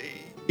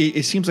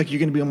it seems like you're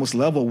going to be almost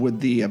level with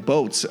the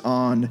boats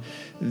on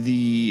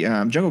the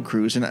Jungle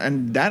Cruise,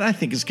 and that I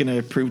think is going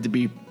to prove to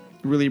be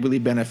really, really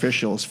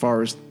beneficial as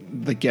far as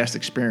the guest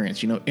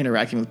experience, you know,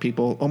 interacting with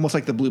people, almost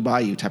like the Blue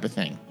Bayou type of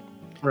thing.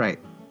 Right.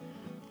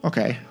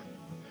 Okay.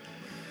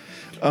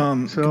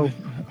 So,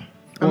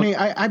 I mean,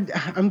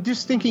 I'm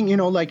just thinking, you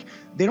know, like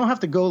they don't have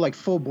to go like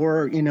full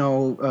bore, you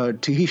know,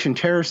 Tahitian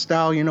terrace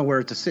style, you know,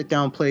 where it's a sit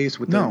down place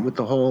with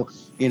the whole,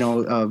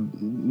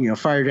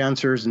 fire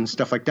dancers and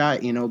stuff like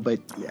that, you know.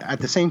 But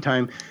at the same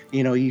time,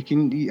 you know,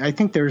 I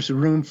think there's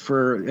room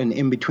for an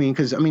in between,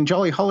 because I mean,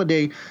 Jolly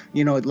Holiday,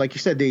 you know, like you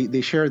said,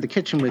 they share the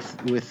kitchen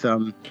with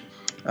them,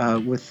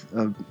 and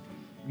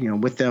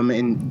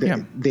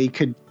they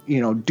could,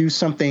 you know, do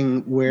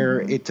something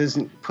where it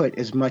doesn't put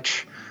as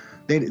much.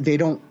 They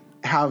don't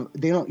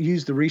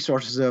use the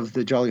resources of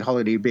the Jolly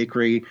Holiday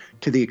Bakery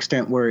to the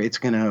extent where it's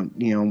going to,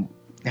 you know,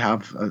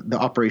 have the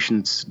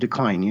operations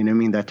decline. You know what I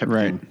mean? That type of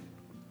thing.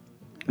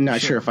 I'm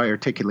not sure if I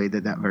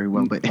articulated that very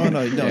well, but you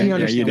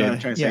understand what I'm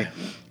trying to say.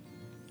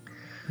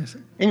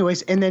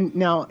 Anyways, and then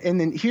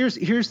here's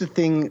the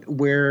thing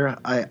where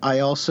I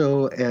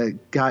also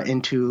got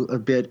into a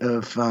bit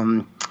of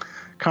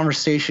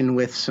conversation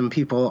with some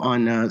people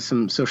on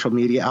some social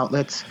media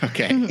outlets.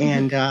 Okay.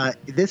 And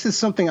this is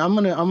something I'm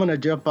gonna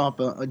jump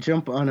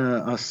on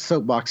a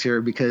soapbox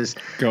here, because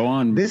go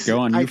on. You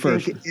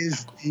first. think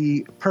is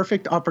the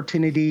perfect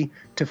opportunity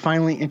to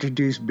finally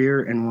introduce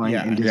beer and wine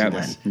in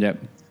Disneyland. Yep.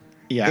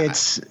 Yeah.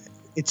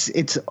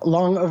 It's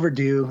long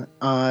overdue.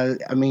 I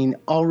mean,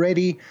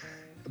 already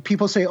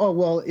people say, oh,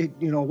 well,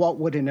 Walt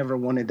would have never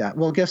wanted that.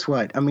 Well, guess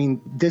what? I mean,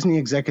 Disney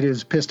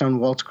executives pissed on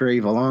Walt's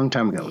grave a long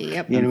time ago.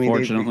 Yep. You know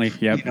Unfortunately, what I mean?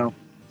 yep. You know,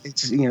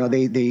 it's, you know,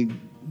 they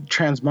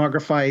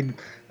transmogrified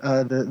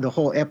the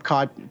whole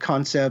Epcot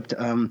concept.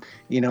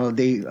 You know,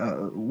 they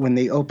when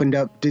they opened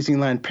up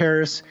Disneyland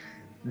Paris,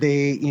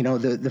 they, you know,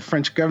 the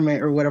French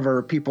government or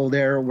whatever people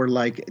there were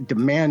like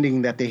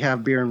demanding that they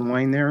have beer and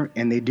wine there,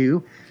 and they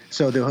do.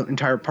 So the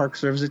entire park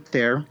serves it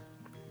there.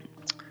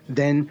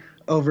 Then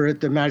over at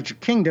the Magic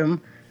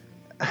Kingdom,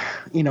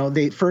 you know,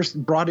 they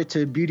first brought it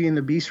to Beauty and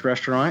the Beast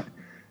restaurant,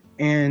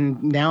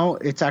 and now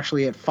it's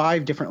actually at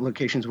 5 different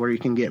locations where you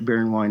can get beer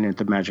and wine at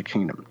the Magic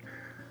Kingdom.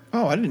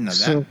 Oh, I didn't know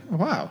that.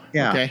 Wow.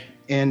 Yeah. Okay.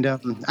 And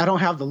I don't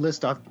have the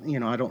list off, you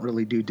know, I don't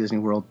really do Disney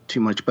World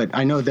too much, but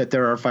I know that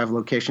there are 5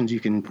 locations. You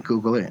can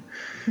Google it.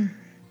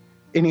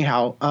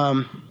 Anyhow,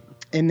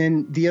 and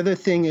then the other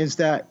thing is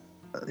that,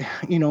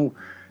 you know,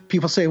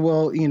 people say,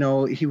 well, you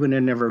know, he would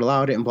have never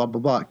allowed it and blah,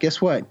 blah, blah.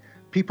 Guess what?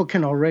 people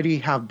can already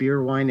have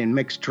beer, wine, and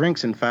mixed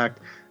drinks. In fact,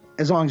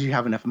 as long as you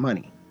have enough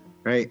money,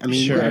 right? I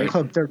mean, you go to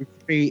Club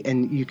 33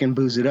 and you can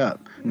booze it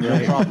up,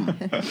 no problem.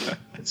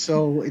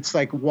 So it's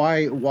like,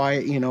 why?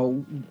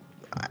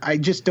 I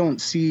just don't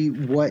see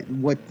what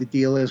the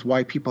deal is.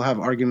 Why people have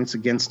arguments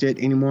against it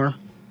anymore?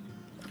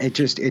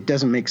 It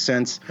doesn't make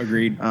sense.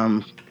 Agreed.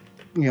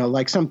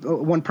 Like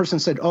one person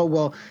said, "Oh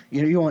well,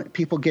 you want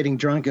people getting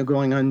drunk and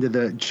going onto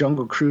the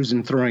Jungle Cruise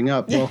and throwing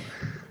up." Well,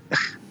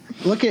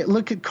 look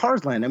at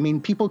Cars Land. I mean,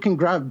 people can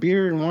grab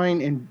beer and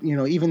wine, and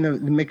even the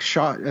mixed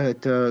shot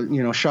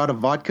shot of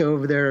vodka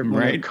over there,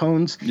 right?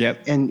 Cones.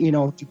 Yep. And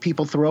do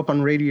people throw up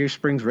on Radiator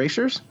Springs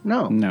Racers?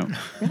 No. Yeah,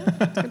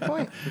 that's a good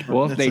point.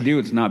 Well, if they do,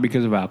 it's not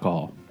because of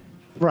alcohol.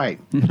 Right.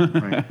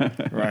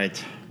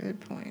 Right. Good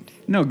point.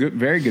 No, good,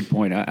 very good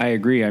point. I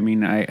agree. I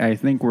mean, I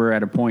think we're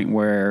at a point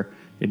where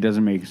it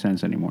doesn't make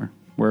sense anymore,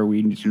 where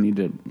we just need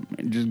to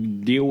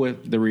just deal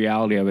with the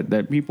reality of it,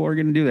 that people are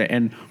going to do that.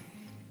 And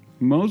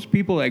most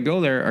people that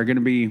go there are going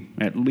to be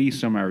at least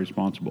somehow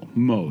responsible.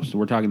 Most.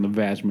 We're talking the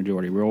vast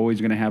majority. We're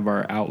always going to have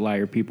our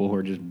outlier people who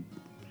are just,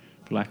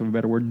 for lack of a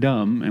better word,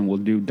 dumb, and will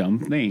do dumb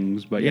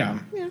things. But yeah.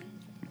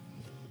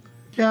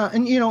 Yeah,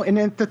 and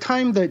at the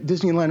time that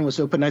Disneyland was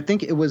open, I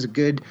think it was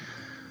good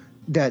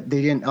that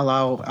they didn't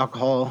allow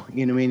alcohol,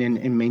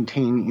 and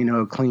maintain,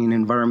 a clean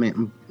environment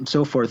and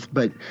so forth.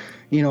 But,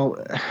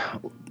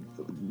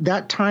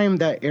 that time,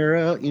 that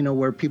era,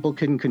 where people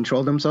couldn't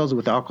control themselves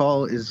with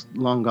alcohol is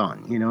long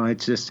gone.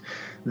 It's just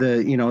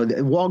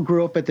Walt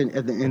grew up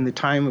in the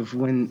time of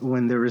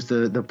when there was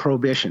the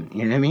prohibition.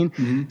 You know what I mean?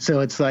 Mm-hmm.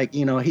 So it's like,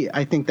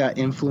 I think that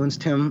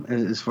influenced him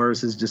as far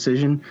as his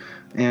decision.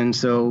 And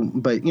so,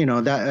 but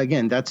that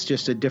again, that's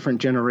just a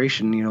different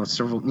generation.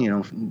 Several,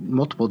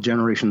 multiple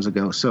generations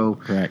ago. So,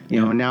 correct.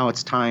 Now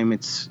it's time.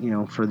 It's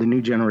for the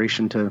new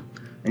generation to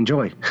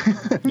enjoy.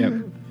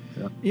 Yep.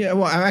 Yeah,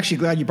 well, I'm actually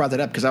glad you brought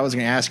that up, because I was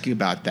going to ask you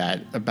about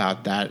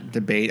that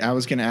debate. I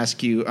was going to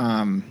ask you,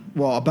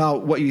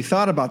 about what you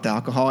thought about the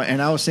alcohol,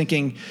 and I was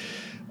thinking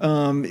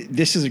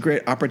this is a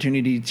great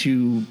opportunity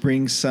to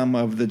bring some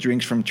of the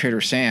drinks from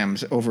Trader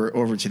Sam's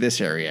over to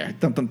this area.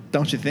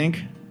 Don't you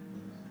think?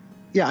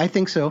 Yeah, I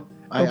think so.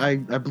 I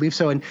believe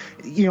so, and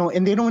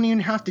and they don't even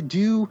have to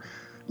do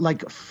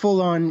like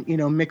full on,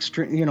 mixed,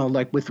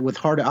 like with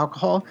hard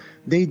alcohol.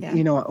 They,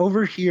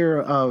 over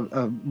here,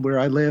 where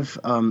I live,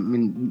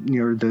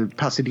 near the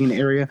Pasadena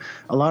area,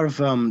 a lot of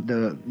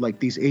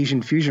these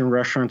Asian fusion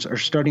restaurants are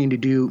starting to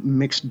do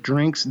mixed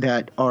drinks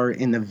that are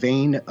in the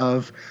vein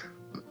of,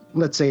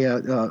 let's say, a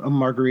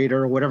margarita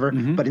or whatever,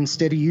 but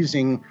instead of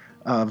using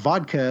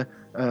vodka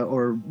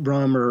or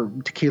rum or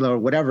tequila or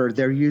whatever,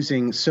 they're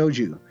using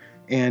soju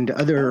and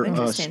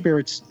other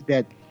spirits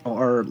that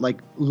are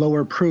like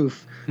lower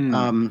proof. They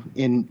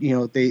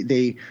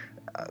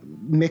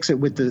mix it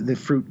with the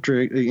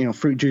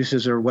fruit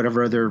juices or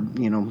whatever other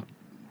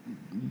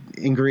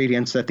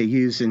ingredients that they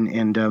use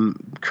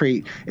and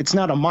create. It's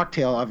not a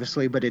mocktail,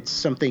 obviously, but it's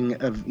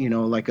something of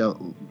like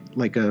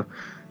a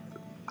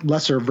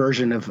lesser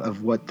version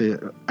of what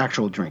the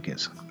actual drink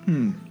is.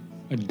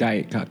 A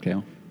diet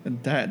cocktail. A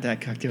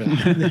diet cocktail.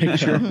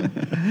 Sure.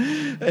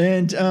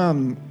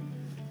 And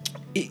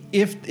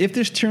if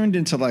this turned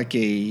into like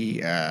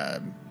a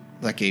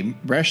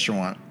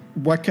restaurant,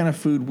 what kind of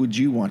food would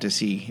you want to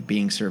see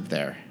being served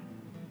there?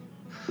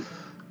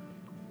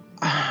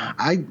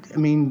 I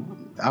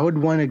mean, I would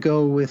want to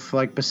go with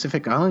like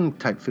Pacific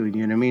Island type food.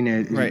 You know what I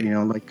mean? Right.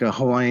 Like a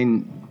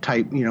Hawaiian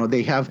type.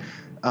 They have,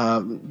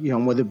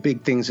 one of the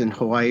big things in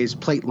Hawaii is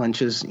plate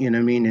lunches. You know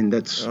what I mean? And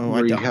that's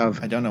where you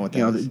have. I don't know what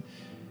that is.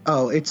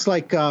 It's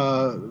like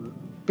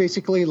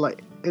basically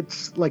like.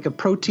 It's like a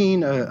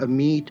protein, a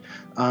meat,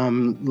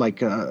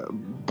 like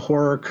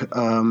pork.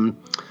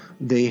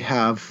 They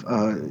have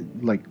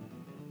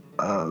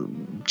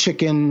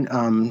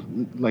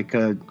chicken, like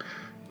a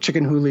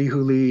chicken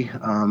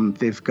huli.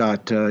 They've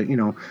got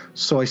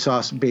soy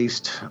sauce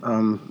based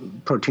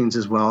proteins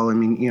as well. I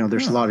mean,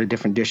 there's a lot of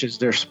different dishes.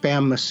 There's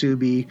spam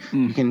musubi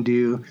you can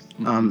do.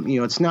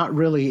 It's not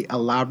really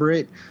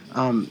elaborate.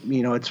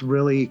 It's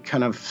really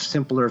kind of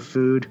simpler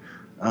food.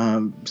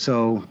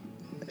 So.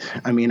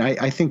 I mean,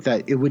 I think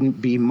that it wouldn't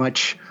be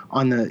much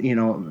on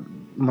the,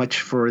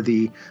 much for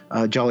the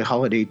Jolly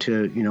Holiday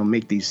to,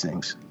 make these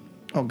things.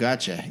 Oh,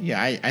 gotcha.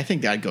 Yeah, I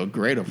think that'd go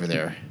great over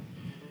there.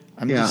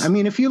 I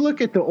mean, if you look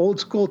at the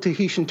old school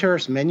Tahitian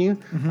Terrace menu,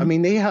 I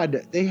mean, they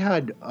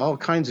had all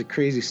kinds of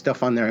crazy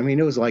stuff on there. I mean,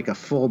 it was like a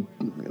full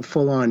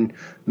on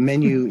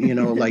menu,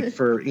 like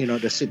for,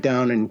 to sit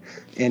down and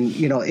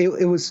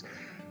it was.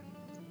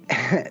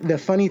 The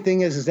funny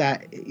thing is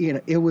that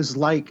it was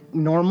like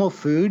normal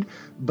food,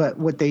 but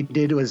what they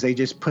did was they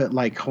just put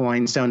like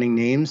Hawaiian sounding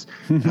names.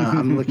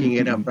 I'm looking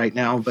it up right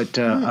now, but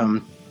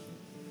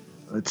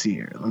let's see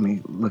here. Let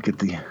me look at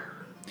the.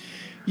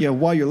 Yeah,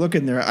 while you're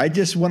looking there,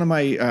 one of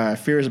my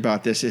fears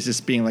about this is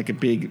this being like a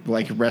big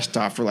like rest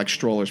stop for like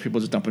strollers. People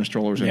just dumping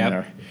strollers in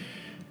there.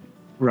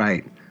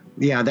 Right.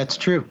 Yeah, that's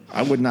true.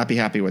 I would not be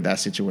happy with that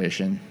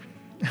situation.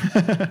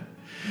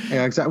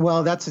 Yeah, exactly.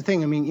 Well, that's the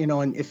thing. I mean,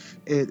 and if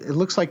it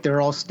looks like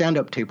they're all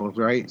stand-up tables,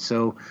 right?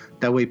 So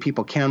that way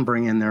people can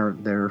bring in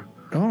their.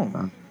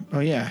 Oh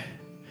yeah.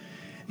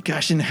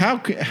 Gosh, and how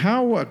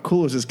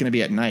cool is this going to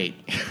be at night?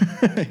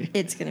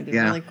 It's going to be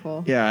really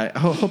cool. Yeah, I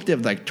hope they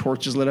have like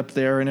torches lit up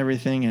there and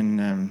everything.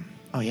 And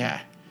all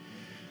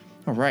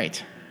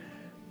right.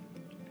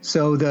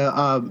 So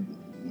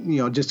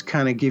just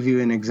kind of give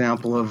you an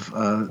example of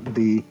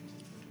the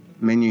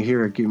menu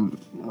here. Give me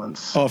one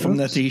second. Oh, from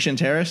the Tahitian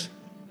Terrace?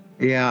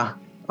 Yeah.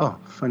 Oh,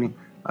 funny.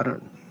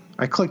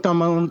 I clicked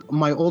on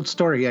my old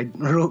story I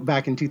wrote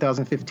back in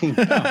 2015.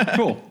 Oh,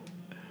 cool.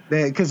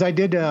 Because I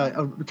did,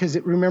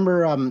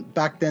 remember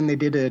back then they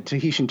did a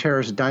Tahitian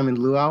Terrace Diamond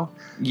Luau,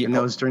 and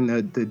that was during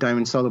the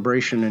Diamond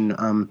Celebration,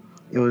 and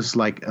it was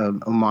like a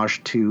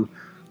homage to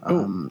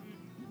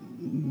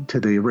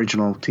the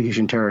original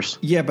Tahitian Terrace.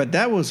 Yeah, but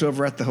that was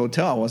over at the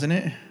hotel, wasn't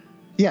it?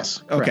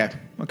 Yes. Correct.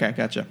 Okay,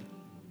 gotcha.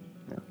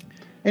 Yeah.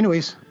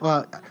 Anyways,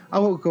 I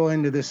won't go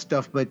into this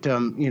stuff, but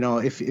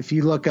if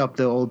you look up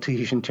the old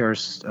Tahitian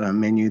Terrace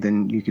menu,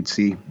 then you could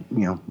see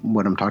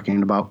what I'm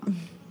talking about.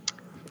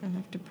 I'll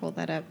have to pull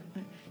that up.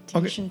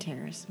 Tahitian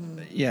Terrace.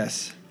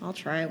 Yes. I'll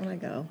try it when I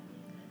go.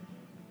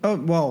 Oh,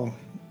 well,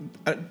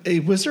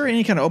 was there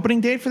any kind of opening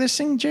date for this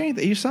thing, Jay,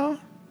 that you saw?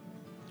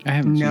 I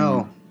haven't seen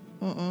No.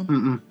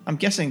 Mm-mm. I'm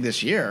guessing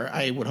this year,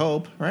 I would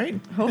hope, right?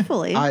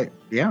 Hopefully. I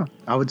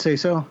would say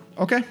so.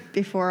 Okay.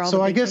 Before all so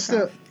the I guess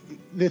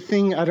the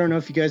thing, I don't know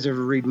if you guys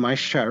ever read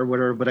Mice Chat or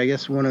whatever, but I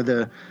guess one of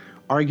the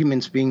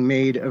arguments being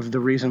made of the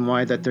reason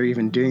why that they're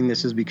even doing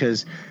this is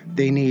because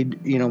they need,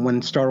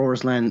 when Star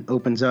Wars Land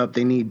opens up,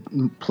 they need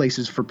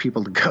places for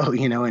people to go,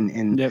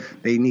 and Yep.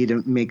 they need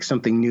to make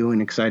something new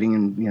and exciting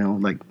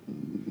and, like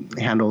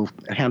handle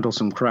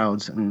some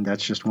crowds. And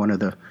that's just one of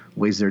the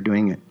ways they're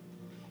doing it.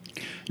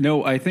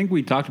 No, I think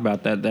we talked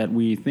about that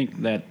we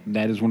think that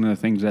is one of the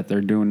things that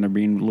they're doing. They're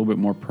being a little bit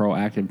more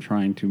proactive,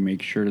 trying to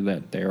make sure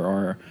that there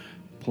are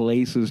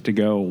places to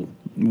go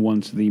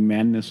once the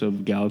madness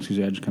of Galaxy's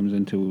Edge comes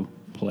into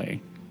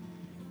play.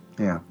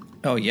 Yeah.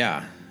 Oh,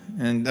 yeah.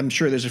 And I'm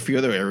sure there's a few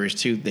other areas,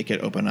 too, they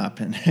could open up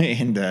and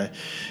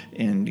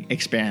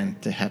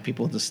expand to have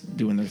people just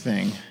doing their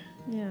thing.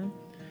 Yeah.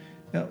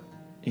 Oh,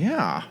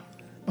 yeah.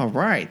 All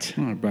right.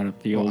 I brought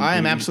up the old... I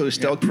am absolutely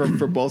stoked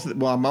for both.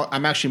 Well,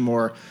 I'm actually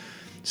more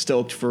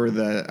stoked for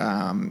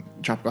the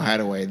Tropical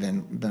Hideaway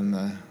than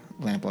the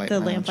Lamplight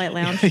Lounge. Lamplight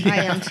Lounge.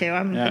 I am, too.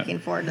 I'm looking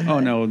forward to that. Oh,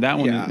 no, that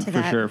one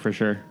for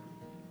sure.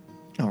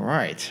 All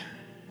right.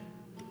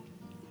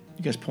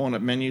 You guys pulling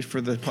up menus for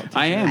the...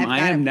 I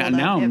am.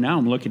 Now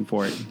I'm looking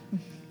for it.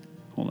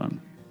 Hold on.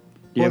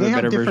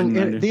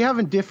 They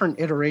have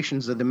different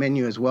iterations of the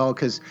menu as well,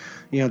 because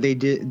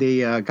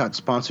they got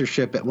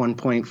sponsorship at one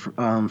point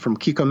from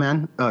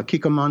Kikkoman,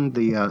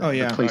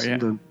 the place,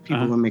 the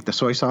people who make the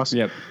soy sauce.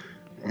 Yep.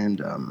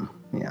 And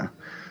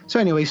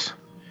so anyways,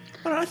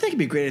 well, I think it'd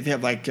be great if they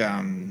have like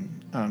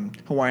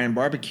Hawaiian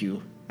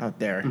barbecue out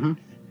there.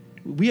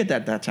 Mm-hmm. We had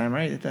that time,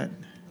 right?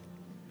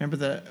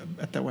 Remember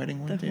at that wedding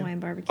one? The Hawaiian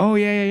barbecue. Oh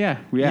yeah.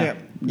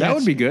 That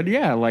would be good.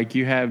 Yeah, like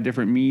you have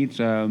different meats.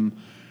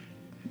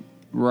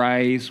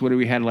 Rice. What do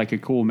we had? Like a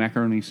cool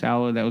macaroni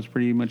salad that was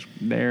pretty much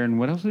there. And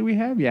what else did we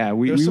have? Yeah,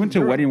 we went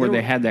to a wedding where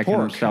they had that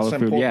kind of salad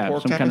food.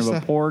 Some kind of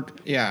a pork.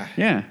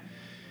 Yeah.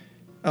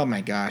 Oh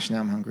my gosh! Now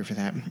I'm hungry for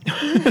that.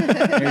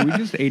 Hey, we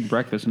just ate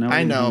breakfast. Now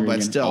I know,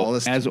 but still,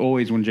 as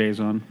always when Jay's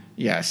on.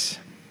 Yes.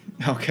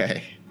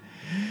 Okay.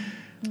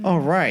 All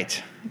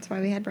right. That's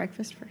why we had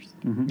breakfast first.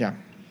 Mm-hmm. Yeah.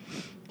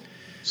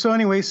 So,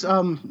 anyways,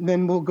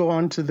 then we'll go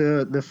on to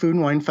the Food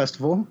and Wine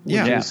Festival, which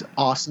is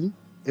awesome.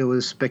 It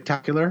was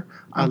spectacular.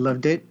 I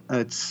loved it.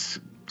 It's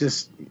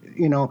just,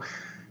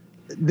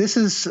 this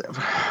is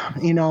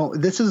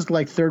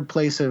like third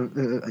place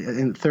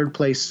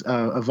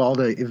of all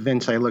the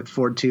events I looked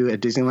forward to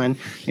at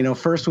Disneyland.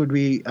 First would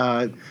be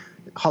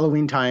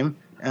Halloween time,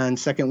 and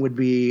second would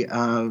be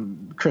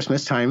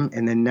Christmas time,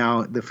 and then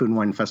now the Food and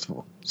Wine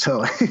Festival.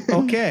 So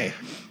okay.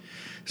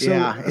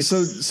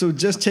 So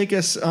just take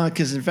us,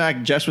 because in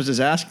fact Jess was just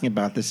asking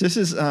about this. This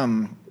is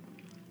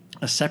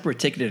a separate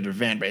ticketed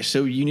event, right?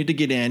 So you need to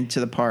get into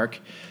the park,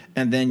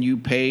 and then you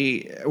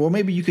pay. Well,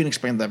 maybe you can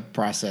explain the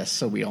process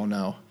so we all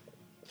know.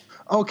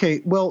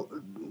 Okay. Well,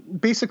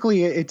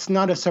 basically, it's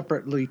not a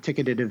separately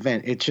ticketed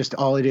event. It's just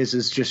all it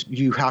is just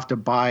you have to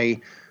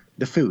buy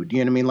the food. You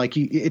know what I mean? Like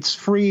it's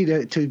free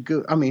to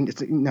go. I mean,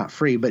 it's not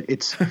free, but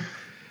it's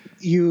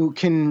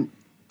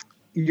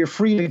you're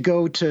free to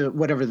go to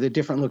whatever the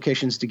different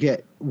locations to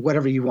get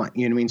whatever you want.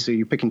 You know what I mean? So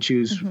you pick and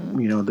choose,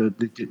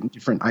 the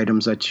different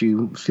items that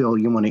you feel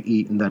you want to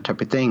eat and that type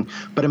of thing.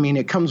 But I mean,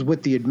 it comes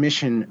with the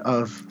admission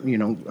of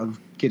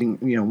getting,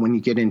 when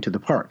you get into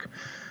the park.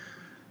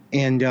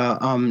 And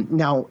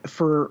now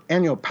for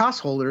annual pass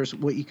holders,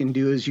 what you can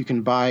do is you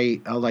can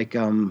buy like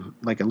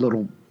a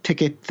little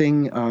ticket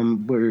thing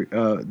where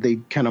they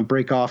kind of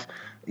break off,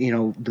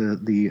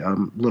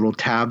 the little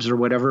tabs or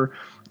whatever,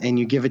 and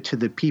you give it to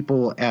the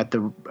people at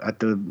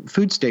the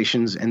food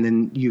stations, and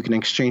then you can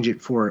exchange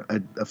it for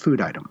a food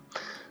item.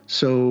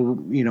 So,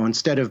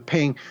 instead of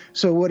paying,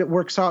 so what it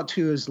works out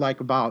to is like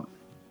about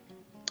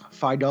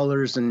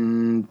 $5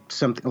 and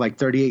something like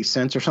 38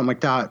 cents or something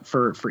like that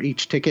for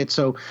each ticket.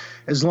 So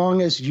as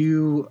long as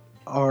you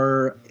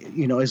are,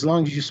 as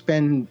long as you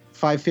spend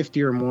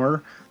 $5.50 or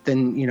more,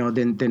 then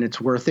then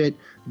it's worth it.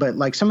 But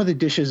like some of the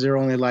dishes are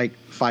only like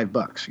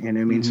 $5, you know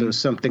what I mean? So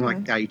something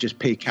like that you just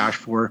pay cash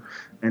for,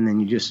 and then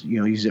you just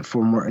use it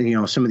for more.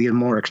 Some of the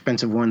more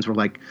expensive ones were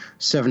like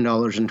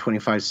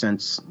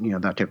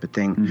 $7.25, that type of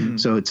thing.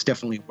 So it's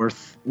definitely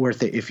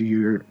worth it if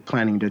you're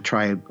planning to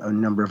try a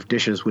number of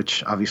dishes,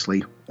 which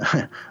obviously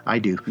I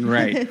do.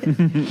 Right.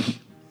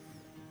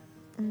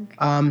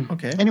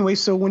 Okay. Anyway,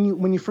 so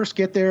when you first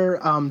get there,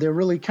 they're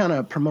really kind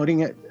of promoting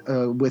it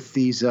with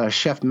these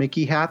Chef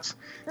Mickey hats,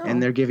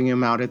 and they're giving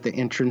them out at the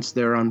entrance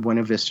there on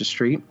Buena Vista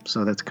Street.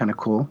 So that's kind of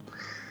cool.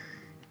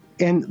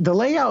 And the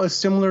layout is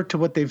similar to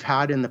what they've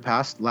had in the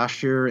past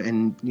last year,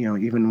 and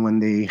even when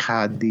they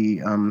had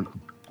the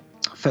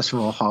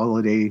festival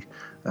holiday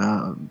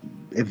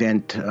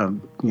event,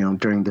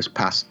 during this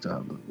past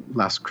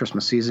last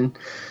Christmas season,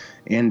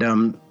 and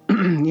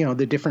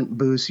the different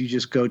booths you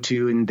just go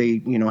to, and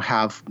they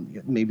have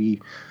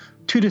maybe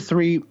 2 to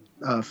 3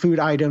 food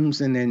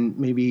items, and then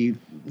maybe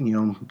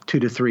 2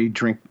 to 3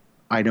 drink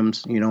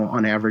items,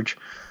 on average.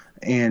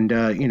 And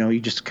you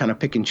just kind of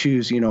pick and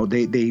choose.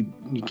 They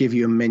give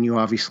you a menu,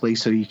 obviously,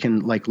 so you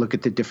can like look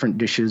at the different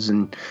dishes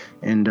and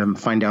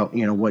find out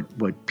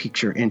what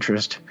piques your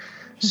interest.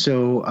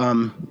 So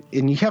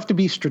and you have to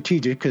be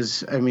strategic,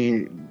 because I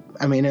mean,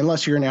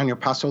 unless you're an annual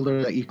pass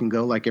holder that you can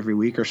go like every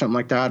week or something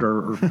like that,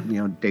 or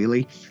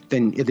daily,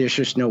 then there's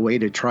just no way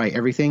to try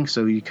everything.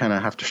 So you kind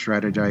of have to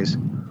strategize.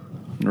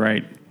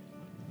 Right.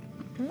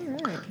 All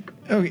right.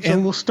 Okay. So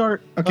we'll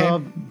start.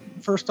 Okay.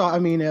 First off, I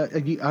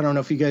don't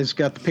know if you guys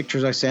got the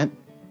pictures I sent.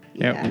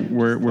 Yeah,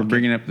 we're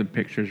bringing up the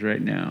pictures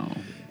right now.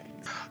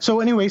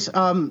 So anyways,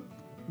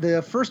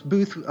 the first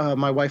booth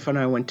my wife and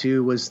I went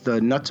to was the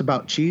Nuts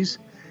About Cheese.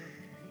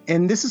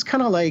 And this is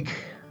kind of like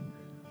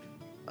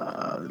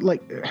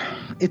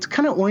it's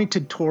kind of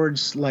oriented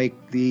towards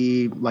like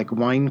the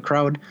wine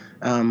crowd,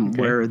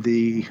 where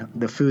the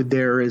food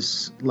there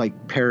is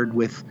like paired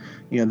with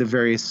the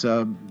various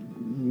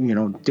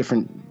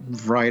different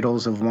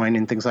varietals of wine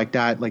and things like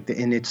that.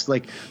 And it's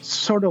like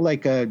sort of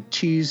like a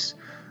cheese,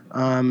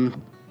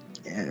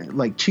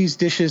 like cheese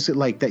dishes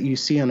like that you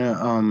see on a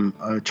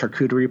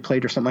charcuterie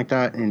plate or something like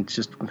that, and it's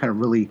just kind of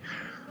really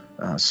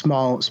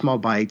small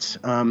bites.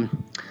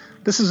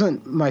 This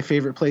isn't my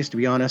favorite place, to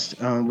be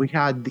honest. We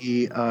had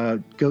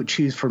the goat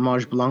cheese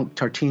fromage blanc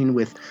tartine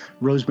with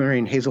rosemary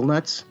and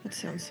hazelnuts. That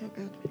sounds so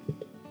good.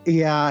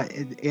 Yeah,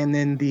 and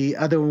then the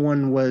other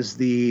one was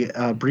the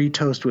brie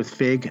toast with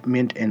fig,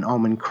 mint, and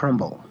almond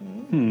crumble.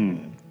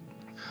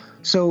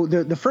 So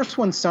the first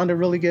one sounded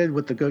really good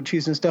with the goat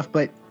cheese and stuff,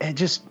 but it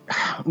just,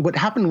 what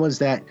happened was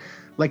that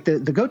like the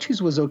goat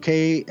cheese was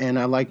okay, and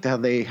I liked how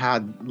they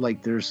had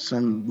like there's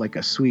some like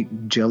a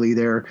sweet jelly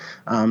there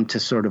to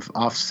sort of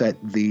offset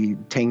the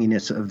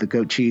tanginess of the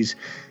goat cheese,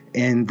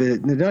 and the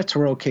nuts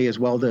were okay as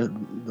well.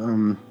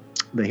 The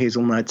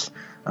hazelnuts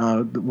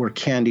were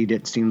candied,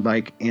 it seemed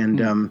like,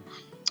 and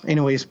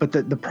anyways, but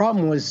the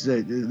problem was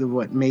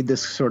what made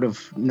this sort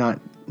of not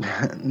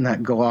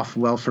go off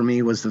well for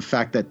me was the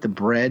fact that the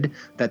bread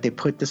that they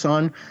put this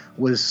on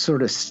was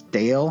sort of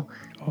stale.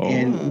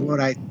 And what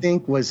I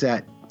think was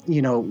that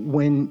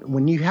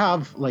when you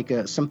have like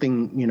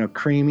something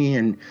creamy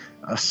and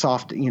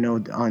soft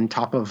on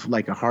top of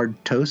like a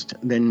hard toast,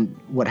 then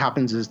what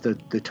happens is the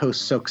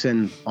toast soaks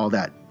in all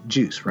that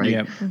juice, right?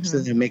 Yep. So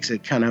it makes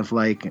it kind of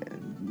like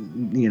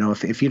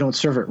if you don't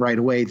serve it right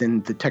away,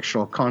 then the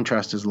textural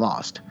contrast is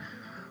lost.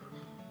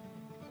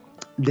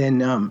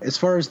 Then as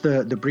far as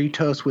the brie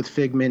toast with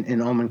fig, mint,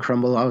 and almond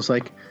crumble, I was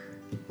like,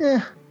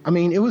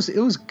 it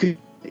was good.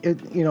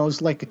 It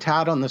was like a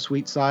tad on the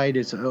sweet side.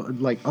 It's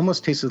like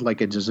almost tasted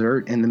like a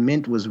dessert, and the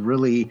mint was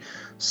really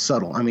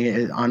subtle. I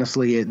mean,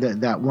 honestly,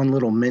 that one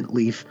little mint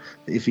leaf,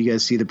 if you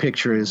guys see the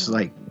picture, is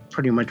like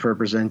pretty much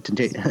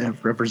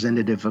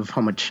representative of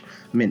how much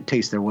mint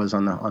taste there was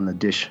on the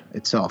dish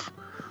itself.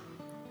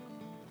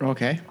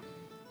 Okay.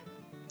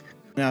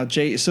 Now,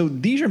 Jay, so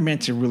these are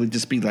meant to really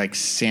just be like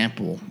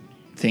sample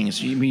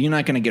things. You're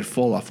not going to get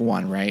full off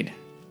one, right?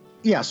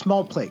 Yeah,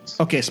 small plates.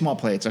 Okay, small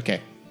plates.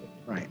 Okay.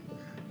 Right.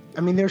 I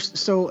mean,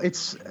 it's the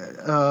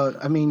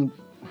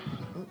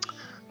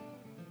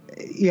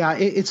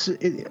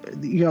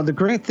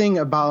great thing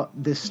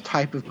about this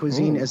type of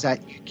cuisine is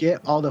that you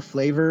get all the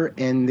flavor,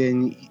 and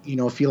then,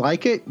 if you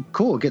like it,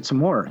 cool, get some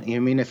more. I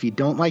mean, if you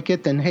don't like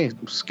it, then, hey,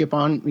 skip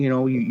on,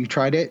 you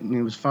tried it and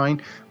it was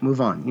fine, move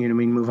on,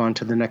 move on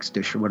to the next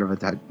dish or whatever,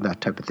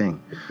 that type of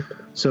thing.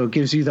 So it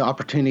gives you the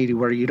opportunity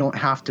where you don't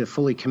have to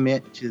fully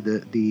commit to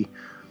the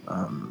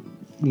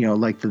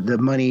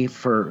money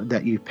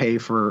that you pay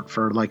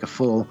for like a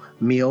full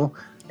meal,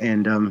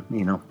 and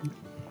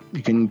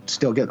you can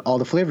still get all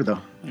the flavor though.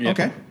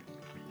 Yep.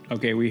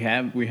 Okay, we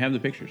have the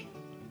pictures.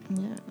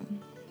 Yeah.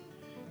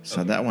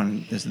 So that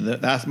one is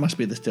that must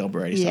be the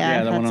Stillbury.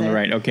 Yeah, the one on the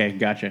right. Okay,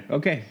 gotcha.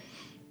 Okay.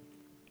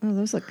 Oh,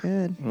 those look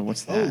good. Well,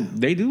 what's that?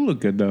 They do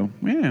look good, though.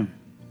 Yeah.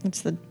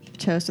 It's the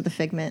toast with the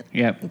fig mint.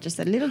 Yep. Just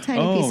a little tiny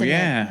piece of mint. Oh,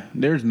 yeah.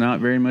 There's not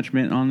very much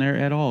mint on there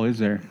at all, is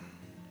there?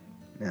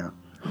 Yeah.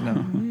 No.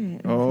 Right.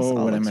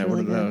 Oh, wait a minute.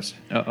 Really what are those?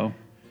 Uh-oh.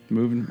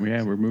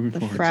 We're moving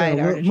forward. Fried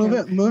So we're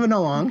artichoke. moving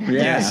along.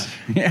 Yeah.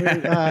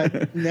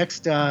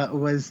 Next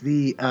was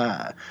the.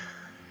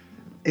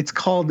 It's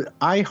called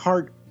I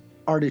Heart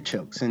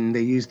Artichokes, and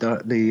they used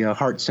the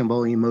heart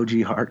symbol,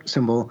 emoji heart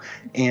symbol,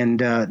 and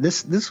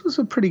this was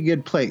a pretty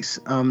good place.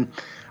 The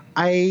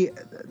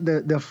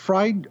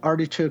fried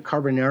artichoke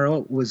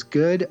carbonara was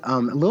good, a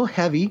little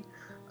heavy,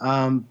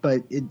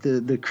 but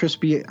the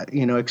crispy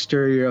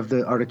exterior of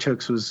the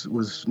artichokes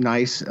was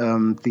nice.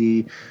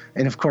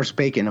 And of course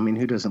bacon. I mean,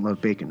 who doesn't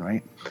love bacon,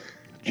 right?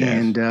 Yes.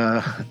 And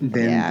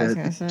then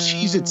the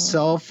cheese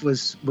itself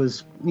was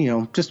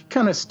just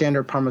kind of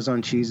standard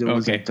Parmesan cheese. It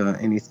wasn't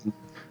anything,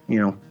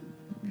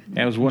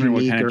 I was wondering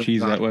what kind of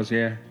cheese that was.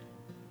 Yeah.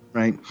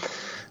 Right.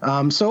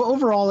 So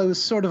overall, it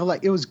was sort of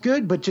like, it was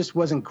good, but just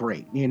wasn't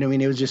great. You know what I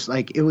mean? It was just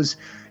like, it was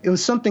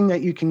something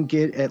that you can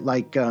get at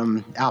like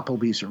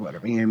Applebee's or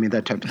whatever. You know what I mean?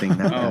 That type of thing.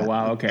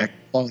 Wow. Okay.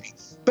 Quality.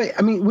 But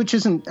I mean,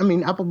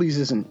 Applebee's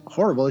isn't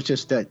horrible. It's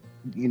just that,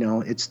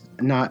 it's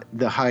not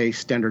the high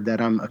standard that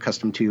I'm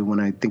accustomed to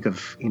when I think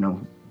of,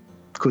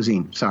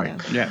 cuisine. Sorry.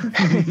 Yeah.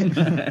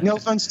 No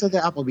offense to the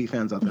Applebee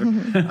fans out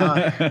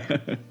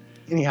there.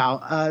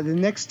 Anyhow, the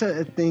next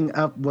thing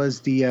up was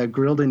the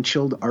grilled and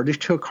chilled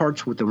artichoke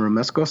hearts with the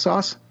romesco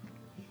sauce.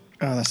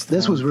 Oh,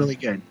 this was really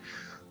good.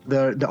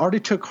 The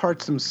artichoke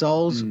hearts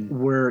themselves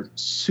were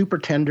super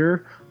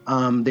tender.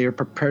 They are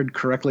prepared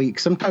correctly.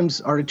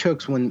 Sometimes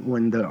artichokes,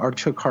 when the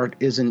artichoke heart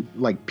isn't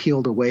like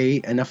peeled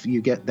away enough,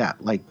 you get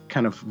that like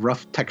kind of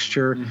rough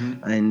texture,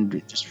 and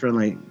it just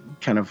really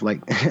kind of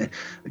like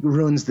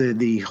ruins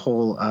the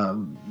whole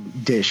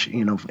dish,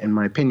 in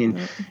my opinion.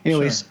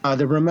 Anyways,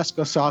 the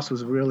romesco sauce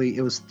was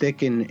it was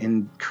thick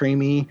and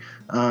creamy.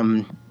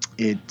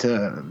 It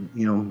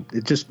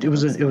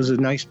was a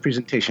nice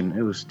presentation.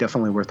 It was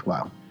definitely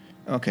worthwhile.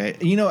 Okay.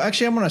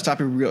 Actually, I'm going to stop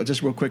you real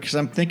quick because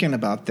I'm thinking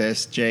about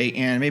this, Jay,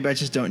 and maybe I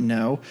just don't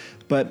know.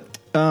 But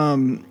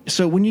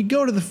so when you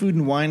go to the Food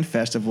and Wine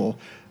Festival,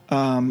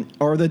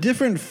 are the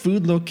different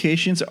food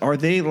locations, are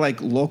they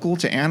like local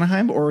to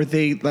Anaheim, or are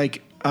they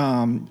like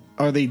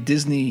are they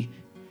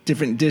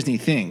different Disney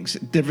things,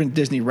 different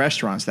Disney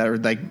restaurants that are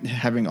like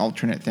having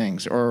alternate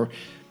things, or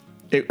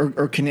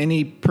can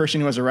any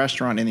person who has a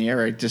restaurant in the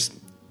area just?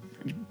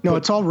 No,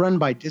 it's all run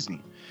by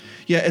Disney.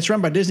 Yeah, it's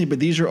run by Disney, but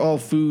these are all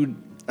food.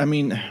 I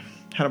mean,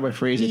 how do I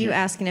phrase it? You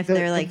asking if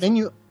they're like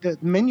the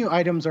menu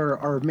items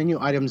are menu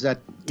items that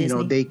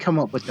Disney? They come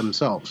up with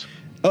themselves.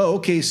 Oh,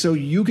 okay. So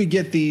you could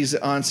get these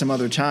on some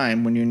other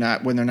time when they're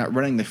not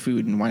running the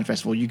Food and Wine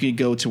Festival. You could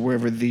go to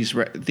wherever these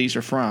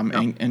are from,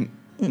 and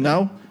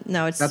no,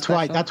 it's that's special.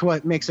 why that's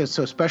what makes it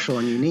so special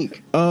and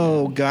unique.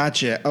 Oh,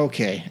 gotcha.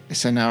 Okay,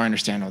 so now I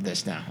understand all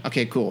this now.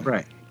 Okay, cool.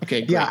 Right.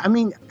 Okay, great. Yeah, I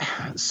mean,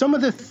 some of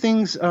the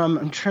things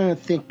I'm trying to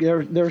think.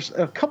 There's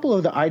a couple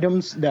of the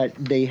items that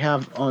they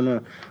have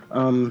on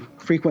a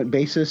frequent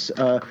basis.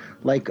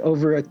 Like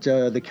over at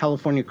the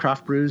California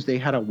Craft Brews, they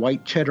had a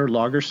white cheddar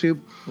lager soup,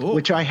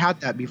 which I had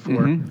that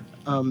before.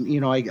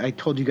 I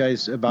told you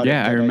guys about it.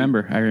 Yeah, I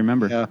remember.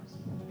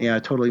 Yeah, I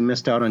totally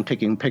missed out on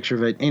taking a picture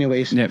of it.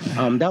 Anyways, that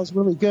was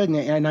really good,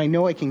 and I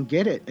know I can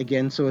get it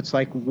again. So it's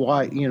like,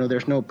 why?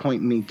 There's no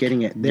point in me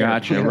getting it there.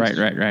 Gotcha.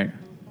 Right.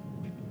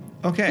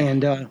 Okay.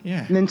 And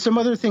and then some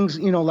other things,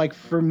 like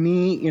for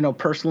me,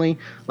 personally,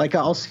 like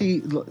I'll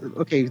see.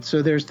 Okay,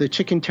 so there's the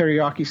chicken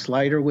teriyaki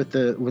slider with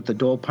the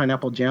Dole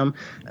pineapple jam.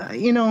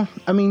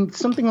 I mean,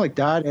 something like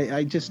that.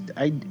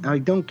 I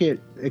don't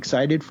get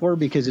excited for,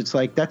 because it's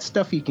like that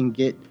stuff you can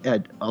get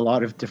at a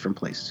lot of different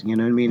places. You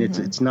know what I mean?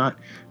 It's not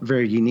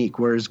very unique.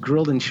 Whereas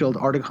grilled and chilled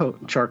artichoke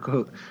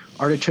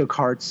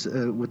hearts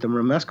with the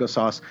romesco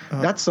sauce,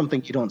 that's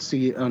something you don't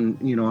see on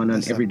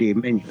an everyday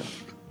menu.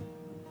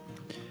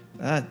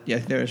 Yeah,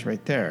 there's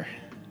right there.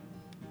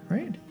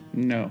 Right?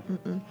 No.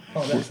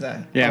 Oh, that's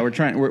that. Yeah,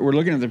 we're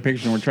looking at the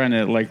picture and we're trying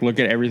to like look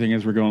at everything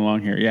as we're going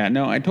along here. Yeah,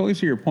 no, I totally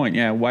see your point.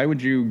 Yeah, why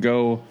would you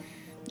go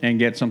and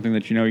get something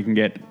that you can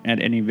get at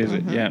any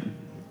visit? Yeah.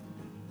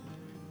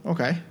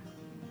 Okay.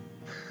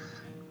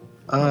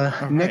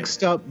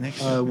 Next up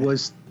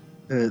was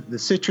the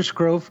Citrus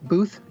Grove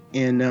booth,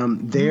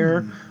 and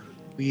there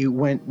we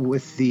went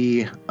with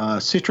the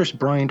citrus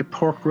brined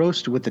pork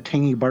roast with the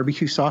tangy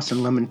barbecue sauce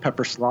and lemon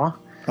pepper slaw.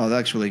 Oh,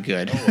 that's really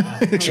good. Oh, wow.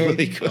 It's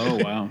really good. Oh,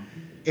 wow.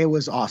 It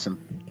was awesome.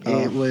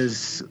 It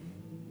was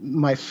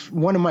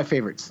one of my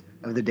favorites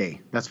of the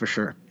day. That's for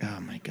sure. Oh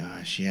my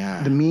gosh.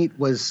 Yeah. The meat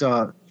was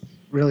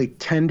really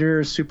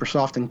tender, super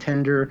soft and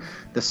tender.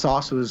 The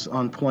sauce was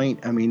on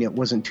point. I mean, it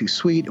wasn't too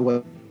sweet. It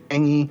wasn't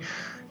tangy.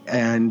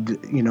 And,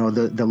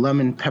 the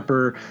lemon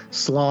pepper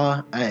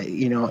slaw,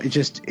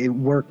 it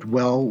worked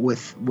well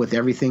with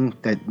everything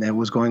that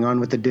was going on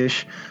with the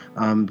dish.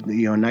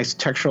 Nice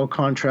textural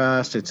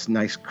contrast. It's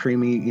nice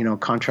creamy,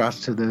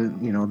 contrast to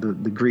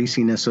the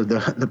greasiness of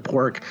the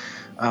pork.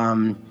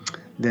 Then,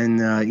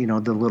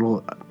 the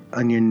little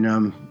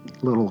onion,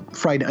 little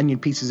fried onion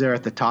pieces there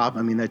at the top.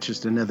 I mean, that's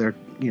just another,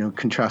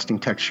 contrasting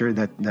texture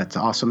that's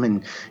awesome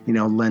and,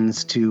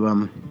 lends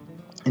to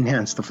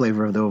enhance the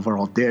flavor of the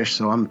overall dish.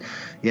 So my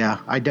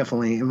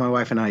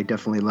wife and I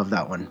definitely love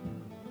that one.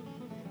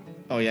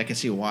 Oh yeah, I can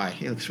see why.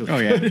 It looks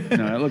really good. Yeah.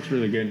 No, it looks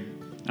really good.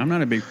 I'm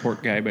not a big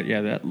pork guy, but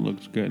yeah, that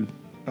looks good.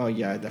 Oh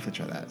yeah, I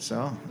definitely try that. So,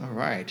 all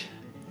right.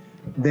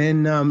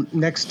 Then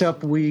next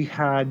up we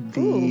had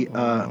we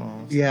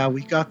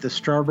got the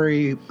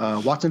strawberry,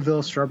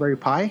 Watsonville strawberry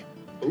pie.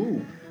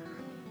 Ooh.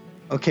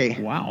 Okay.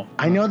 Wow.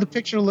 I know the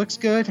picture looks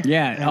good.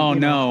 Yeah.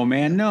 And, no,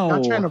 man, no.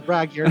 Not trying to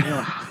brag here,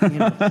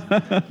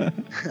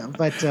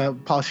 but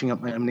polishing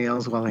up my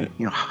nails while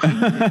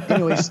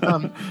Anyways,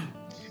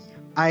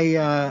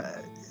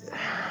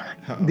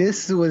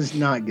 this was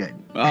not good.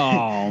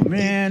 Oh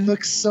man. It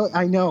looks so.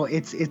 I know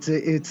it's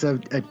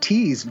a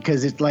tease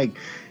because it's like.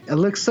 It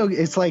looks so.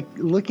 It's like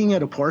looking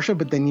at a Porsche,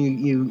 but then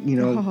you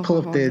pull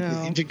up the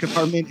engine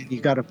compartment and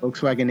you got a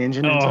Volkswagen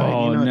engine inside.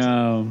 Oh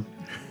no!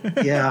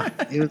 Yeah,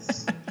 it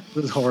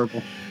was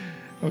horrible.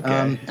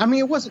 Okay. I mean,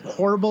 it wasn't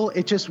horrible.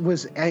 It just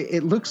was.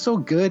 It looked so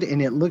good,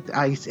 and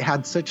I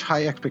had such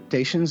high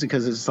expectations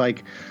because it's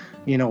like,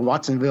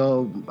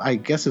 Watsonville, I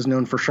guess, is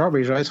known for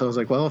strawberries, right? So I was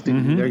like, well, if they're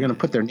going to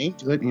put their name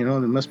to it, it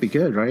must be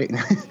good, right?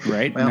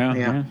 Right. Well,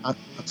 not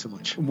so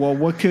much. Well,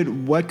 what could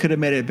have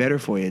made it better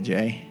for you,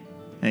 Jay?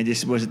 And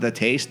was it the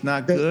taste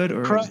not good,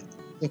 or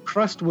the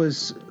crust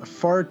was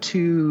far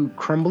too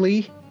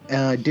crumbly?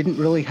 Didn't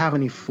really have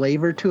any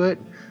flavor to it.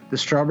 The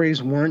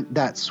strawberries weren't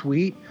that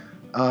sweet.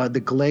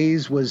 The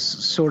glaze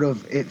was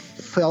it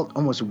felt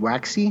almost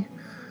waxy.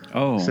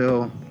 Oh,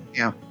 so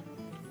yeah.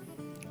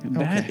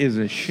 That is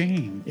a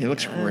shame. It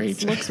looks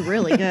great. It looks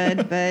really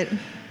good, but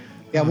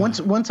yeah.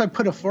 Once I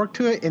put a fork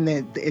to it and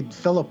then it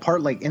fell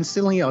apart like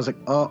instantly, I was like,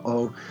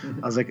 uh-oh.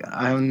 I was like,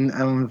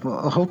 I'm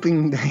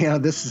hoping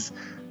this is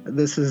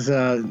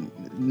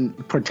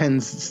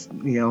pretends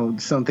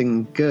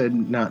something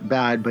good, not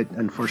bad, but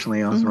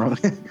unfortunately I was wrong.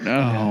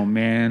 Oh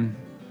man.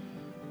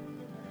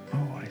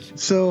 Oh, I see.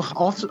 So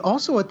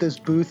also at this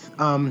booth,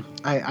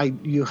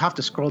 you have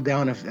to scroll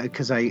down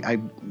because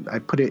I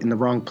put it in the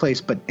wrong place.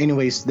 But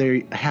anyways,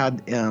 they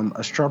had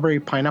a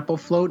strawberry pineapple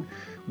float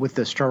with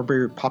the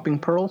strawberry popping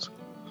pearls,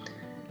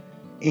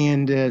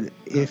 and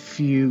if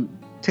you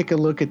take a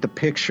look at the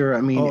picture,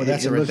 I mean,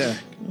 that's it right there.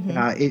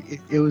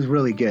 It was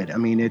really good. I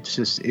mean, it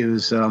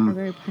was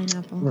strawberry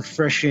pineapple,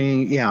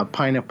 refreshing. Yeah,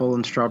 pineapple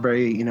and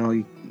strawberry.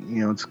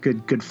 It's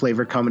good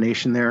flavor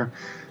combination there.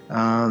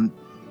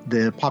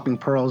 The popping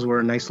pearls were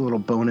a nice little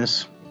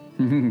bonus.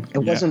 It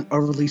wasn't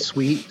overly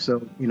sweet, so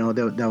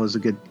that was a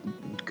good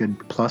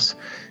plus.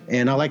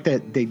 And I like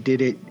that they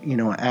did it,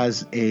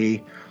 as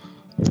a,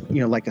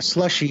 like a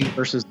slushie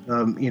versus,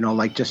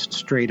 like just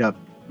straight up,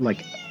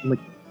 like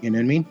you know what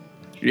I mean?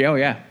 Yeah, oh,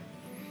 yeah.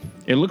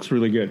 It looks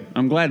really good.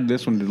 I'm glad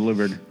this one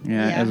delivered.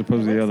 Yeah, as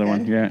opposed to the other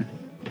one. Yeah.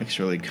 Looks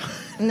really good.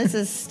 And this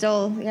is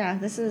still,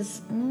 this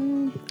is...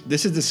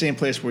 This is the same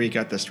place where you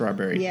got the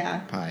strawberry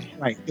pie.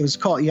 Right. It was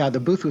called, the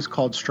booth was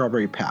called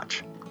Strawberry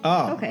Patch.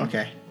 Oh,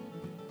 okay.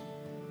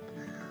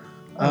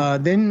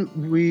 Then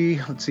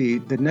let's see,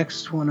 the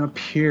next one up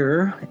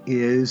here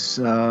is,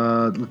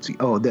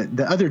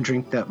 the other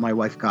drink that my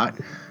wife got,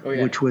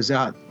 which was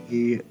at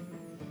the...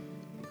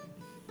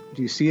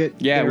 Do you see it?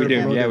 Yeah, we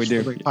do. Yeah, we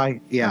do. Pie?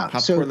 Yeah.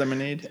 Popcorn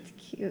lemonade. That's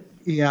cute.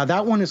 Yeah,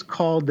 that one is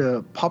called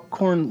the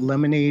popcorn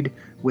lemonade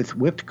with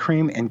whipped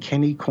cream and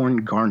candy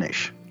corn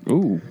garnish.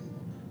 Ooh.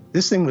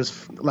 This thing was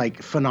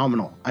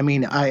phenomenal. I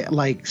mean,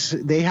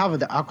 they have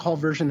the alcohol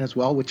version as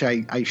well, which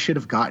I should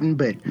have gotten,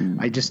 but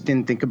I just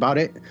didn't think about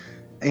it.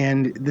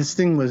 And this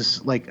thing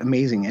was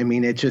amazing. I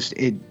mean,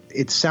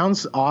 it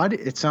sounds odd.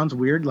 It sounds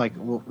weird.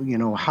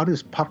 How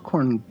does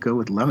popcorn go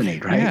with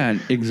lemonade, right? Yeah,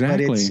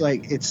 exactly.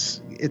 But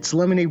it's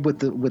lemonade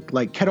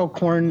with kettle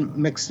corn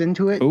mixed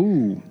into it.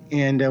 Ooh.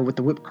 And with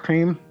the whipped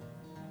cream.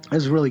 It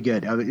was really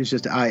good.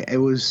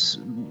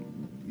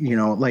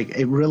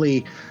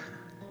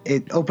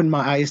 It opened my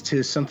eyes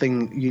to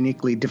something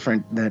uniquely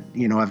different that,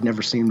 I've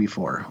never seen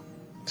before.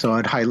 So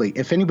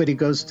if anybody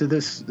goes to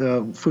this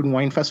Food and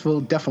Wine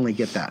Festival, definitely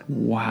get that.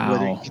 Wow.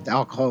 Whether you get the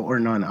alcohol or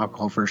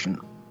non-alcohol version.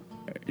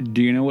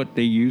 Do you know what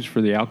they use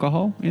for the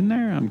alcohol in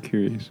there? I'm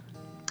curious.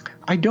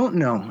 I don't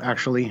know,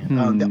 actually.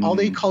 All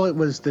they call it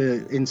was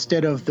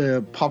instead of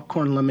the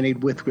popcorn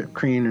lemonade with whipped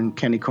cream and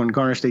candy corn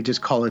garnish, they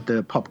just call it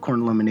the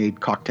popcorn lemonade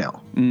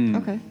cocktail.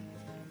 Okay.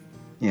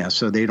 Yeah,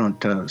 so they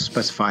don't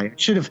specify.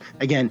 Should have,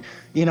 again,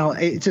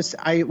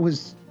 I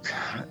was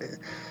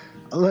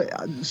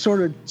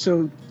sort of,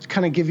 so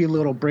kind of give you a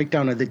little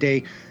breakdown of the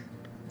day.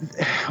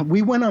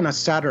 We went on a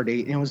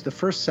Saturday, and it was the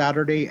first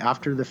Saturday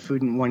after the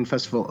Food and Wine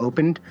Festival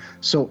opened,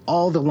 so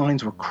all the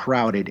lines were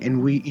crowded.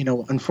 And we,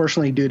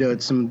 unfortunately, due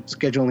to some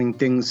scheduling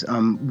things,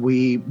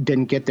 we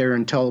didn't get there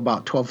until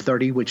about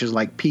 12:30, which is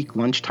peak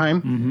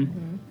lunchtime.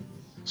 Mm-hmm.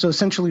 So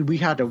essentially, we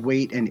had to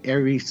wait in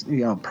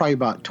probably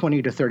about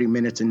 20 to 30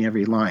 minutes in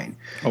every line.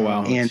 Oh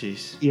wow! And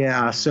jeez.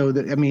 Yeah, so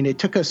it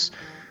took us.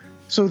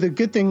 So the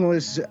good thing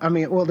was,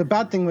 the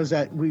bad thing was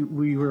that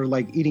we were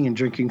like eating and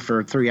drinking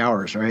for 3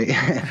 hours, right?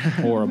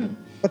 Horrible.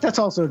 But that's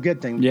also a good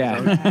thing.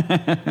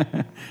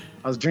 Yeah.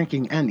 I was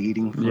drinking and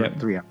eating for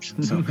 3 hours.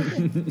 So,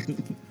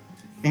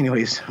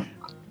 anyways,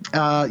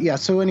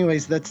 So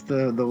anyways, that's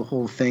the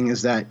whole thing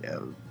is that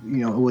it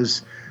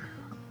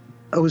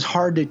was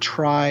hard to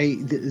try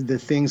the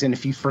things, and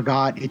if you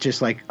forgot, it's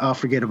just like, oh,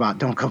 forget about it.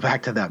 Don't go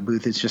back to that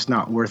booth. It's just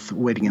not worth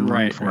waiting in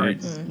line for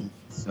it.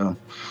 So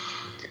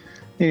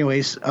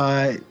anyways,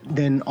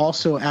 then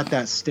also at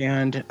that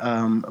stand,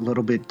 a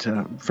little bit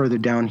further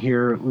down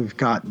here, we've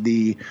got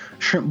the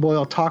shrimp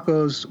boil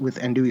tacos with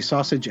andouille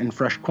sausage and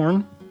fresh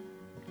corn.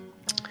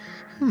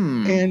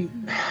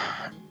 And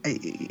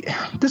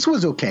this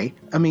was okay.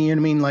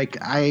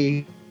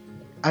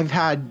 I've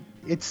had,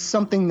 it's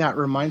something that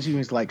reminds me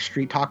of like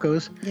street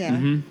tacos. Yeah.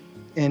 Mm-hmm.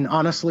 And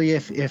honestly,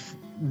 if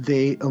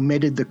they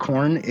omitted the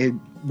corn, it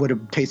would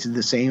have tasted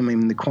the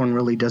same. The corn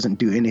really doesn't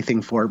do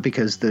anything for it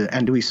because the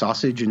andouille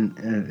sausage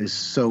is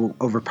so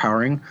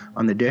overpowering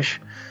on the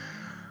dish.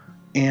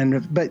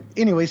 But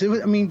anyways, it was,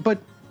 it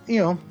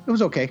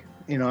was okay.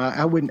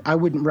 I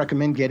wouldn't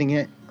recommend getting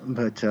it,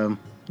 but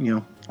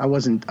I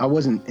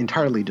wasn't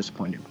entirely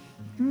disappointed.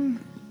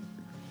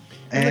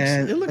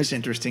 It looks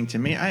interesting to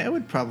me. I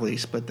would probably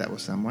split that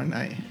with someone.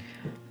 I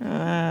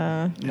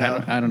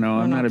don't know.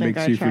 I'm not a big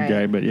seafood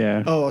guy, but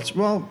yeah. Oh,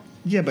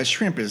 but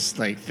shrimp is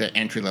like the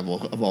entry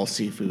level of all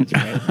seafoods,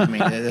 right?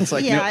 It's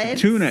like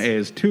tuna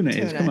is.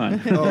 Come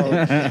on.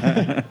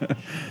 Oh,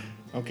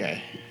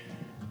 okay.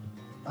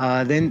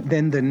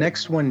 Then the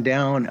next one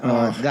down,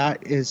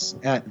 that is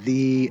at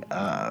the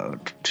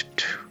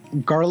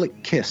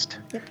Garlic Kissed.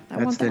 Yep,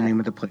 that's the name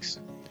of the place.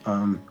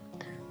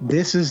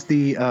 This is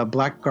the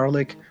black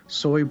garlic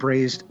soy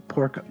braised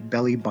pork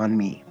belly banh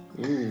mi.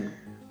 Ooh.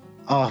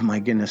 Oh my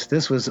goodness,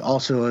 this was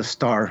also a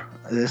star.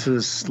 This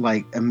was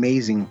like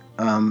amazing.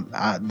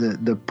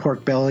 The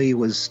pork belly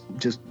was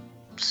just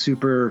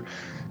super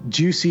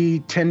juicy,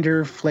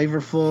 tender,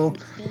 flavorful.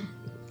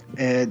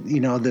 And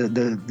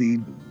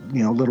the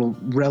little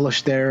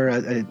relish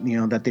there,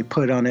 that they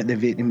put on it, the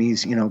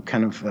Vietnamese,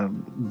 kind of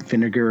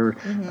vinegar,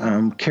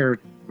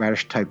 carrot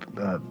radish type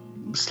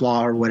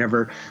slaw or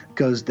whatever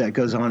goes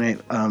on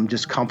it,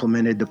 just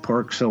complemented the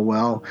pork so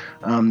well.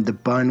 The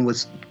bun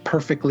was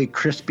perfectly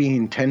crispy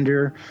and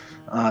tender.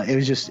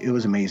 It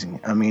was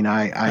amazing.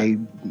 I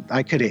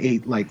could have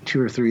ate like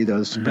 2 or 3 of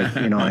those, but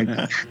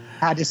I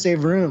had to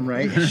save room,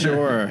 right?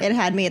 Sure. It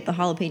had me at the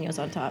jalapenos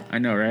on top. I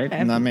know,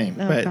 right? Not me.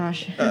 Oh, but,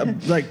 gosh.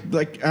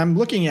 like I'm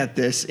looking at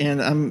this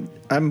and I'm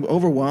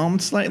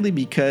overwhelmed slightly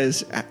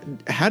because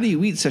how do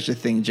you eat such a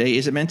thing, Jay?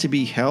 Is it meant to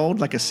be held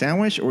like a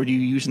sandwich, or do you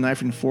use a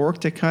knife and fork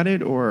to cut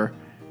it, or?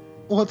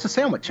 Well, it's a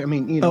sandwich.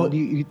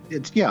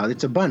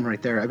 It's a bun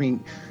right there.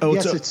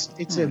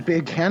 It's a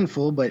big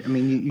handful, but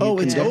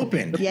it's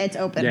open. Yeah, it's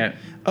open. Yeah.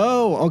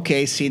 Oh,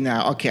 okay. See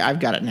now. Okay, I've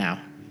got it now.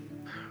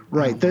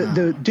 Right.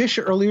 The dish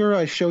earlier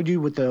I showed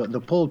you with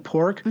the pulled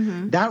pork,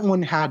 that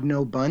one had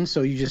no bun,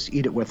 so you just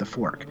eat it with a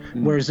fork.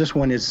 Whereas this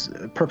one is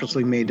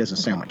purposely made as a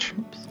sandwich.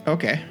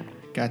 Okay.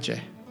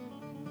 Gotcha.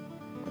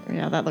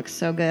 Yeah, that looks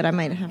so good. I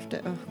might have to.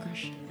 Oh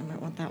gosh, I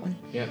might want that one.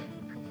 Yeah.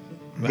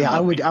 Yeah, I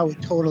would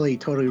totally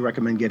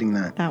recommend getting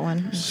that. That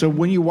one. So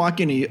when you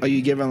walk in, are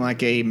you given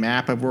like a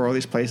map of where all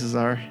these places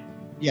are?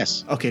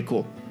 Yes. Okay.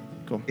 Cool.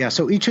 Yeah.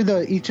 So each of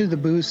the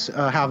booths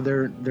have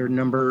their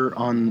number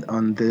on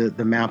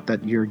the map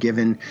that you're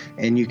given,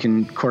 and you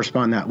can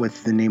correspond that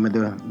with the name of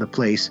the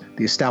place,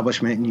 the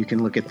establishment, and you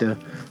can look at the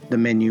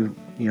menu,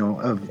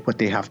 of what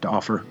they have to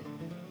offer.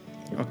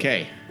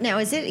 Okay. Now,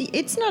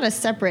 it's not a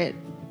separate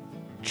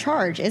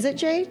charge, is it,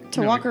 Jay,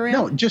 to walk around?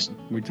 No, just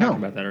we talked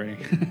about that already.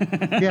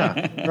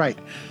 Yeah, right.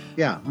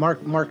 Yeah,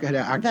 Mark had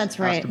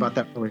asked about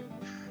that earlier.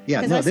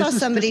 Yeah, because I saw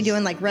somebody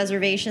doing like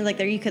reservations, like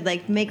there you could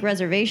like make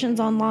reservations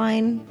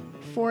online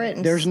for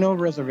it. There's no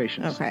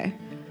reservations. Okay.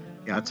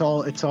 Yeah, it's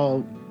all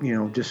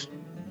just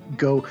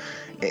go.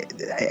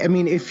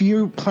 If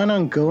you plan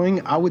on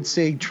going, I would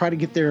say try to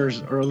get there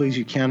as early as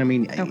you can.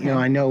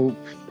 I know.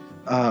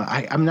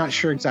 I'm not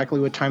sure exactly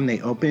what time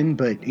they open,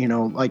 but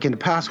like in the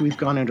past, we've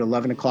gone at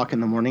 11 o'clock in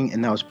the morning,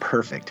 and that was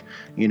perfect.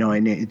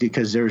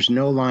 Because there's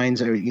no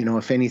lines, or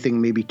if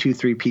anything, maybe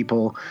 2-3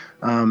 people,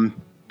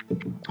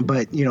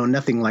 but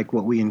nothing like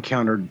what we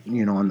encountered,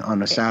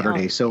 on a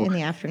Saturday. So in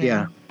the afternoon.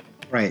 Yeah,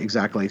 right,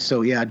 exactly.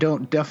 So yeah,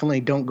 definitely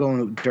don't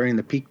go during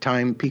the peak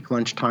time, peak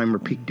lunch time, or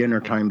peak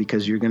dinner time,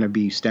 because you're going to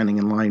be standing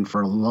in line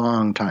for a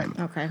long time.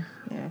 Okay,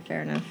 yeah,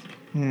 fair enough.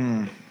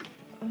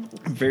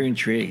 I'm very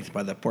intrigued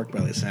by the pork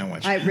belly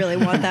sandwich. I really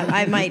want that.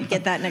 I might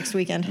get that next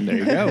weekend. There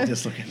you go.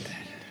 Just look at that.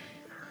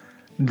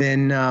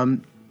 Then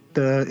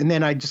and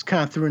then I just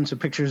kind of threw in some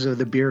pictures of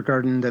the beer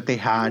garden that they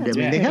had.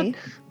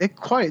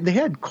 They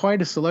had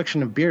quite a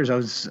selection of beers.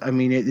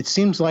 It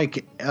seems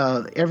like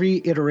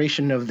every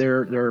iteration of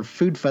their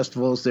food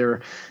festivals,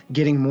 they're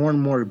getting more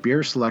and more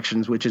beer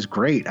selections, which is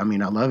great. I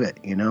love it.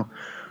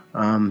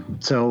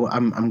 So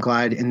I'm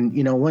glad. And,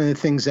 one of the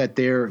things that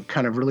they're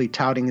kind of really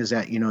touting is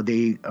that,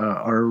 they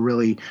are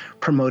really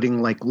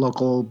promoting like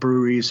local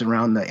breweries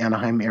around the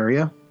Anaheim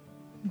area.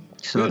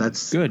 So Good.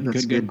 that's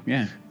Good.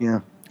 Yeah.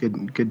 Yeah.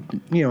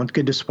 Good. It's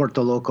good to support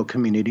the local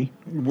community.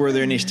 Were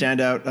there any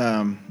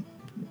standout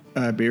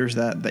beers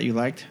that you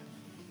liked?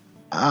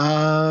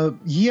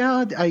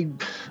 Yeah,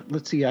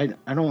 let's see. I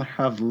don't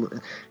have,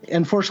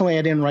 unfortunately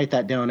I didn't write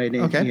that down. I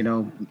didn't, Okay.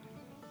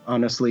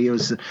 Honestly, it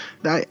was,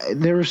 I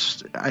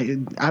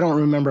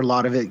don't remember a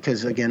lot of it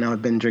because again,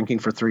 I've been drinking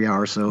for 3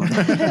 hours. So, Well,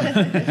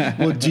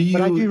 but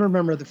I do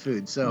remember the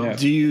food. So are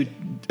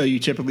you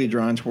typically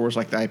drawn towards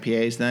like the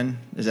IPAs then?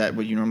 Is that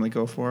what you normally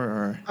go for,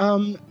 or?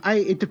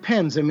 It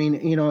depends. I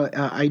mean,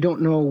 I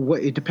don't know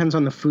it depends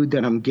on the food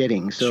that I'm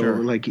getting. So Sure.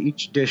 like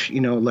each dish,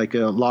 like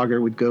a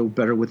lager would go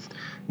better with,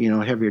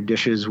 heavier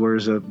dishes,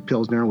 whereas a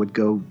Pilsner would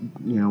go,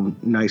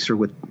 nicer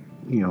with,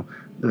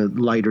 the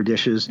lighter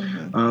dishes.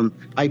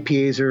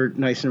 IPAs are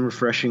nice and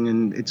refreshing,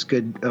 and it's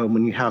good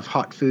when you have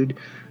hot food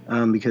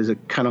because it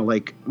kind of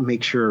like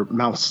makes your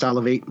mouth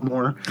salivate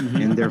more,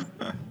 and they're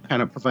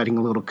kind of providing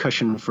a little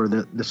cushion for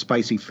the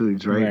spicy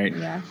foods, right?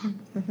 Yeah.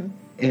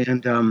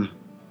 And I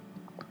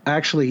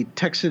actually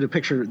texted a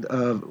picture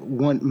of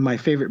my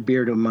favorite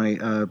beer to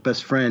my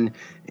best friend,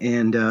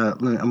 and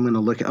I'm going to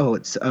look.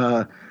 It's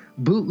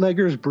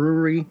Bootleggers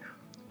Brewery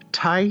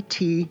Thai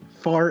Tea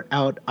Far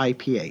Out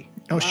IPA.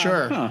 Oh,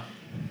 sure. Huh.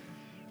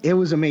 It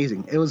was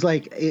amazing. It was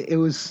like it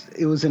was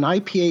an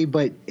IPA,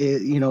 but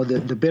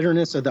the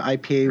bitterness of the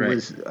IPA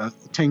was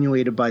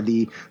attenuated by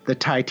the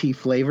Thai tea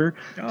flavor.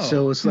 Oh.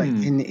 So it was like,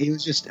 and it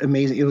was just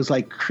amazing. It was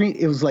like cream.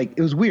 It was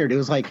weird. It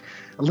was like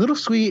a little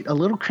sweet, a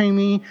little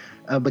creamy,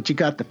 but you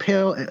got the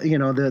pale,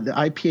 the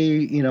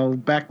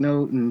IPA, back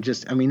note, and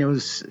just, I mean, it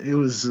was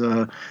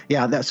So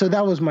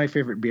that was my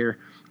favorite beer.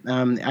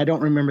 I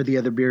don't remember the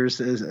other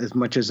beers as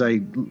much as I,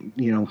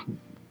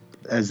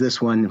 as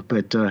this one,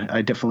 but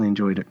I definitely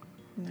enjoyed it.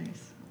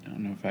 Nice. I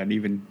don't know if I'd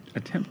even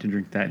attempt to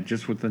drink that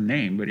just with the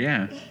name, but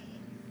yeah.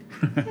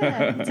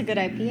 Yeah, it's a good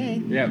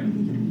IPA. Yep.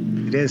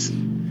 It is. I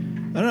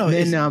don't know.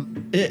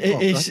 Then,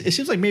 it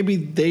seems like maybe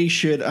they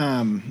should,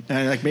 and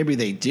like maybe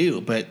they do,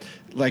 but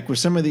like with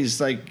some of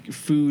these like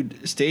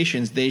food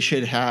stations, they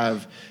should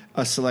have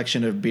a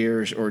selection of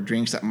beers or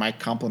drinks that might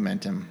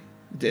complement them.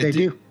 They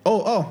do.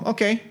 Oh,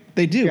 okay.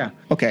 They do. Yeah.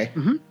 Okay.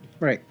 Mm-hmm.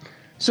 Right.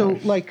 So,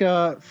 like,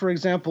 for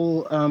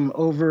example,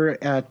 over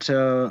at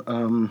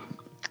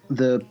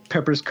the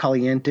Peppers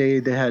Caliente,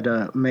 they had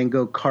a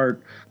mango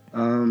cart.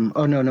 No,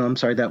 I'm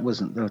sorry,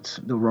 that's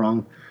the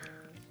wrong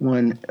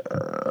one.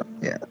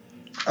 Yeah.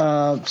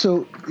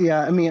 So,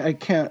 yeah, I mean, I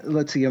can't,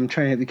 let's see, I'm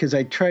trying to, because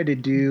I try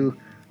to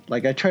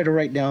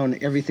write down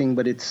everything,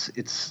 but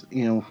it's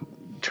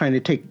trying to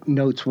take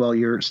notes while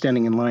you're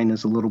standing in line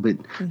is a little bit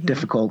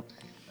difficult.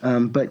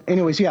 But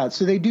anyways, yeah,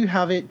 so they do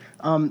have it.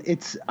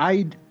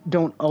 I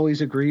don't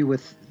always agree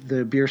with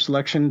the beer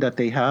selection that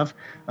they have.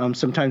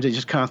 Sometimes they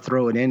just kind of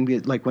throw it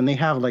in. Like when they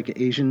have like an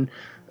Asian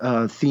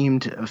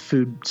themed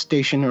food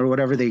station or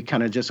whatever, they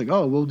kind of just like,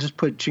 oh, we'll just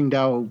put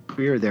Qingdao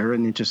beer there.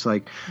 And it's just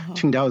like,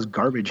 Qingdao is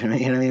garbage. I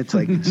mean, it's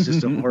like, it's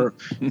just a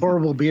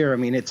horrible beer. I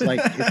mean, it's like,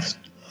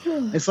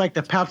 it's like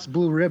the Pabst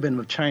Blue Ribbon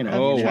of China.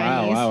 Oh,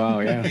 wow.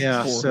 Yeah.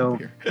 Yeah. So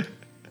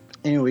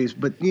anyways,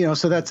 but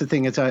so that's the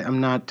thing.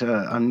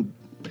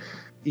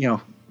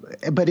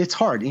 But it's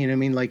hard, I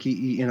mean, like,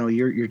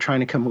 you're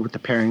trying to come up with the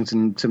pairings,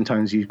 and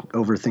sometimes you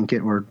overthink it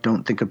or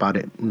don't think about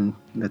it, and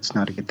that's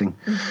not a good thing.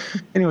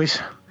 Anyways,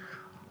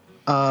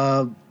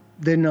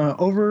 then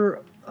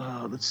over,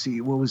 let's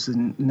see, what was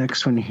the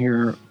next one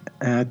here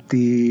at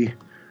the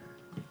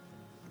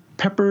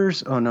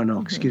Peppers? Oh, no,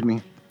 excuse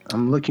me.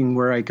 I'm looking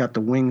where I got the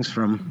wings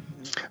from.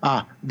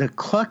 The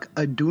Cluck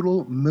a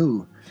Doodle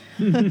Moo.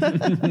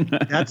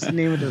 That's the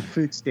name of the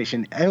food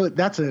station.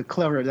 That's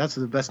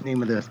the best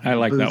name of the I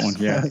like that one.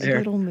 Yeah.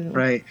 Doodle Moo.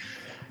 Right.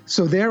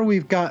 So there we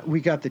got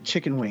the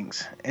chicken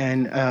wings,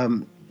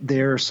 and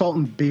they're salt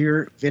and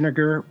beer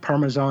vinegar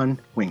Parmesan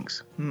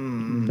wings.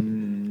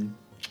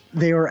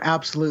 They are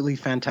absolutely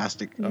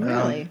fantastic.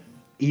 Really?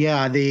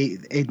 Yeah,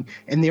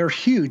 and they're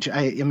huge.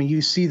 I mean,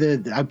 you see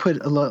I put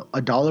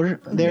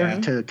 $1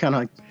 there to kind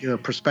of give a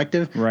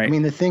perspective. Right. I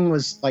mean, the thing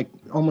was like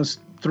almost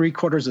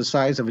 3/4 the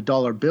size of a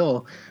 $1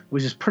 bill,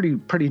 which is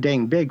pretty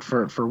dang big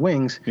for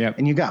wings. Yep.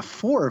 And you got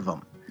 4 of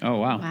them. Oh,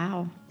 wow.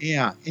 Wow.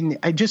 Yeah, and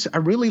I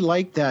really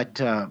like that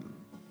the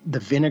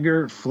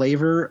vinegar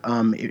flavor.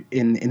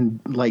 In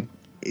like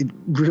it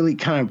really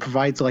kind of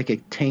provides like a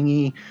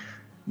tangy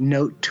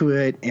note to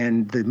it,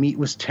 and the meat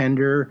was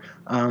tender.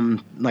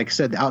 Like I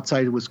said, the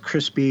outside was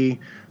crispy.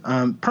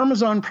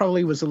 Parmesan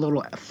probably was a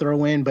little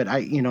throw in, but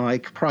I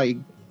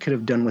could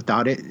have done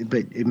without it.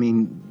 But I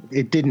mean,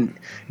 it didn't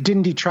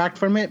detract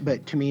from it,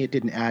 but to me, it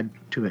didn't add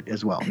to it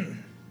as well.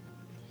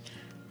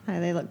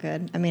 They look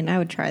good. I mean, I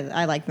would try that.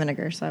 I like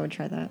vinegar, so I would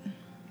try that.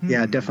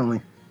 Yeah, definitely.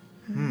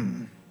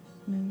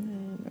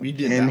 We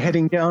did. And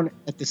heading down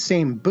at the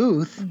same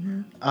booth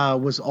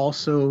was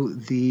also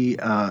the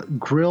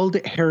grilled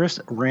Harris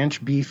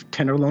Ranch beef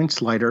tenderloin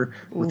slider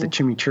with the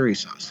chimichurri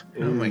sauce.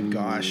 Oh my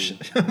gosh!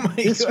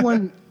 This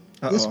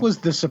was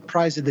the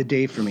surprise of the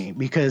day for me,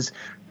 because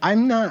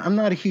I'm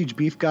not a huge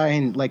beef guy,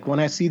 and like when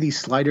I see these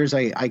sliders,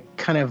 I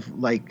kind of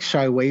like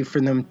shy away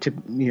from them to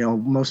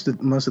most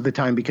of the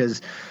time,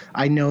 because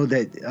I know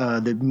that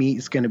the meat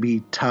is going to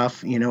be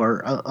tough,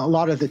 or a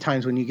lot of the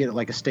times when you get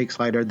like a steak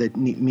slider, the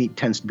meat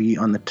tends to be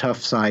on the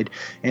tough side,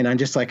 and I'm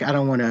just like, I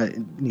don't want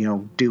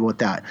to deal with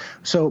that.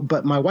 So,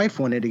 but my wife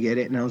wanted to get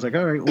it, and I was like,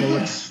 all right, well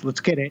let's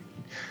get it.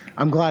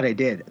 I'm glad I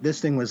did.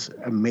 This thing was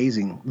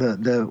amazing.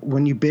 The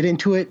when you bit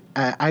into it,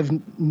 I've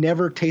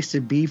never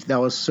tasted beef that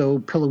was so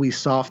pillowy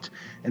soft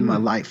in my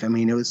life. I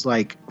mean, it was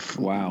like,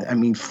 wow. I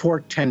mean,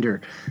 fork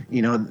tender.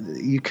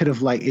 You could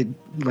have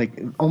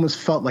almost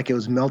felt like it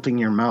was melting in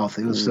your mouth.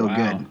 It was so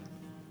good.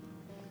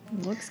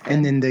 Looks good.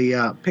 And then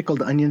the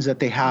pickled onions that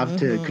they have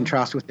to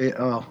contrast with it.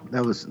 Oh,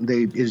 it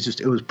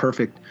was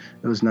perfect.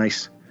 It was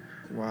nice.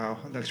 Wow,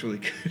 that's really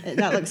good.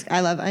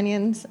 I love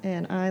onions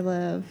and I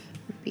love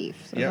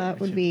beef, so that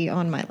would be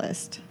on my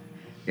list.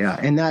 Yeah,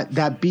 and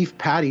that beef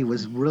patty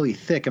was really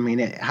thick. I mean,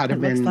 it had to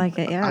been, like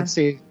it, yeah. I'd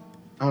say,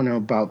 I don't know,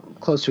 about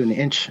close to an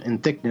inch in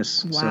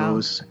thickness. Wow. So it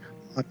was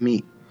a lot of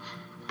meat.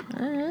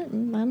 All right,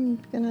 I'm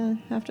gonna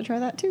have to try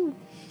that too.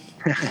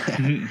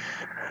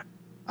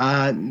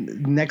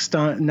 Next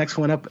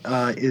one up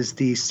is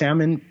the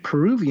salmon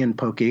Peruvian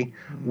poke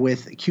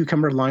with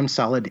cucumber lime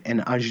salad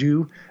and au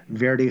jus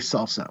verde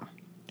salsa.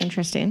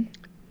 Interesting.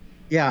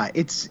 Yeah,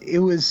 it's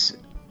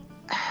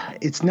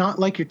not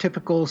like your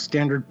typical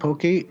standard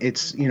poke.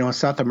 It's a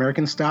South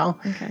American style,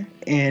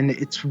 and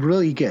it's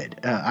really good.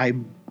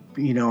 I'm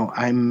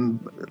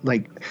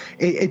like,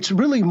 it's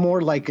really more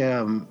like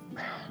a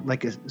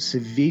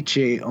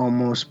ceviche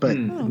almost, but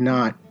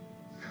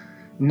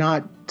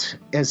not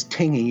as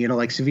tangy.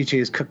 Like ceviche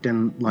is cooked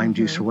in lime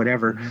juice or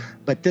whatever,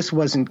 but this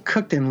wasn't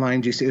cooked in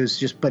lime juice. It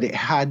was but it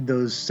had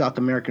those South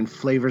American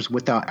flavors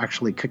without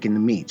actually cooking the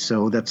meat.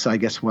 So that's, I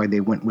guess, why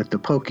they went with the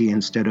poke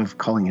instead of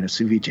calling it a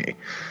ceviche.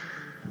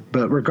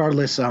 But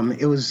regardless,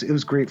 it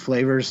was great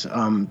flavors.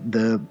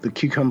 The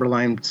cucumber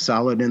lime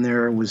salad in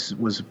there was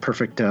a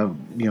perfect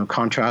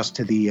contrast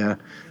to the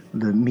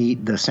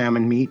meat, the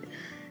salmon meat,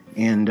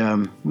 and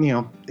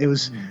it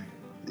was.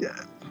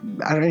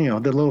 I don't know,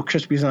 the little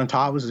crispies on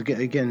top was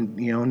again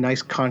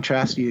nice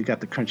contrast. You got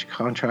the crunchy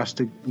contrast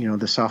to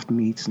the soft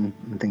meats and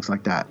things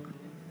like that.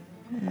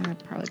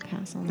 I'd probably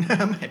pass on that.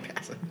 I might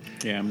pass it.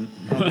 Yeah.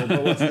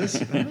 But what's this?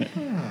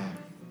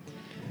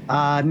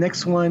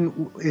 Next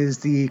one is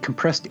the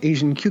compressed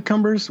Asian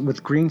cucumbers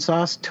with green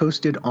sauce,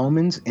 toasted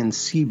almonds, and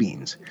sea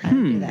beans.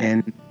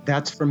 And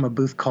that's from a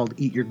booth called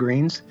Eat Your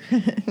Greens.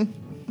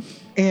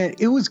 And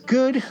it was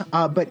good,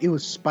 but it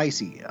was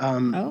spicy.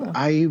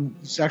 I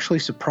was actually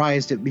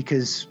surprised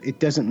because it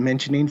doesn't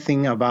mention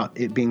anything about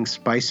it being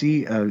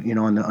spicy, on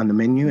the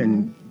menu.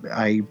 And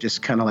I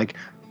just kind of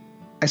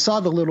I saw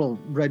the little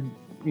red,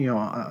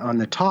 on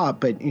the top,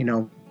 but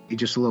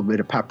just a little bit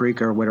of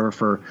paprika or whatever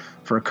for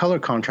a color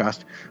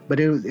contrast. But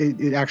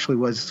it actually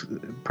was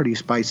pretty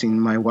spicy,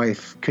 and my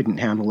wife couldn't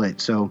handle it.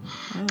 So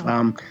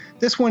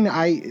this one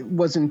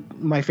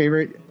wasn't my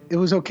favorite. It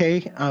was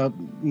okay.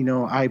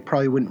 I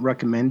probably wouldn't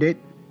recommend it.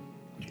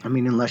 I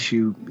mean, unless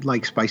you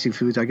like spicy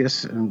foods, I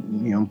guess.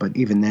 But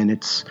even then,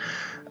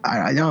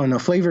 I don't know.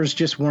 Flavors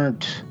just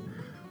weren't.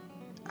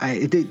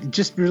 It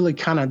just really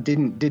kind of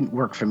didn't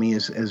work for me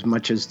as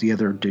much as the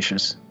other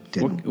dishes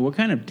did. What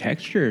kind of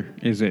texture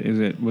is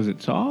it? Was it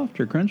soft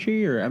or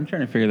crunchy? Or I'm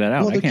trying to figure that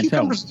out. Well, I can't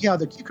tell. Yeah,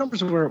 the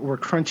cucumbers were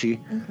crunchy,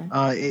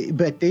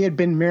 but they had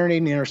been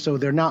marinating there, so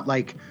they're not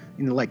like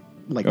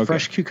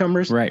fresh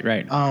cucumbers. Right.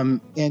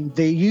 And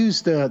they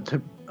use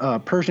the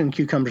Persian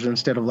cucumbers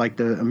instead of like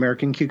the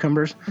American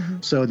cucumbers,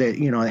 so that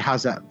it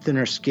has that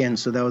thinner skin.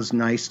 So that was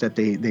nice that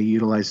they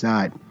utilized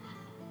that.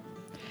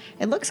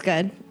 It looks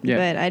good,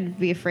 but I'd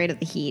be afraid of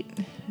the heat.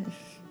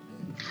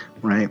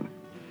 Right.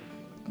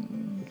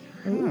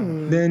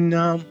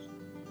 Then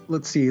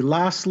let's see.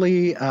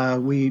 Lastly,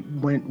 we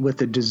went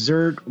with a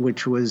dessert,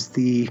 which was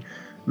the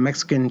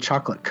Mexican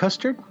chocolate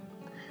custard.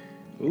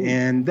 Ooh.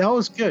 And that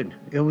was good.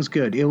 It was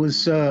good. It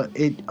was.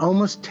 It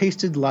almost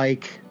tasted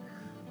like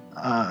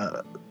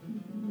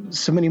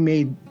somebody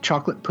made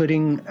chocolate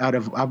pudding out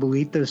of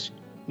abuelitas.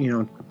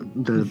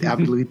 The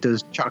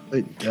abuelitas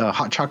chocolate,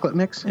 hot chocolate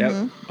mix.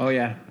 Yep. Oh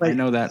yeah, but, I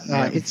know that.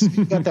 It's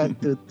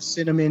got the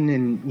cinnamon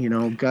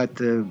and got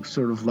the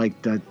sort of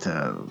like that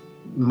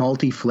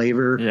malty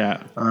flavor.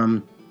 Yeah.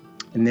 And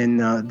then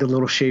the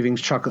little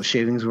shavings, chocolate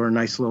shavings, were a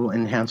nice little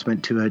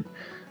enhancement to it.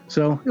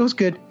 So it was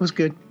good. It was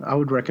good. I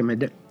would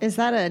recommend it. Is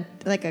that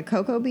a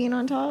cocoa bean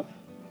on top?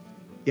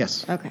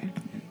 Yes. Okay.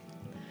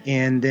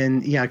 And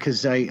then,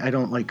 because I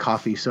don't like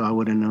coffee, so I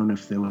would have known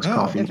if there was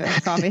coffee. If it was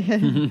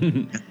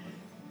coffee.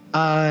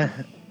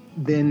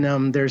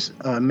 Then there's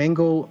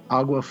mango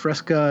agua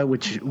fresca,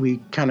 which we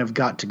kind of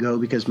got to go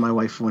because my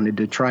wife wanted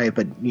to try it,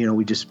 but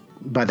we just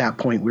by that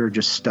point we were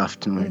just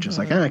stuffed and we were just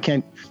like, I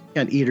can't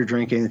eat or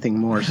drink anything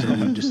more, so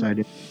we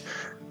decided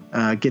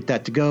get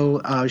that to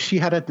go. She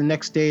had it the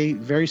next day,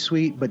 very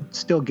sweet but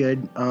still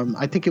good.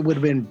 I think it would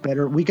have been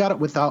better. We got it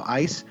without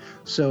ice,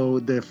 so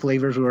the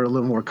flavors were a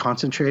little more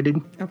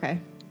concentrated. Okay.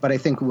 But I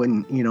think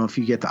when, if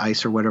you get the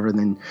ice or whatever,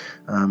 then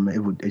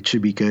it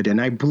should be good. And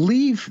I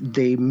believe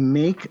they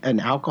make an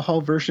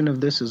alcohol version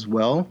of this as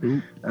well.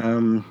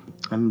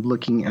 I'm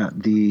looking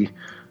at the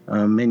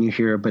menu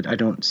here, but I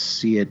don't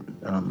see it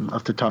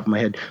off the top of my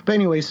head. But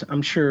anyways,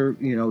 I'm sure,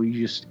 you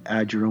just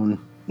add your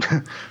own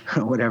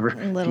whatever.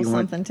 A little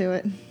something to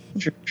it.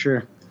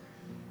 Sure.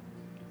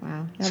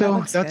 Wow. Yeah, so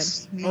that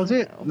that's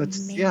it.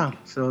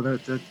 So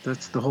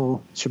that's the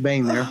whole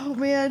shebang there. Oh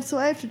man, so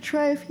I have to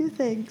try a few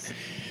things.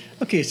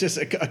 Okay, it's just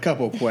a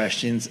couple of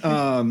questions.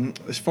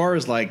 As far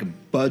as like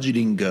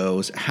budgeting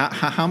goes,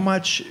 how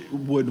much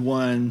would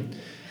one?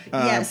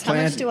 How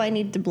much do I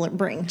need to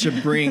bring?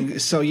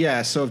 So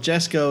if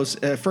Jess goes,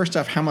 first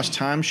off, how much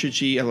time should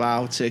she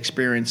allow to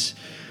experience?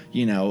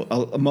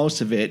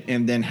 Most of it,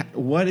 and then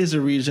what is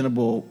a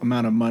reasonable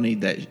amount of money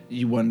that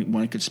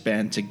one could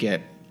spend to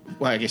get?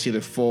 Well, I guess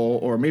either full,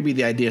 or maybe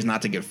the idea is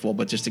not to get full,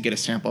 but just to get a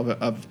sample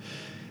of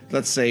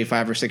let's say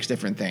 5 or 6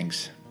 different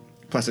things,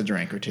 plus a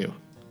drink or two.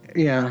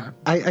 Yeah,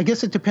 I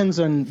guess it depends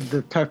on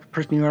the type of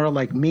person you are.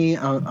 Like me,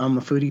 I'm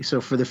a foodie,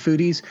 so for the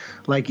foodies,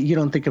 like you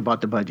don't think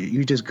about the budget.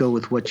 You just go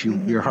with what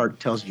your heart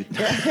tells you.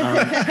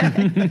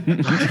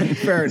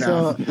 Fair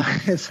enough. So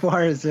as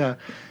far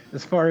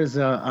as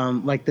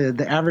like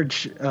the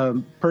average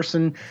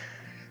person,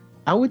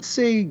 I would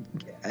say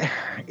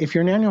if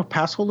you're an annual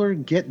pass holder,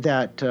 get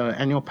that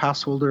annual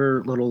pass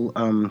holder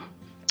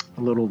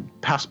little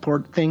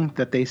passport thing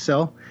that they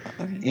sell.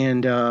 Okay.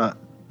 And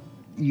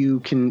you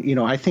can,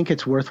 I think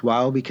it's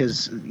worthwhile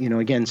because,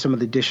 again, some of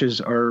the dishes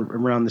are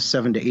around the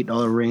 $7 to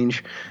 $8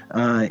 range,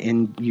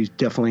 and you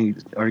definitely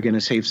are going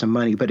to save some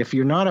money. But if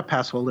you're not a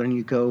pass holder and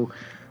you go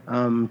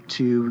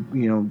to,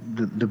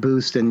 the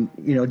booth, and,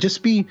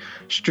 just be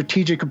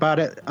strategic about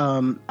it.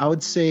 I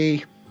would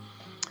say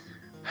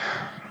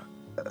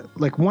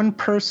like one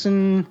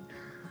person,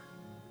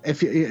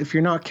 if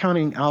you're not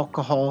counting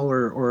alcohol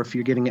or if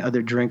you're getting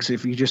other drinks,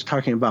 if you're just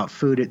talking about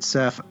food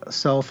itself,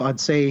 I'd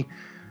say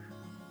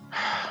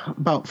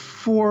about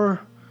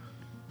 4.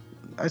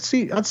 I'd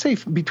say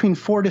between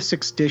 4 to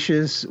 6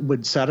 dishes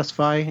would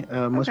satisfy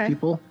most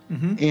people.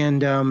 Mm-hmm.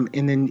 And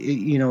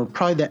then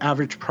probably the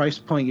average price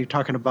point you're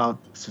talking about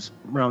is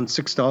around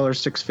 $6,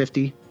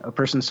 $6.50 a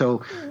person.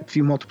 So if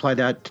you multiply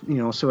that,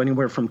 so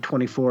anywhere from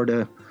 24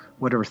 to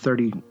whatever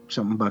 30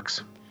 something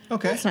bucks.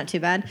 Okay, that's not too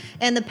bad.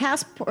 And the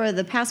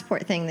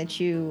passport thing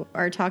that you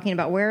are talking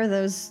about, where are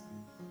those?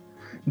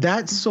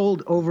 That's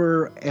sold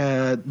over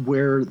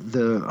where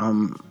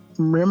the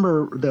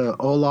remember the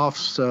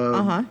Olaf's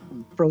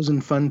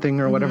Frozen Fun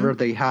thing or whatever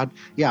they had.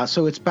 Yeah,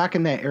 so it's back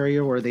in that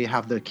area where they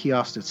have the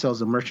kiosk that sells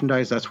the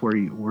merchandise. That's where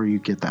you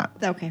get that.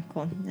 Okay,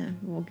 cool. Yeah,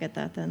 we'll get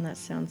that then. That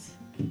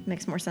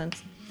makes more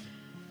sense.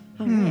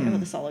 Oh, man. Oh,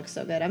 this all looks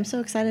so good. I'm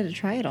so excited to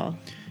try it all.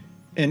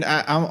 And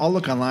I'll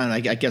look online, I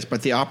guess,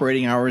 but the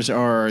operating hours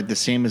are the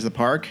same as the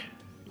park?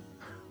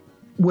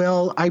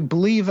 Well, I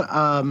believe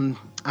I'm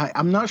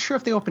not sure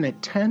if they open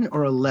at 10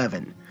 or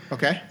 11.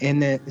 Okay.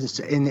 And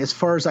as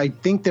far as I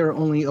think they're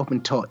only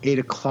open till 8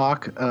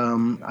 o'clock.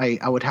 I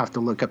would have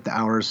to look up the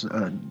hours,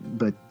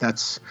 but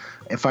that's,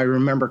 if I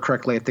remember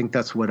correctly, I think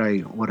that's what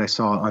I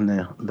saw on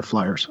the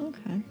flyers.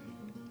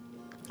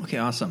 Okay,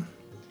 awesome.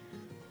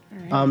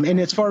 And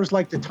as far as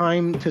like the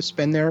time to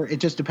spend there, it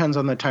just depends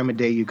on the time of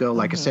day you go.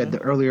 Like I said, the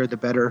earlier the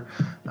better,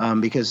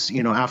 because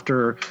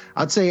after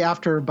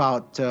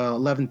about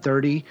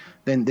 11:30,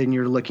 then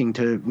you're looking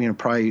to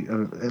probably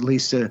at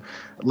least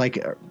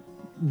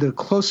the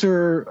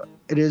closer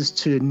it is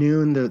to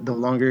noon, the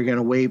longer you're going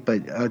to wait.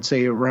 But I'd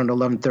say around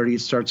 11:30,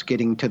 it starts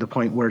getting to the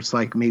point where it's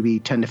like maybe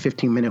 10 to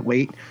 15 minute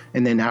wait,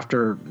 and then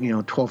after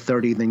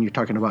 12:30, then you're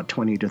talking about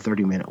 20 to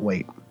 30 minute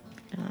wait.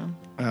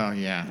 Oh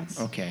yeah.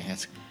 Okay,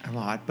 that's a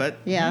lot,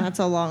 but that's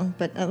a long.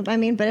 But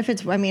but if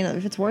it's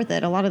worth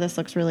it, a lot of this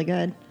looks really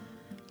good.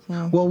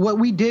 So. Well, what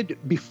we did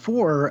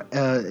before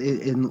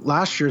in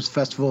last year's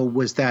festival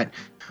was that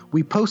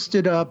we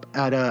posted up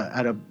at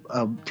a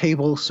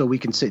table so we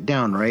can sit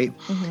down, right?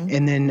 Mm-hmm.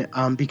 And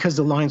then because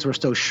the lines were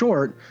so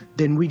short,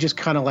 then we just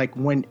kind of like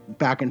went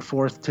back and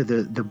forth to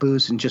the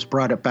booths and just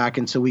brought it back,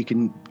 and so we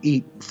can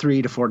eat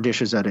 3 to 4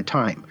 dishes at a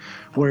time.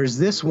 Whereas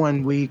this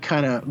one,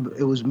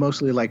 it was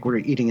mostly like we're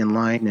eating in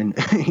line and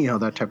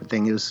that type of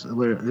thing. It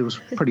was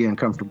pretty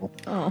uncomfortable.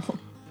 Oh,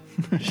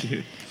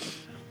 shoot.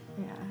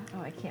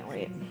 I can't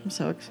wait. I'm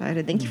so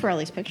excited. Thank you for all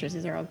these pictures.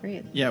 These are all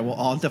great. Yeah, well,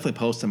 I'll definitely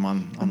post them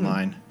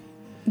online.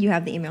 You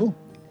have the email? Cool.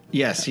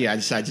 Yes, I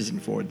just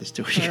didn't forward this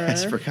to you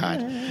guys.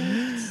 Forgot.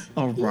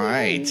 All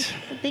right.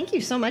 Well, thank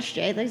you so much,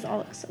 Jay. These all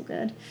look so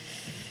good.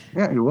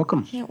 Yeah, you're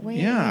welcome. Can't wait.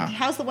 Yeah.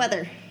 How's the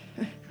weather?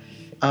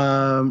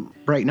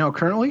 Right now,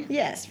 currently?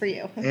 Yes, for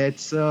you.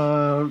 It's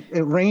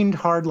it rained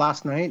hard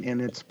last night,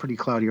 and it's pretty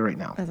cloudy right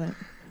now. Is it?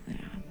 Yeah.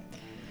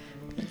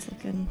 It's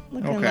looking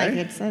like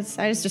it's.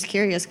 I was just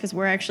curious because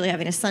we're actually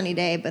having a sunny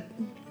day, but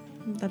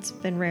that's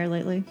been rare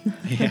lately.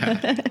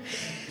 Yeah.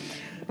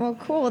 Well,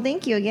 cool.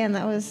 Thank you again.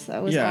 That was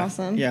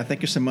awesome. Yeah,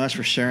 thank you so much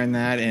for sharing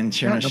that and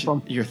sharing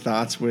your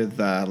thoughts with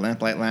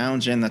Lamplight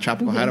Lounge and the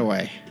Tropical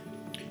Hideaway.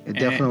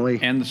 Definitely.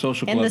 And the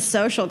social club. And the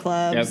social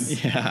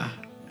clubs. Yep. Yeah.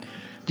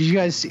 Did you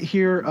guys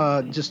hear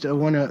just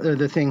one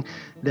other thing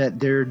that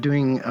they're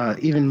doing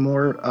even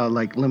more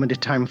like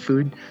limited time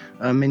food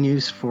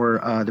menus for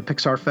the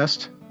Pixar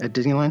Fest at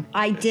Disneyland?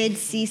 I did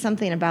see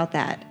something about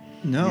that.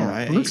 No,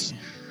 yeah,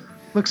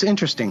 looks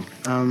interesting.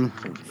 From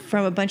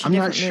a bunch of I'm different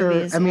not sure.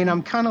 movies. I mean,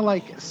 I'm kind of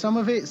like, some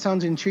of it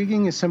sounds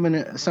intriguing, and some of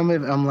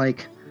it I'm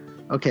like,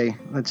 okay,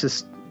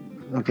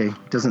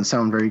 doesn't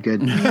sound very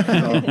good.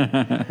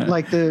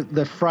 Like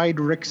the fried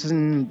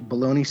Rixon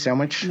bologna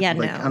sandwich. Yeah,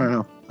 like, no. I don't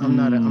know. I'm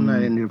not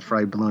into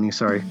fried bologna.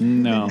 Sorry.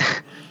 No,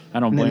 I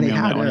don't blame you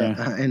on that one.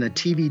 Yeah. And a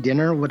TV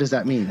dinner. What does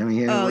that mean? I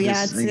mean,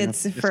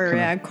 it's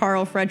for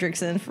Carl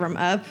Fredricksen from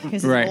Up.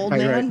 He's an old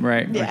man.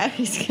 Right. Yeah,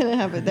 he's gonna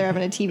have it. They're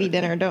having a TV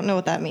dinner. Don't know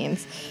what that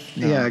means.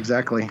 No. Yeah,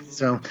 exactly.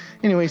 So,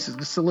 anyways,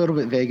 it's a little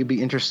bit vague. It'd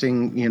be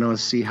interesting, to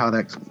see how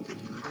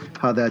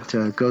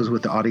that goes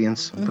with the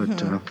audience.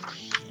 Mm-hmm. But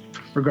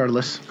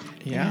regardless.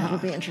 Yeah, it'll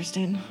be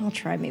interesting. I'll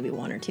try maybe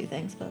one or two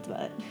things, but that's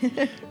about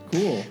it.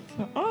 Cool.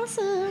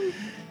 Awesome.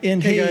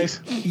 And hey guys.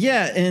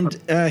 Yeah, and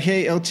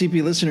hey,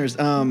 LTP listeners,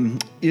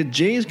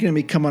 Jay is going to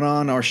be coming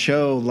on our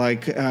show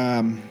like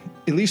at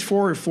least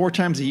four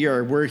times a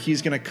year, where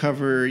he's going to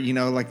cover,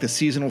 like the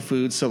seasonal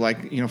foods, so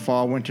like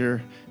fall,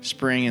 winter,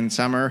 spring, and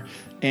summer.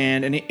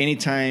 And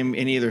anytime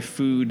any other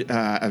food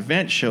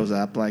event shows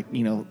up, like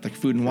like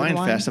Food and Wine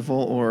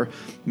Festival, or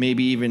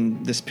maybe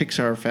even this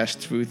Pixar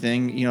Fest food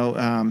thing,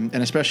 and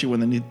especially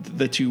when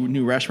the two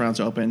new restaurants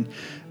open,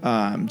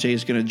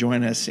 Jay's going to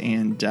join us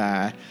and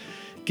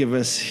give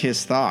us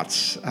his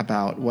thoughts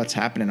about what's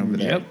happening over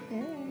there. Yep.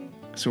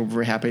 So we're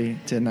very happy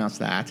to announce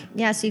that.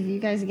 Yeah, so if you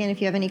guys, again, if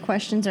you have any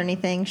questions or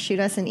anything, shoot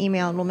us an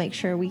email and we'll make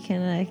sure we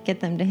can get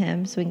them to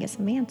him so we can get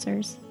some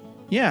answers.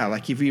 Yeah,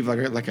 like if you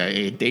have like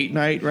a date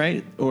night,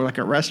 right? Or like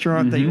a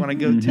restaurant that you want to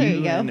go to. There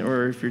you go.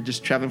 Or if you're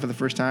just traveling for the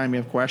first time,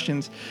 you have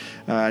questions,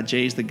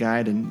 Jay's the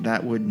guide, and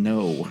that would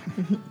know.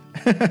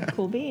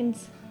 Cool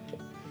beans.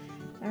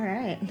 All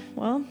right.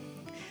 Well,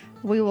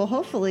 we will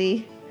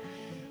hopefully,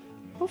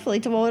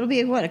 it'll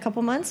be, a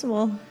couple months, and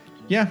we'll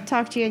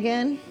talk to you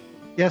again.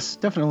 Yes,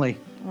 definitely.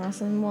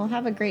 Awesome. Well,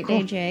 have a great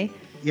day, Jay.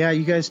 Yeah,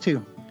 you guys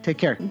too. Take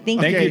care.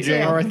 Thank you,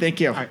 Jay. All right, thank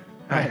you. All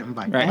right.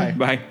 Bye. All right,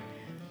 bye.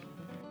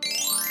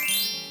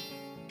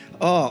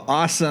 Oh,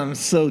 awesome.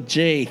 So,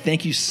 Jay,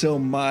 thank you so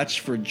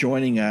much for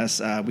joining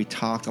us. We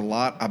talked a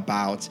lot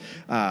about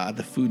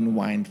the Food and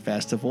Wine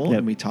Festival,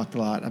 and we talked a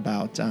lot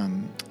about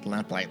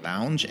Lamplight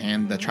Lounge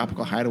and the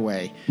Tropical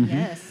Hideaway.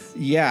 Yes.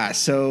 Yeah,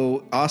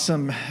 so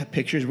awesome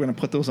pictures. We're going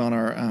to put those on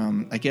our,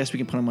 I guess we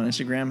can put them on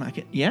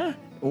Instagram.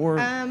 Or...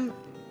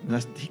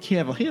 he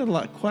had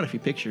quite a few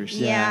pictures.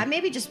 Yeah,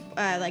 maybe just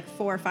like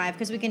 4 or 5,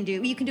 because you can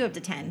do up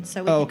to 10.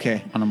 So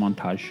okay, on a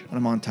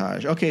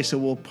montage. Okay, so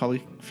we'll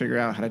probably figure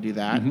out how to do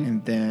that,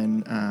 and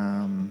then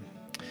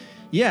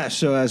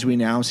so as we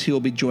announced, he'll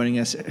be joining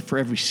us for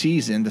every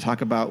season to talk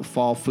about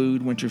fall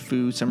food, winter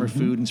food, summer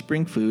food, and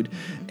spring food,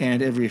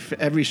 and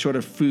every sort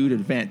of food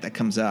event that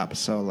comes up.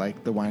 So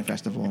like the wine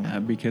festival.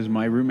 Because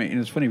my roommate, and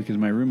it's funny because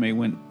my roommate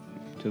went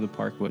to the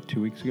park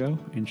 2 weeks ago,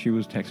 and she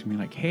was texting me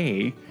like,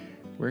 "Hey,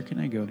 where can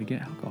I go to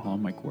get alcohol?"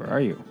 I'm like, "Where are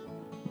you?"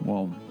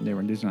 Well, they were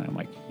in Disneyland. I'm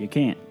like, "You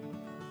can't.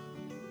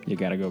 You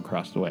got to go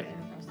across the way."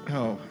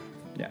 Oh.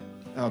 Yeah.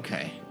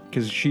 Okay.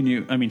 Because she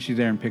knew, she's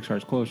there in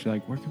Pixar's clothes. She's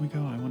like, "Where can we go?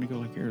 I want to go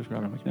like Eros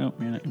Grotto." I'm like, "Nope,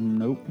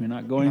 you're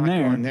not going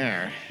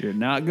there. You're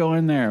not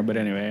going there." But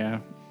anyway, yeah.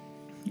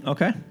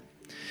 Okay.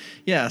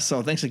 Yeah,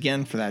 so thanks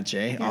again for that,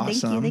 Jay. Yeah,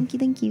 awesome.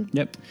 Thank you.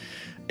 Yep.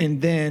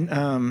 And then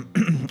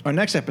our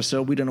next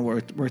episode, we don't know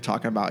what we're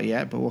talking about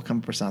yet, but we'll come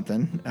up with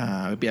something.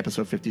 It'll be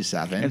episode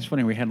 57. It's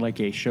funny, we had like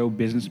a show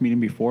business meeting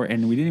before,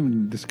 and we didn't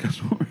even discuss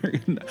what we're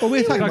going to... Well,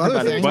 we talked about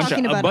other things.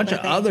 A bunch of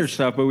other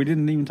stuff, but we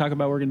didn't even talk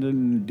about what we're going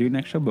to do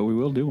next show, but we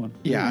will do one.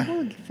 Yeah.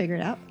 We'll figure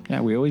it out.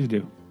 Yeah, we always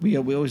do. We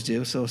always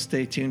do, so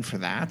stay tuned for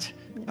that.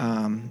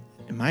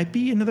 It might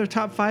be another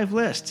top 5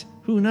 list.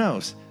 Who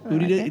knows?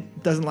 Who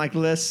doesn't like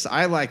lists?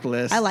 I like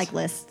lists. I like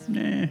lists.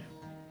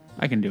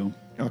 I can do them.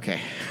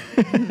 Okay.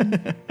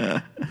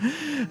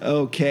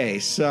 Okay,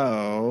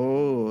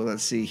 so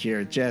let's see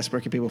here. Jess, where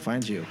can people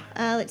find you?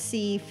 Let's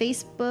see.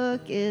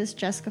 Facebook is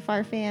Jessica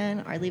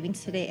Farfan. Our Leaving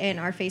Today, and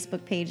our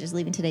Facebook page is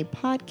Leaving Today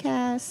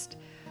Podcast.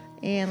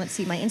 And let's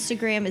see, my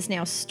Instagram is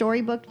now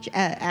Storybook,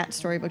 at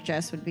Storybook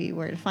Jess would be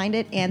where to find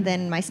it. And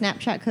then my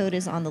Snapchat code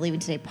is on the Leaving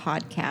Today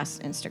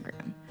Podcast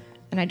Instagram.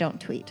 And I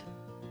don't tweet.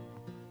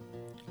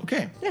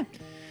 Okay. Yeah.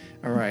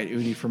 All right,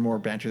 Udi, for more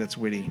banter that's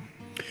witty.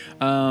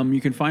 You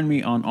can find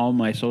me on all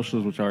my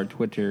socials, which are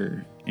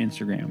Twitter,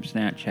 Instagram,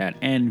 Snapchat,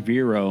 and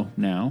Vero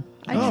now.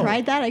 I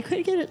tried that. I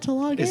couldn't get it to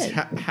log in.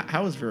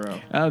 How is Vero?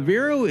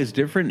 Vero is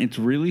different. It's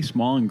really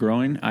small and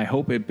growing. I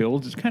hope it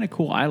builds. It's kind of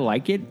cool. I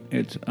like it.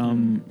 It's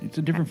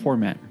a different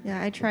format.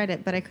 Yeah, I tried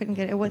it, but I couldn't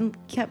get it. It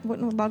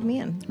wouldn't log me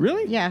in.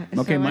 Really? Yeah.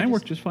 Okay, mine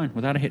worked just fine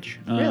without a hitch.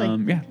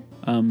 Really? Yeah.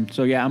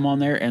 So yeah, I'm on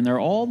there, and they're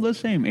all the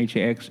same.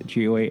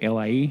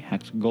 HAXGOALIE,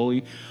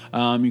 Haxgoli.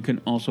 You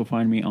can also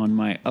find me on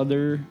my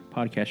other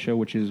podcast show,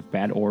 which is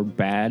Bad or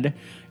Bad.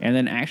 And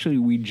then actually,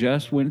 we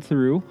just went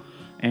through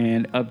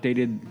and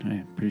updated.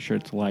 I'm pretty sure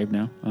it's live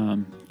now.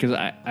 Because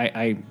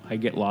I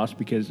get lost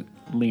because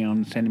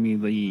Leon sending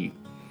me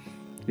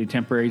the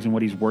temporaries and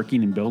what he's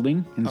working and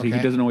building, and so he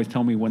doesn't always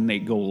tell me when they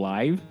go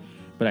live.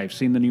 But I've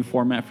seen the new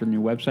format for the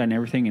new website and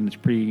everything, and it's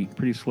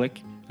pretty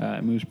slick.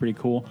 It moves pretty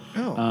cool.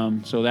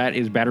 So that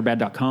is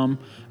batterbad.com.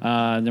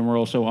 Then we're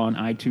also on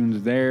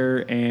iTunes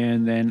there,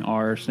 and then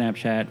our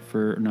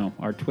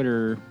our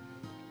Twitter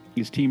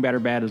is Team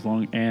Batterbad as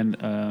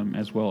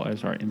well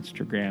as our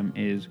Instagram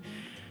is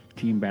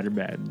Team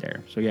Batterbad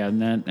there. So yeah,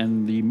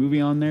 and the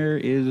movie on there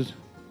is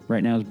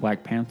right now is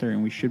Black Panther,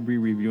 and we should be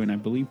reviewing, I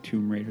believe,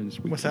 Tomb Raider this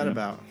week. What's that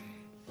about?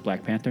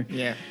 Black Panther.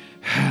 Yeah.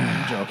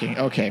 I'm joking.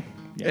 Okay.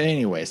 Yeah.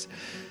 Anyways,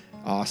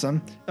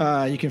 awesome.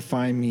 You can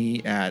find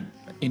me at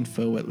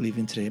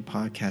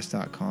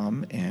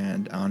info@leavingtodaypodcast.com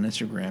and on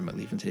Instagram at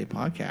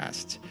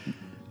leavingtodaypodcast.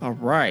 All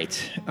right.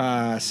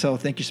 So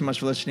thank you so much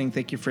for listening.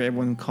 Thank you for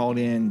everyone who called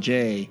in.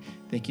 Jay,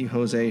 thank you,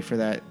 Jose, for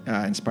that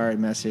inspired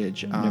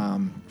message.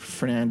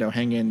 Fernando,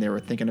 hang in there. We're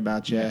thinking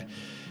about you.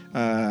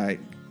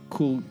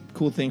 Cool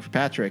thing for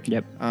Patrick.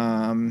 Yep.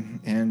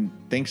 And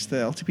thanks to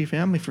the LTP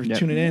family for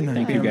tuning in.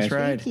 Thank you, guys.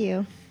 Thank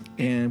you.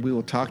 And we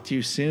will talk to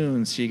you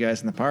soon. See you guys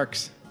in the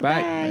parks.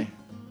 Bye. Bye.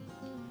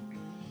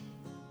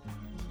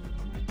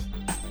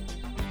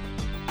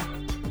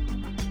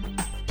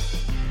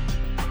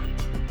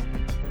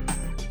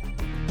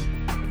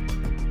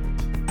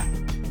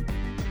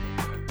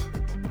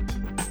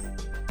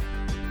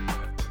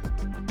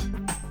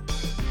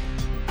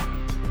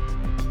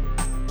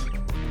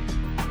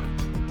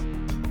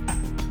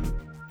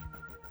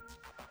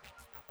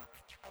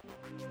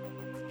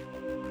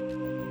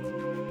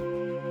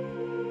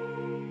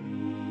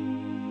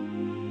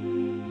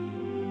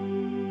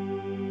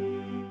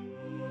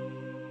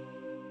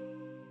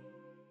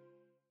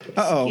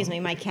 Uh-oh. Excuse me,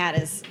 my cat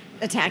is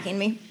attacking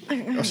me.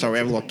 Oh, sorry, we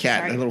have a little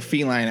cat, a little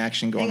feline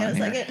action going on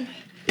here. Hang on a second.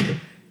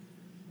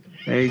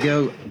 There you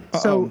go.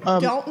 So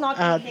don't knock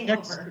anything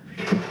over.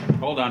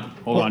 Hold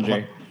on,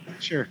 Jay.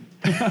 Sure.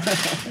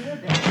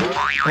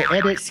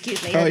 Edit.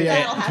 Excuse me. Oh, yeah.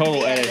 That'll have Total to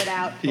be edit. edited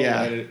out.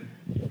 Yeah.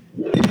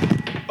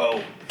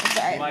 Oh,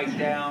 Sorry. mic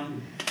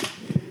down.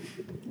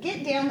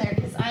 Get down there,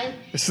 because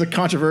This is a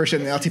controversy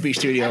in the LTP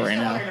studio right I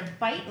now. want her to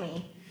bite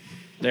me.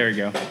 There we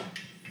go.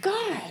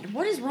 God,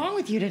 what is wrong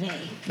with you today?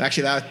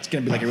 Actually, that's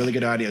going to be like a really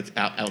good audio.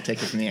 I'll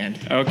take it in the end.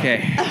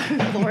 Okay.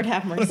 Lord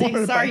have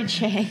mercy. Sorry,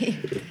 Jay.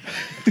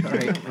 All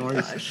right. No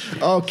worries.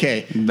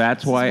 Okay.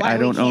 That's why why I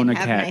we don't own a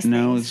can't have cat. nice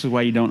No, things. this is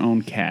why you don't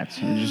own cats.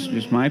 It's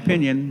just my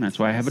opinion. That's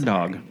why I have a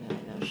dog.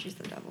 No, she's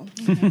the devil.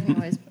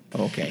 Anyways.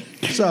 Okay.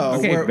 So,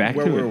 Okay, where back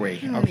to were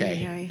it. we?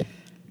 Okay.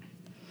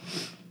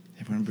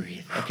 Everyone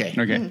breathe. Okay.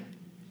 Okay.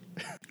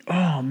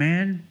 Oh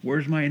man,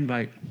 where's my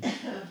invite?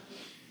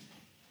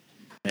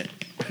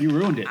 You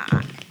ruined it.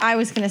 I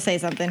was going to say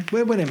something.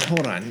 Wait a minute.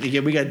 Hold on. We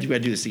got to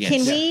do this again.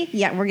 Can we?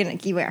 Yeah, we're gonna.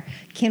 Where?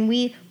 Can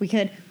we? We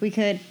could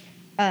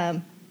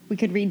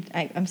read.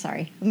 I'm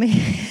sorry. I'm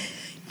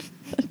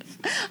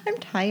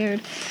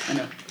tired. I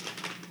know.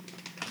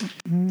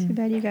 Too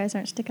bad you guys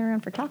aren't sticking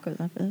around for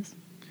tacos after this.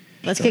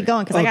 Let's get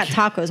going because I got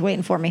tacos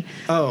waiting for me.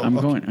 Oh, I'm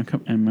going.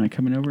 Am I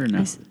coming over or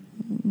no?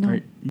 No. All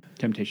right.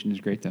 Temptation is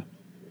great though.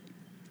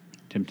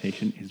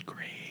 Temptation is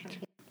great.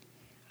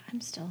 I'm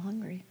still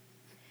hungry.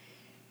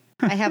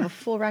 I have a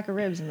full rack of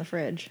ribs in the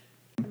fridge.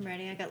 I'm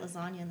ready. I got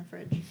lasagna in the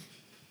fridge.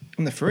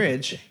 In the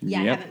fridge?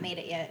 Yeah, Yep. I haven't made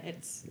it yet.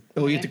 It's.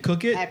 Oh, you have to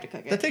cook it? I have to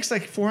cook it. That takes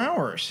like 4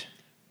 hours.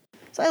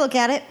 So I look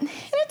at it, and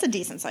it's a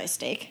decent sized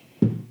steak.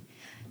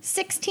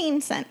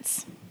 16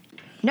 cents.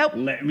 Nope.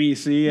 Let me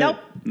see it. Nope.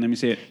 Let me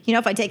see it. You know,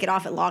 if I take it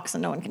off, it locks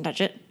and no one can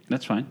touch it.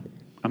 That's fine.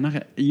 I'm not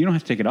gonna. You don't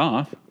have to take it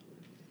off.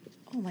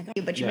 Oh my God.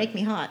 But you Yeah. make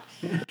me hot.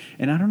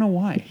 And I don't know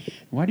why.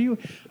 Why do you?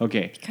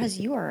 Okay. Because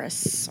you are a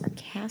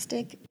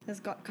sarcastic.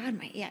 God,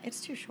 it's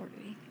too short,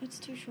 Eddie. It's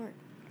too short.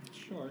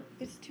 Short.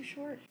 It's too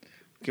short.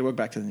 Okay, we're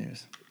back to the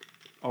news.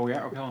 Oh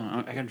yeah. Okay. Hold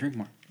on. I gotta drink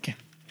more. Okay.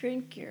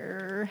 Drink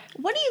your.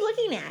 What are you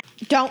looking at?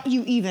 Don't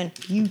you even.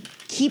 You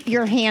keep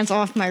your hands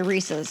off my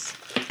Reese's.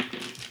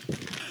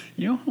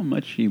 You know how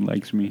much he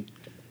likes me?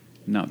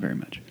 Not very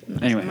much.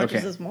 Anyway. How much Okay.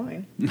 is this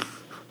wine?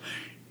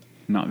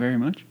 Not very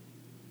much.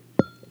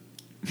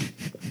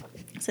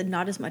 I said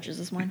not as much as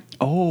this wine.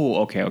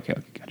 Oh, okay,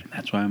 gotcha.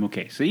 That's why I'm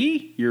okay.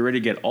 See, you're ready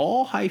to get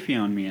all hyphy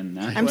on me, and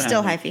that's I'm what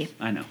still happened. hyphy.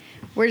 I know.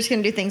 We're just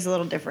gonna do things a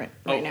little different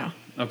right now.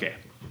 Okay.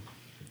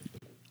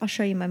 I'll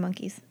show you my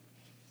monkeys.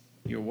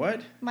 Your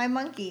what? My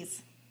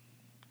monkeys.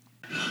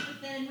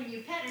 But then when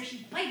you pet her,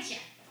 she bites you.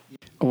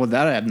 Oh, well,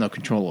 that I have no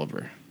control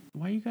over.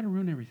 Why you gotta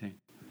ruin everything?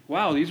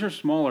 Wow, these are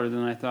smaller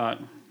than I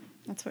thought.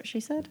 That's what she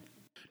said.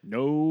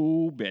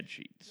 No bed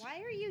sheets.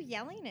 Why are you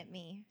yelling at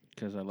me?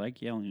 Because I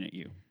like yelling at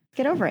you.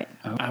 Get over it.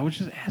 I was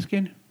just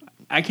asking.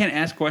 I can't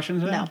ask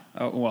questions now? No.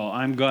 Oh, well,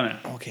 I'm gonna.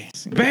 Okay.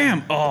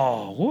 Bam!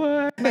 Oh,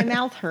 what? My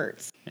mouth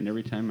hurts. And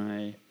every time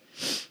I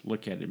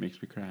look at it, it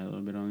makes me cry a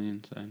little bit on the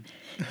inside.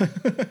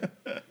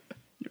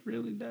 It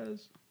really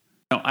does.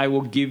 No, I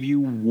will give you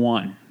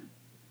one.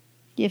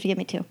 You have to give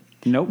me two.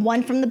 Nope.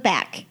 One from the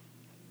back.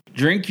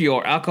 Drink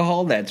your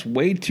alcohol that's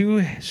way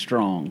too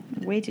strong.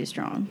 Way too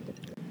strong.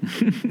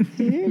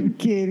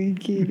 Kitty.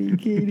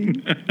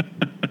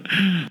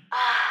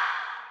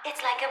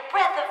 It's like a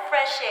breath of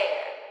fresh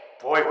air.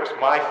 Boy, was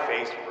my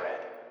face